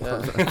shizzle.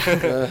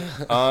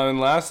 And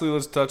lastly,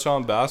 let's touch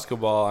on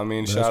basketball. I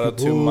mean, shout out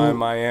to Basketball. my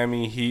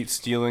Miami Heat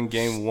stealing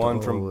game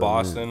one from Stolen.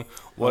 Boston.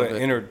 What Love an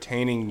it.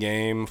 entertaining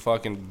game.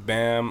 Fucking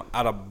Bam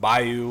out of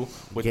Bayou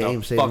with the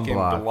Game-saving fucking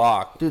block.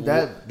 block. Dude,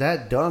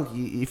 that dunk,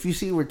 if you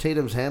see where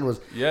Tatum's hand was,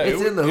 Yeah,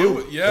 it's in the it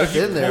hoop. yeah, it's he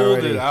in there pulled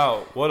already. it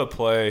out. What a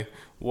play.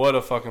 What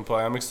a fucking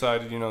play. I'm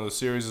excited. The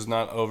series is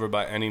not over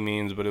by any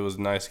means, but it was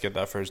nice to get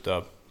that first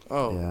dub.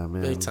 Oh, Yeah,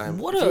 man. big time.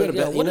 What If a- you would've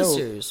yeah, bet- what a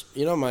series.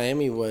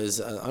 Miami was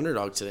an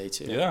underdog today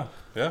too. Yeah,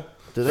 yeah.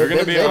 Dude, They're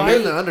gonna be they've a-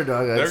 been the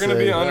underdog. They're going to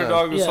be an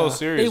underdog this Yeah, whole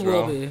series, they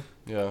bro. will be.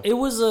 Yeah. It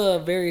was a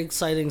very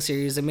exciting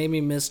series. It made me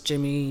miss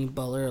Jimmy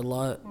Butler a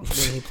lot when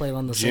he played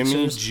on the Jimmy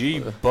Sixers. G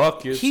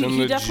buckets He- and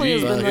he the definitely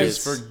G has been,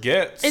 is like-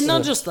 forgets. And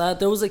not just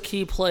that, there was a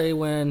key play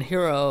when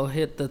Hero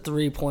hit the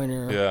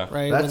 3-pointer. Yeah.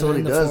 Right. That's when what he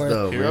in the does, fourth.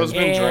 though. Hero's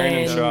man. been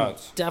draining And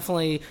shots.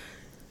 Definitely,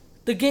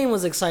 the game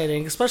was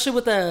exciting, especially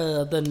with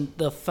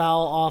the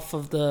foul off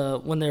of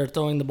when they were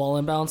throwing the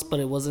ball inbounds, but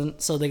it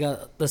wasn't. So the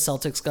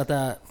Celtics got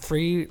that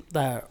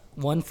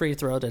one free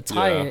throw to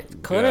tie Yeah,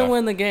 it. Couldn't yeah.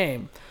 win the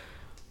game.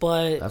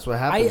 But That's what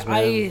happens, I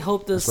man.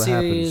 hope this That's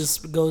what series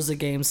goes to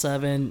Game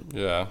 7.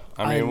 Yeah.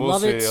 I I mean, we'll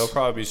love see. it. It'll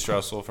probably be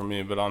stressful for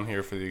me, but I'm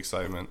here for the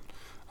excitement.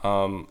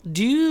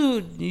 Do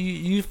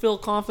you feel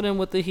confident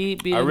with the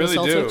Heat beating I really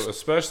the do, Celtics?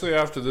 especially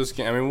after this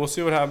game. I mean, we'll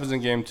see what happens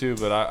in game 2,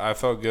 but I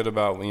felt good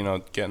about,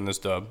 getting this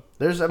dub.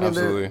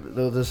 Absolutely.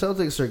 Absolutely. The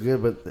Celtics are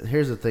good, but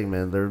here's the thing,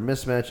 man. Their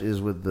mismatch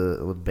is with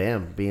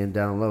Bam being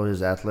down low,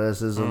 his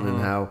athleticism, Mm-hmm.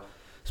 and how,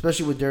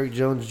 especially with Derrick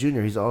Jones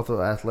Jr., he's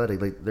also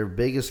athletic. Like their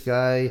biggest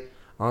guy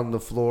on the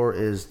floor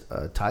is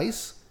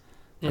Tice.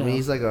 I Yeah. mean,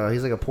 he's like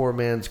a poor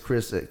man's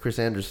Chris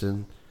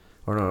Anderson,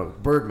 or no,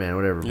 Birdman,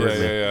 whatever. Yeah,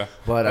 Birdman. yeah.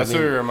 But That's I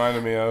mean, what he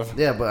reminded me of.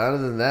 yeah. But other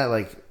than that,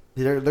 like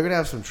they're gonna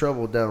have some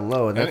trouble down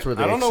low, and that's where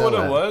they I don't know excel what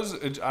it at.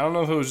 was. I don't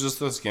know if it was just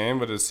this game,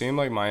 but it seemed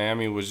like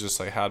Miami was just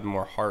had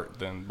more heart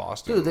than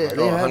Boston. Dude, they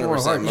Like, have more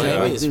 100%. heart. Miami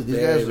Like, is dude, these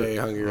very, guys very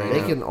hungry right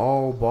they now. can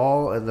all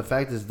ball, and the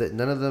fact is that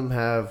none of them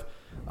have,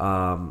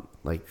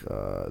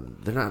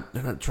 they're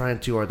not trying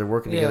too hard. They're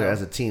working together Yeah.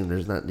 as a team.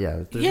 There's no It's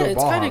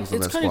ball kind hogs in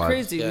of that squad.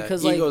 crazy Yeah,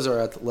 because egos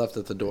are left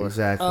at the door.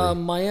 Exactly.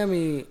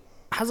 Miami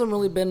hasn't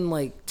really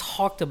been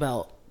talked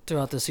about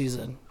throughout the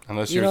season.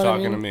 Unless You you're know what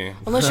I talking mean? to me.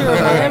 Unless you're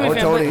a Miami Or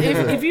fan, but Tony.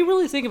 if you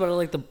really think about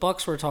it, the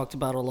Bucks were talked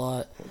about a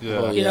lot.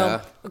 Yeah. Well, You know,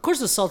 Yeah. of course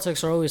the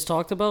Celtics are always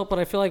talked about, but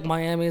I feel like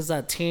Miami is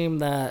that team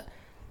that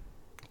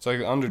It's like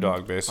an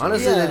underdog, basically.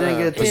 Honestly, Yeah. they didn't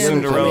get The to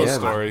Cinderella the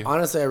end. story.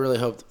 Honestly, I really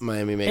hope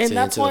Miami makes And it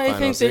that's into why the I think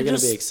finals. They're they're going to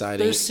just be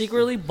exciting. they're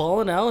secretly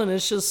balling out, and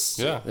it's just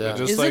Yeah, they're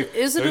just Is like it-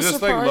 is it they're a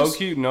just like surprise? low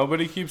key.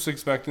 Nobody keeps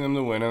expecting them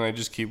to win, and they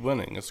just keep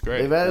winning. It's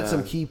great. They've added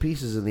some key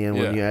pieces in the end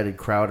Yeah. when you added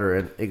Crowder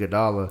and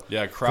Iguodala.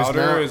 Yeah, Crowder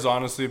now- is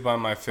honestly by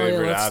my Oh, yeah,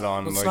 favorite let's-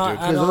 add-on. let's Like, not dude,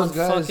 add on those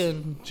guys-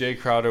 fucking. Jay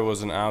Crowder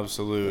was an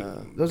absolute.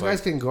 Those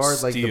guys can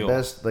guard like the steal.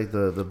 best, like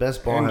the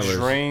best ball and handlers.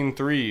 drain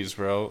threes,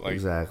 bro. Like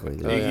Exactly.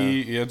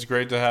 Iggy, it's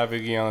great to have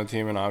Iggy on the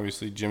team, and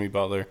obviously Jimmy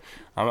Butler.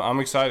 I'm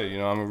excited. You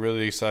know, I'm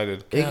really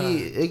excited.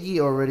 Iggy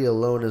already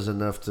alone is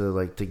enough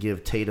to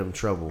give Tatum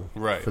trouble,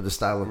 Right. For the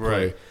style of play.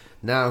 Right.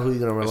 Now, who are you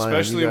going to rely on?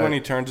 Especially You got- when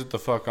he turns it the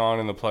fuck on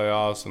in the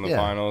playoffs and the Yeah.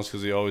 finals,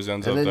 because he always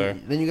ends and up then, there.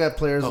 then you got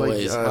players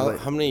Always. like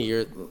How many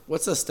years?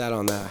 What's the stat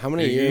on that? How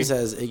many Iggy? years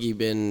has Iggy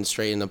been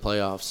straight in the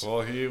playoffs?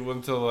 Well, he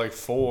went to like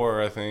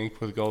 4, I think,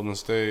 with Golden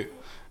State,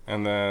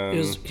 and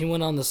then He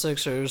went on the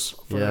Sixers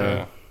for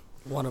Yeah.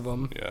 one of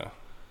them. yeah.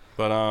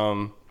 But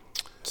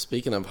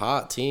Speaking of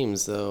hot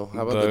teams, though,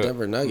 how about the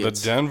Denver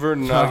Nuggets? The Denver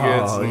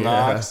Nuggets Oh, yeah.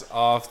 knocks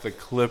off the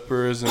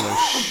Clippers in a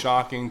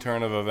shocking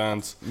turn of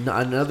events,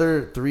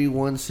 another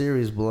 3-1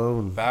 series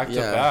blown. back to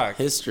yeah, back.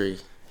 history.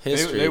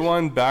 They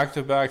won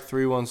back-to-back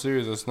 3-1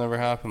 series. That's never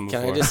happened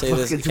before. Can I just say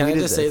this? Fucking Can I tweeted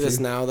just say that, this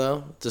too. now,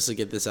 though, just to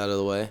get this out of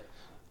the way?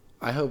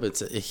 I hope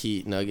it's a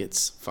Heat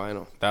Nuggets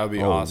final. That would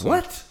be awesome.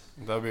 What?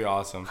 That would be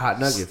awesome. Hot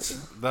Nuggets.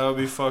 That would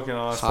be fucking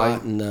awesome.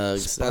 Hot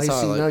nugs. That's how I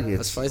spicy like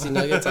nuggets. Spicy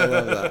nuggets. I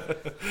love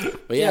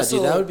that. But yeah, Yeah, so-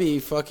 dude, that would be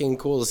fucking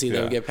cool to see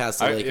them Yeah. get past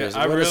the I- Lakers.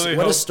 I what really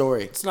what a hope-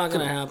 story. It's not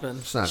gonna happen.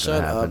 It's not Shut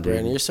going to happen, up,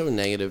 Brandon. dude. You're so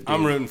negative, dude.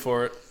 I'm rooting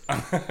for it.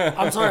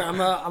 I'm sorry.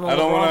 I'm a I don't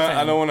LeBron want to. fan.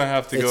 I don't want to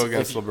have to go It's-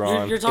 against if-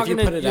 LeBron. You're If talking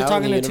you put it you're out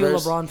talking in to the two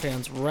universe- LeBron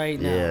fans right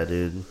now. Yeah,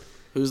 dude.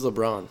 Who's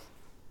LeBron?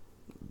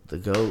 The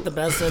GOAT. The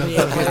best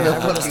NBA player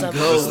ever to step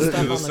goat. step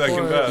on The the second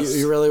court. best.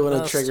 You really want to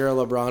Best. trigger a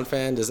LeBron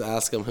fan? Just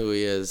ask him who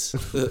he is.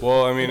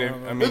 Well, I mean, you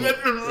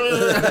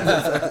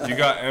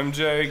got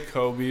MJ,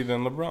 Kobe,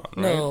 then LeBron. Right?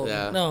 No,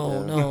 Yeah,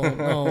 no, yeah.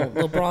 no.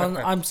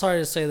 LeBron, I'm sorry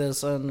to say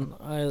this, and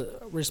I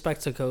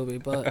respect to Kobe,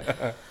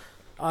 but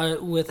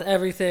with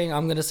everything,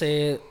 I'm going to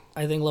say it.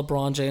 I think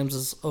LeBron James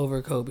is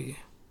over Kobe.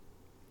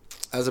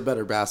 As a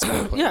better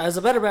basketball player. Yeah, as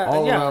a better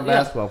All-around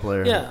basketball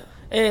player. Yeah.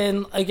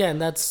 And again,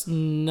 that's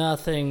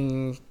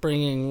nothing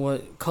bringing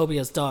what Kobe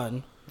has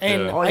done.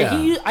 And Yeah. Oh,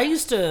 yeah. I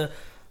used to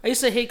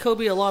hate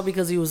Kobe a lot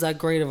because he was that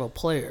great of a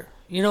player.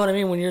 You know what I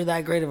mean? When you're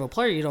that great of a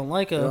player, you don't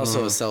like him. You're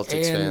also a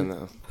Celtics fan, And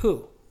though.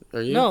 Who?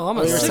 Are you? No, I'm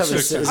a you're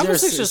Sixers fan. is I'm a you're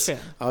Sixers fan.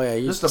 Oh, yeah.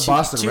 You're Just the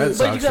Boston Red But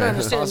Sox you gotta fan.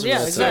 understand, Boston yeah,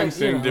 Red Sox. Same exactly.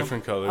 thing, you know.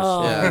 different colors.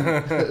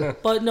 Yeah.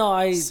 But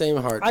no, Same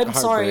heart. I'm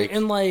sorry, heartbreak.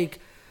 and like,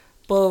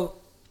 but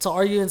to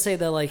argue and say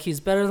that like he's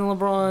better than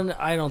LeBron,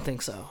 I don't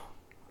think so.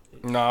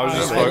 No, I was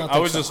just I don't fuck, I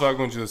think was so. just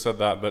fucking with you that said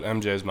that, but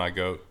MJ is my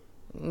goat.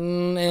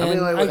 And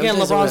like, again,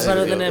 MJ's LeBron's better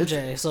already- than it's-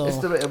 MJ. So It's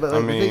the, but like, I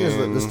the thing is,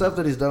 mean- the stuff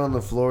that he's done on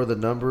the floor, the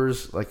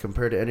numbers, like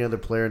compared to any other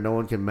player, no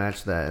one can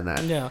match that. And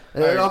that, Yeah.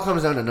 it all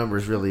comes down to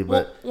numbers, really.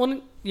 But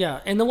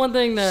and the one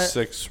thing that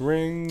 6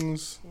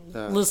 rings.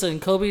 listen,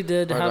 Kobe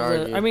did Hard to have the.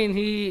 argue. I mean,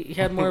 he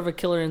had more of a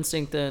killer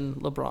instinct than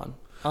LeBron.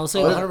 I'll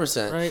say Oh, that,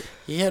 100%. right?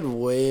 He had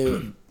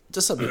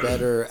just a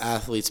better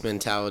athlete's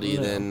mentality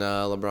than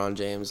LeBron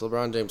James.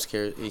 LeBron James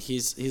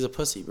he's a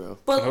pussy, bro.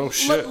 But Oh,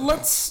 shit.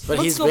 let's But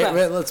let's go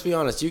back. let's be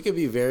honest. You could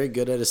be very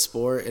good at a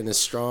sport and is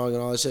strong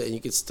and all that shit, and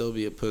you could still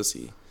be a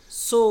pussy.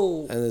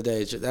 So End of the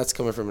day, that's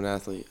coming from an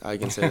athlete. I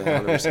can say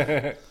that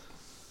 100%.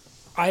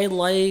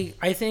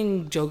 I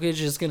think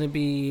Jokic is going to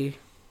be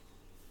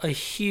a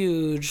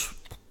huge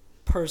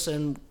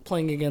person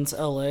playing against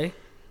LA.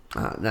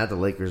 not the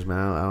Lakers, man.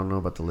 I don't know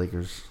about the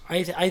Lakers.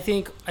 I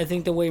think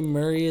the way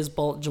Murray is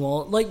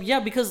Jamal, like, yeah,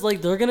 because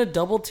like they're gonna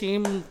double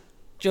team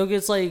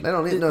Jokic, like They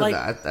don't need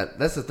like,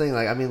 that's the thing.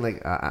 Like, I mean,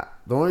 like,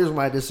 the only reason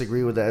why I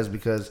disagree with that is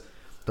because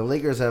the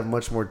Lakers have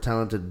much more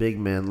talented big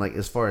men. Like,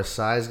 as far as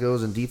size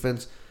goes and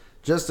defense,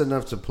 just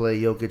enough to play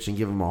Jokic and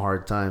give him a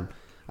hard time.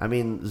 I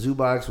mean,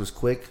 Zubac was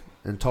quick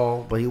and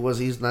tall, but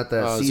he's not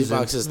that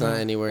seasoned. Zubac is not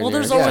anywhere Well, near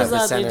there's the always type of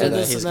that, they center did that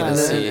this he's and going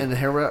that. to see.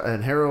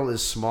 And Harrell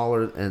is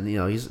smaller, and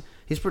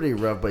he's pretty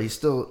rough, but he's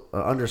still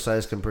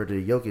undersized compared to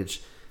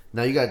Jokic.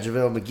 Now you got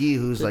JaVale McGee,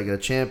 who's like a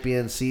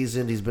champion,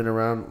 seasoned. He's been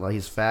around. Like,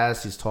 he's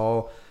fast, he's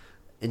tall,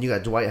 and you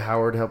got Dwight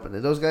Howard helping.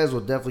 And those guys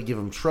will definitely give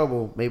him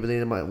trouble. Maybe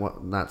they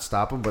might not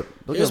stop him, but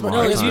they'll give him a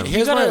hard time.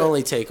 Here's my gotta-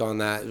 only take on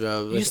that,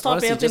 bro. you stop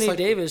Honestly, just Anthony like-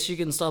 Davis, you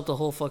can stop the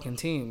whole fucking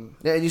team.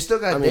 Yeah, and you still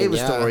got I mean,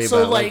 Davis yeah. to worry So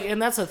about. like,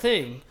 and that's the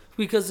thing,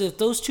 because if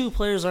those two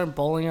players aren't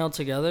balling out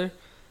together,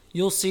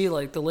 you'll see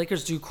like the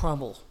Lakers do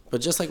crumble.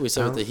 But just like we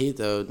said with the Heat,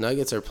 though,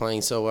 Nuggets are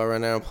playing so well right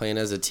now, playing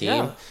as a team.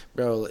 Yeah.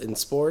 Bro, in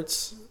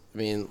sports, I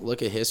mean,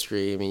 look at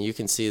history. I mean, you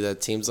can see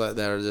that teams like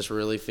that are just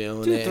really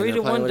feeling Dude, it. and 3 they're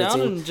to playing 1 with a down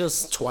team and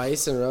just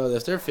twice in a row.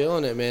 If they're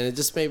feeling it, man, it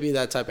just may be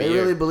that type of they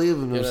year. really believe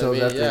in You know themselves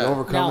what I mean? after Yeah.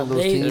 overcoming now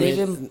those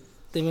teams.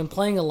 they've been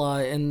playing a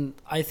lot, and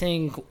I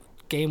think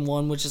Game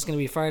 1, which is going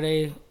to be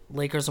Friday,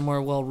 Lakers are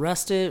more well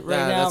rested right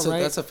now, that's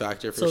right? that's a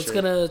factor for So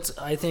sure.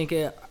 I think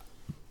if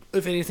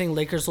anything,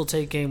 Lakers will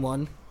take Game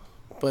 1.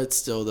 But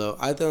still, though,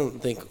 I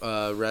don't think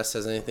rest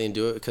has anything to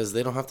do with it because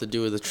they don't have to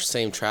do with the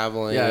same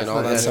traveling Yeah, and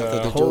all that stuff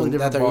that they're totally doing.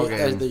 That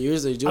different they're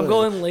usually doing. I'm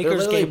going They're Lakers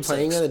literally game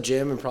playing 6. in the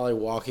gym and probably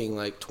walking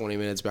like 20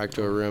 minutes back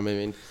to a room. I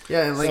mean,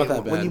 Yeah, and it's not that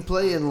like when bad. you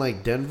play in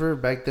like Denver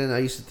back then, I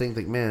used to think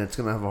like, man, it's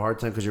gonna have a hard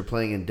time because you're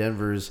playing in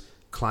Denver's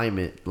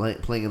climate,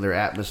 like playing in their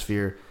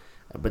atmosphere.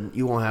 But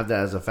you won't have that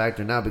as a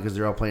factor now because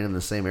they're all playing in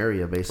the same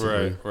area,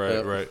 basically.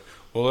 Right.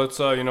 Well, let's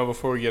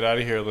before we get out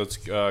of here, let's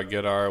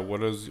get our what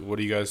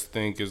do you guys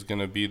think is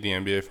gonna be the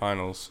NBA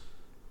Finals?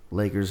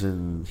 Lakers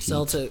and Heat.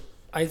 Celtic.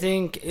 I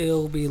think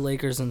it'll be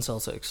Lakers and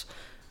Celtics.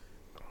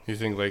 You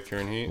think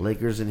Lakers and Heat?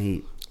 Lakers and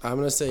Heat. I'm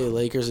gonna say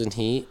Lakers and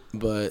Heat,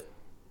 but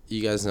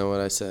you guys know what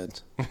I said.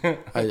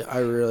 I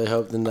really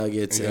hope the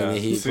Nuggets and the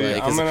Heat play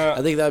because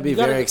I think that'd be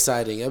very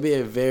exciting. That'd be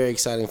a very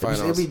exciting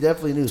finals. It'd be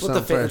definitely new. It's what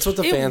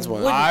the fans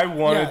want. I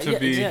want it to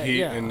be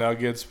Heat and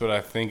Nuggets, but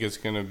I think it's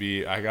gonna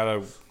be. I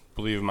gotta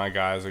believe my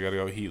guys. I gotta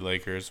go Heat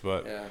Lakers,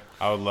 but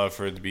I would love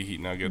for it to be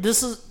Heat Nuggets.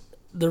 This is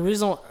the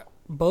reason.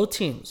 Both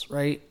teams,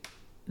 right?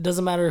 It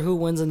doesn't matter who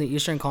wins in the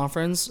Eastern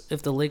Conference.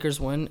 If the Lakers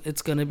win,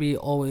 it's gonna be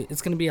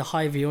a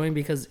high viewing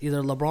because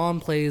either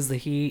LeBron plays the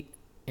Heat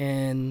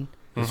in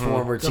his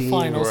former the team,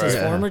 finals, his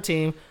right. former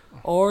team,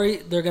 or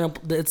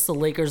it's the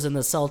Lakers and the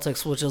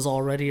Celtics, which is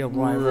already a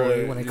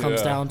rivalry when it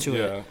comes down to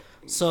it.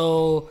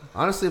 So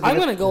honestly, I'm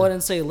gonna go ahead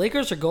and say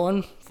Lakers are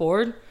going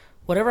forward.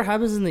 Whatever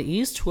happens in the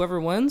East, whoever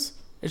wins,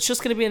 it's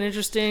just gonna be an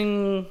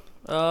interesting.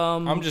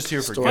 I'm just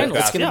here for story. good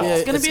basketball.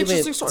 It's gonna be an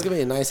interesting story. It's gonna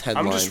be a nice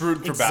headline. I'm just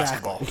rooting for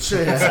basketball.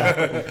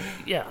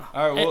 Yeah.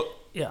 All right. Well.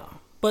 Yeah.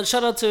 But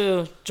shout out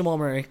to Jamal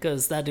Murray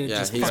because that dude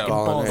just he's fucking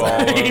balling balls.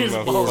 right now. He's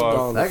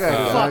balling. That guy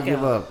does not give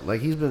yeah. up.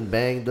 Like he's been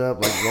banged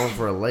up, like going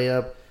for a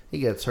layup. He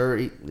gets hurt.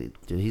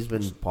 He's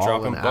been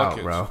balling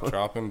out, bro.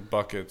 Dropping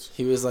buckets.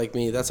 He was like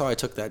me. That's how I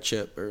took that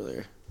chip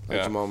earlier.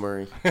 Like Jamal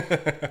Murray.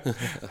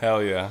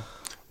 Hell yeah.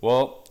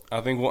 Well,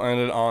 I think we'll end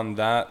it on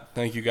that.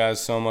 Thank you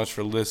guys so much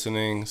for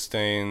listening,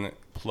 staying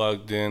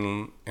plugged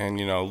in, and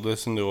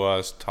listen to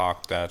us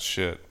talk that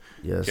shit.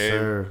 Yes, Gabe,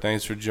 sir.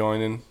 Thanks for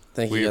joining.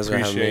 Thank you guys for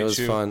having me. It was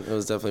fun. It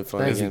was definitely fun.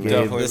 Thank you, Gabe.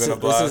 Definitely been a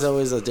blast. This is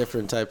always a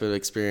different type of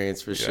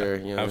experience for sure.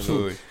 You know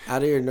absolutely.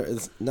 Out of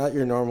it's not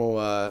your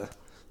normal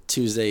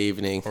Tuesday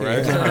evening.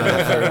 Right.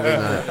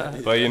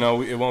 But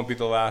it won't be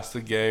the last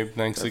of Gabe.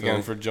 Thanks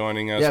again for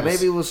joining us. Yeah,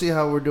 maybe we'll see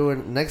how we're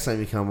doing next time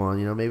you come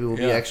on. Maybe we'll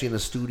be actually in the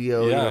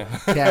studio. Yeah.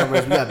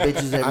 Cameras. We got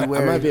bitches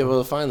everywhere. I might be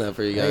able to find that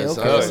for you guys.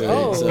 Hey, okay.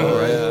 Honestly.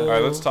 All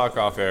right, let's talk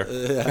off air.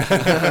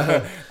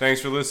 Thanks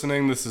for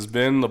listening. This has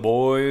been The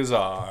Boys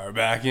Are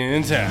Back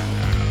in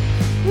Town.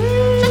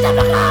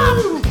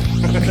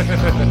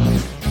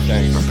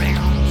 Thanks.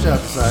 Shout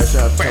out to Side,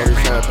 shout out to Tony,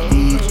 shout out to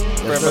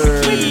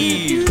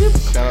Beach.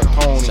 Yes, sir. Shout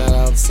out Tony. Shout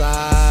out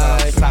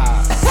Side.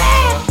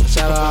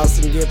 Shout out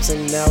Austin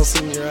Gibson,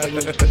 Nelson, you're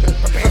ugly.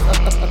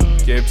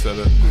 Gabe said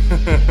it.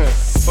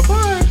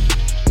 Bye-bye.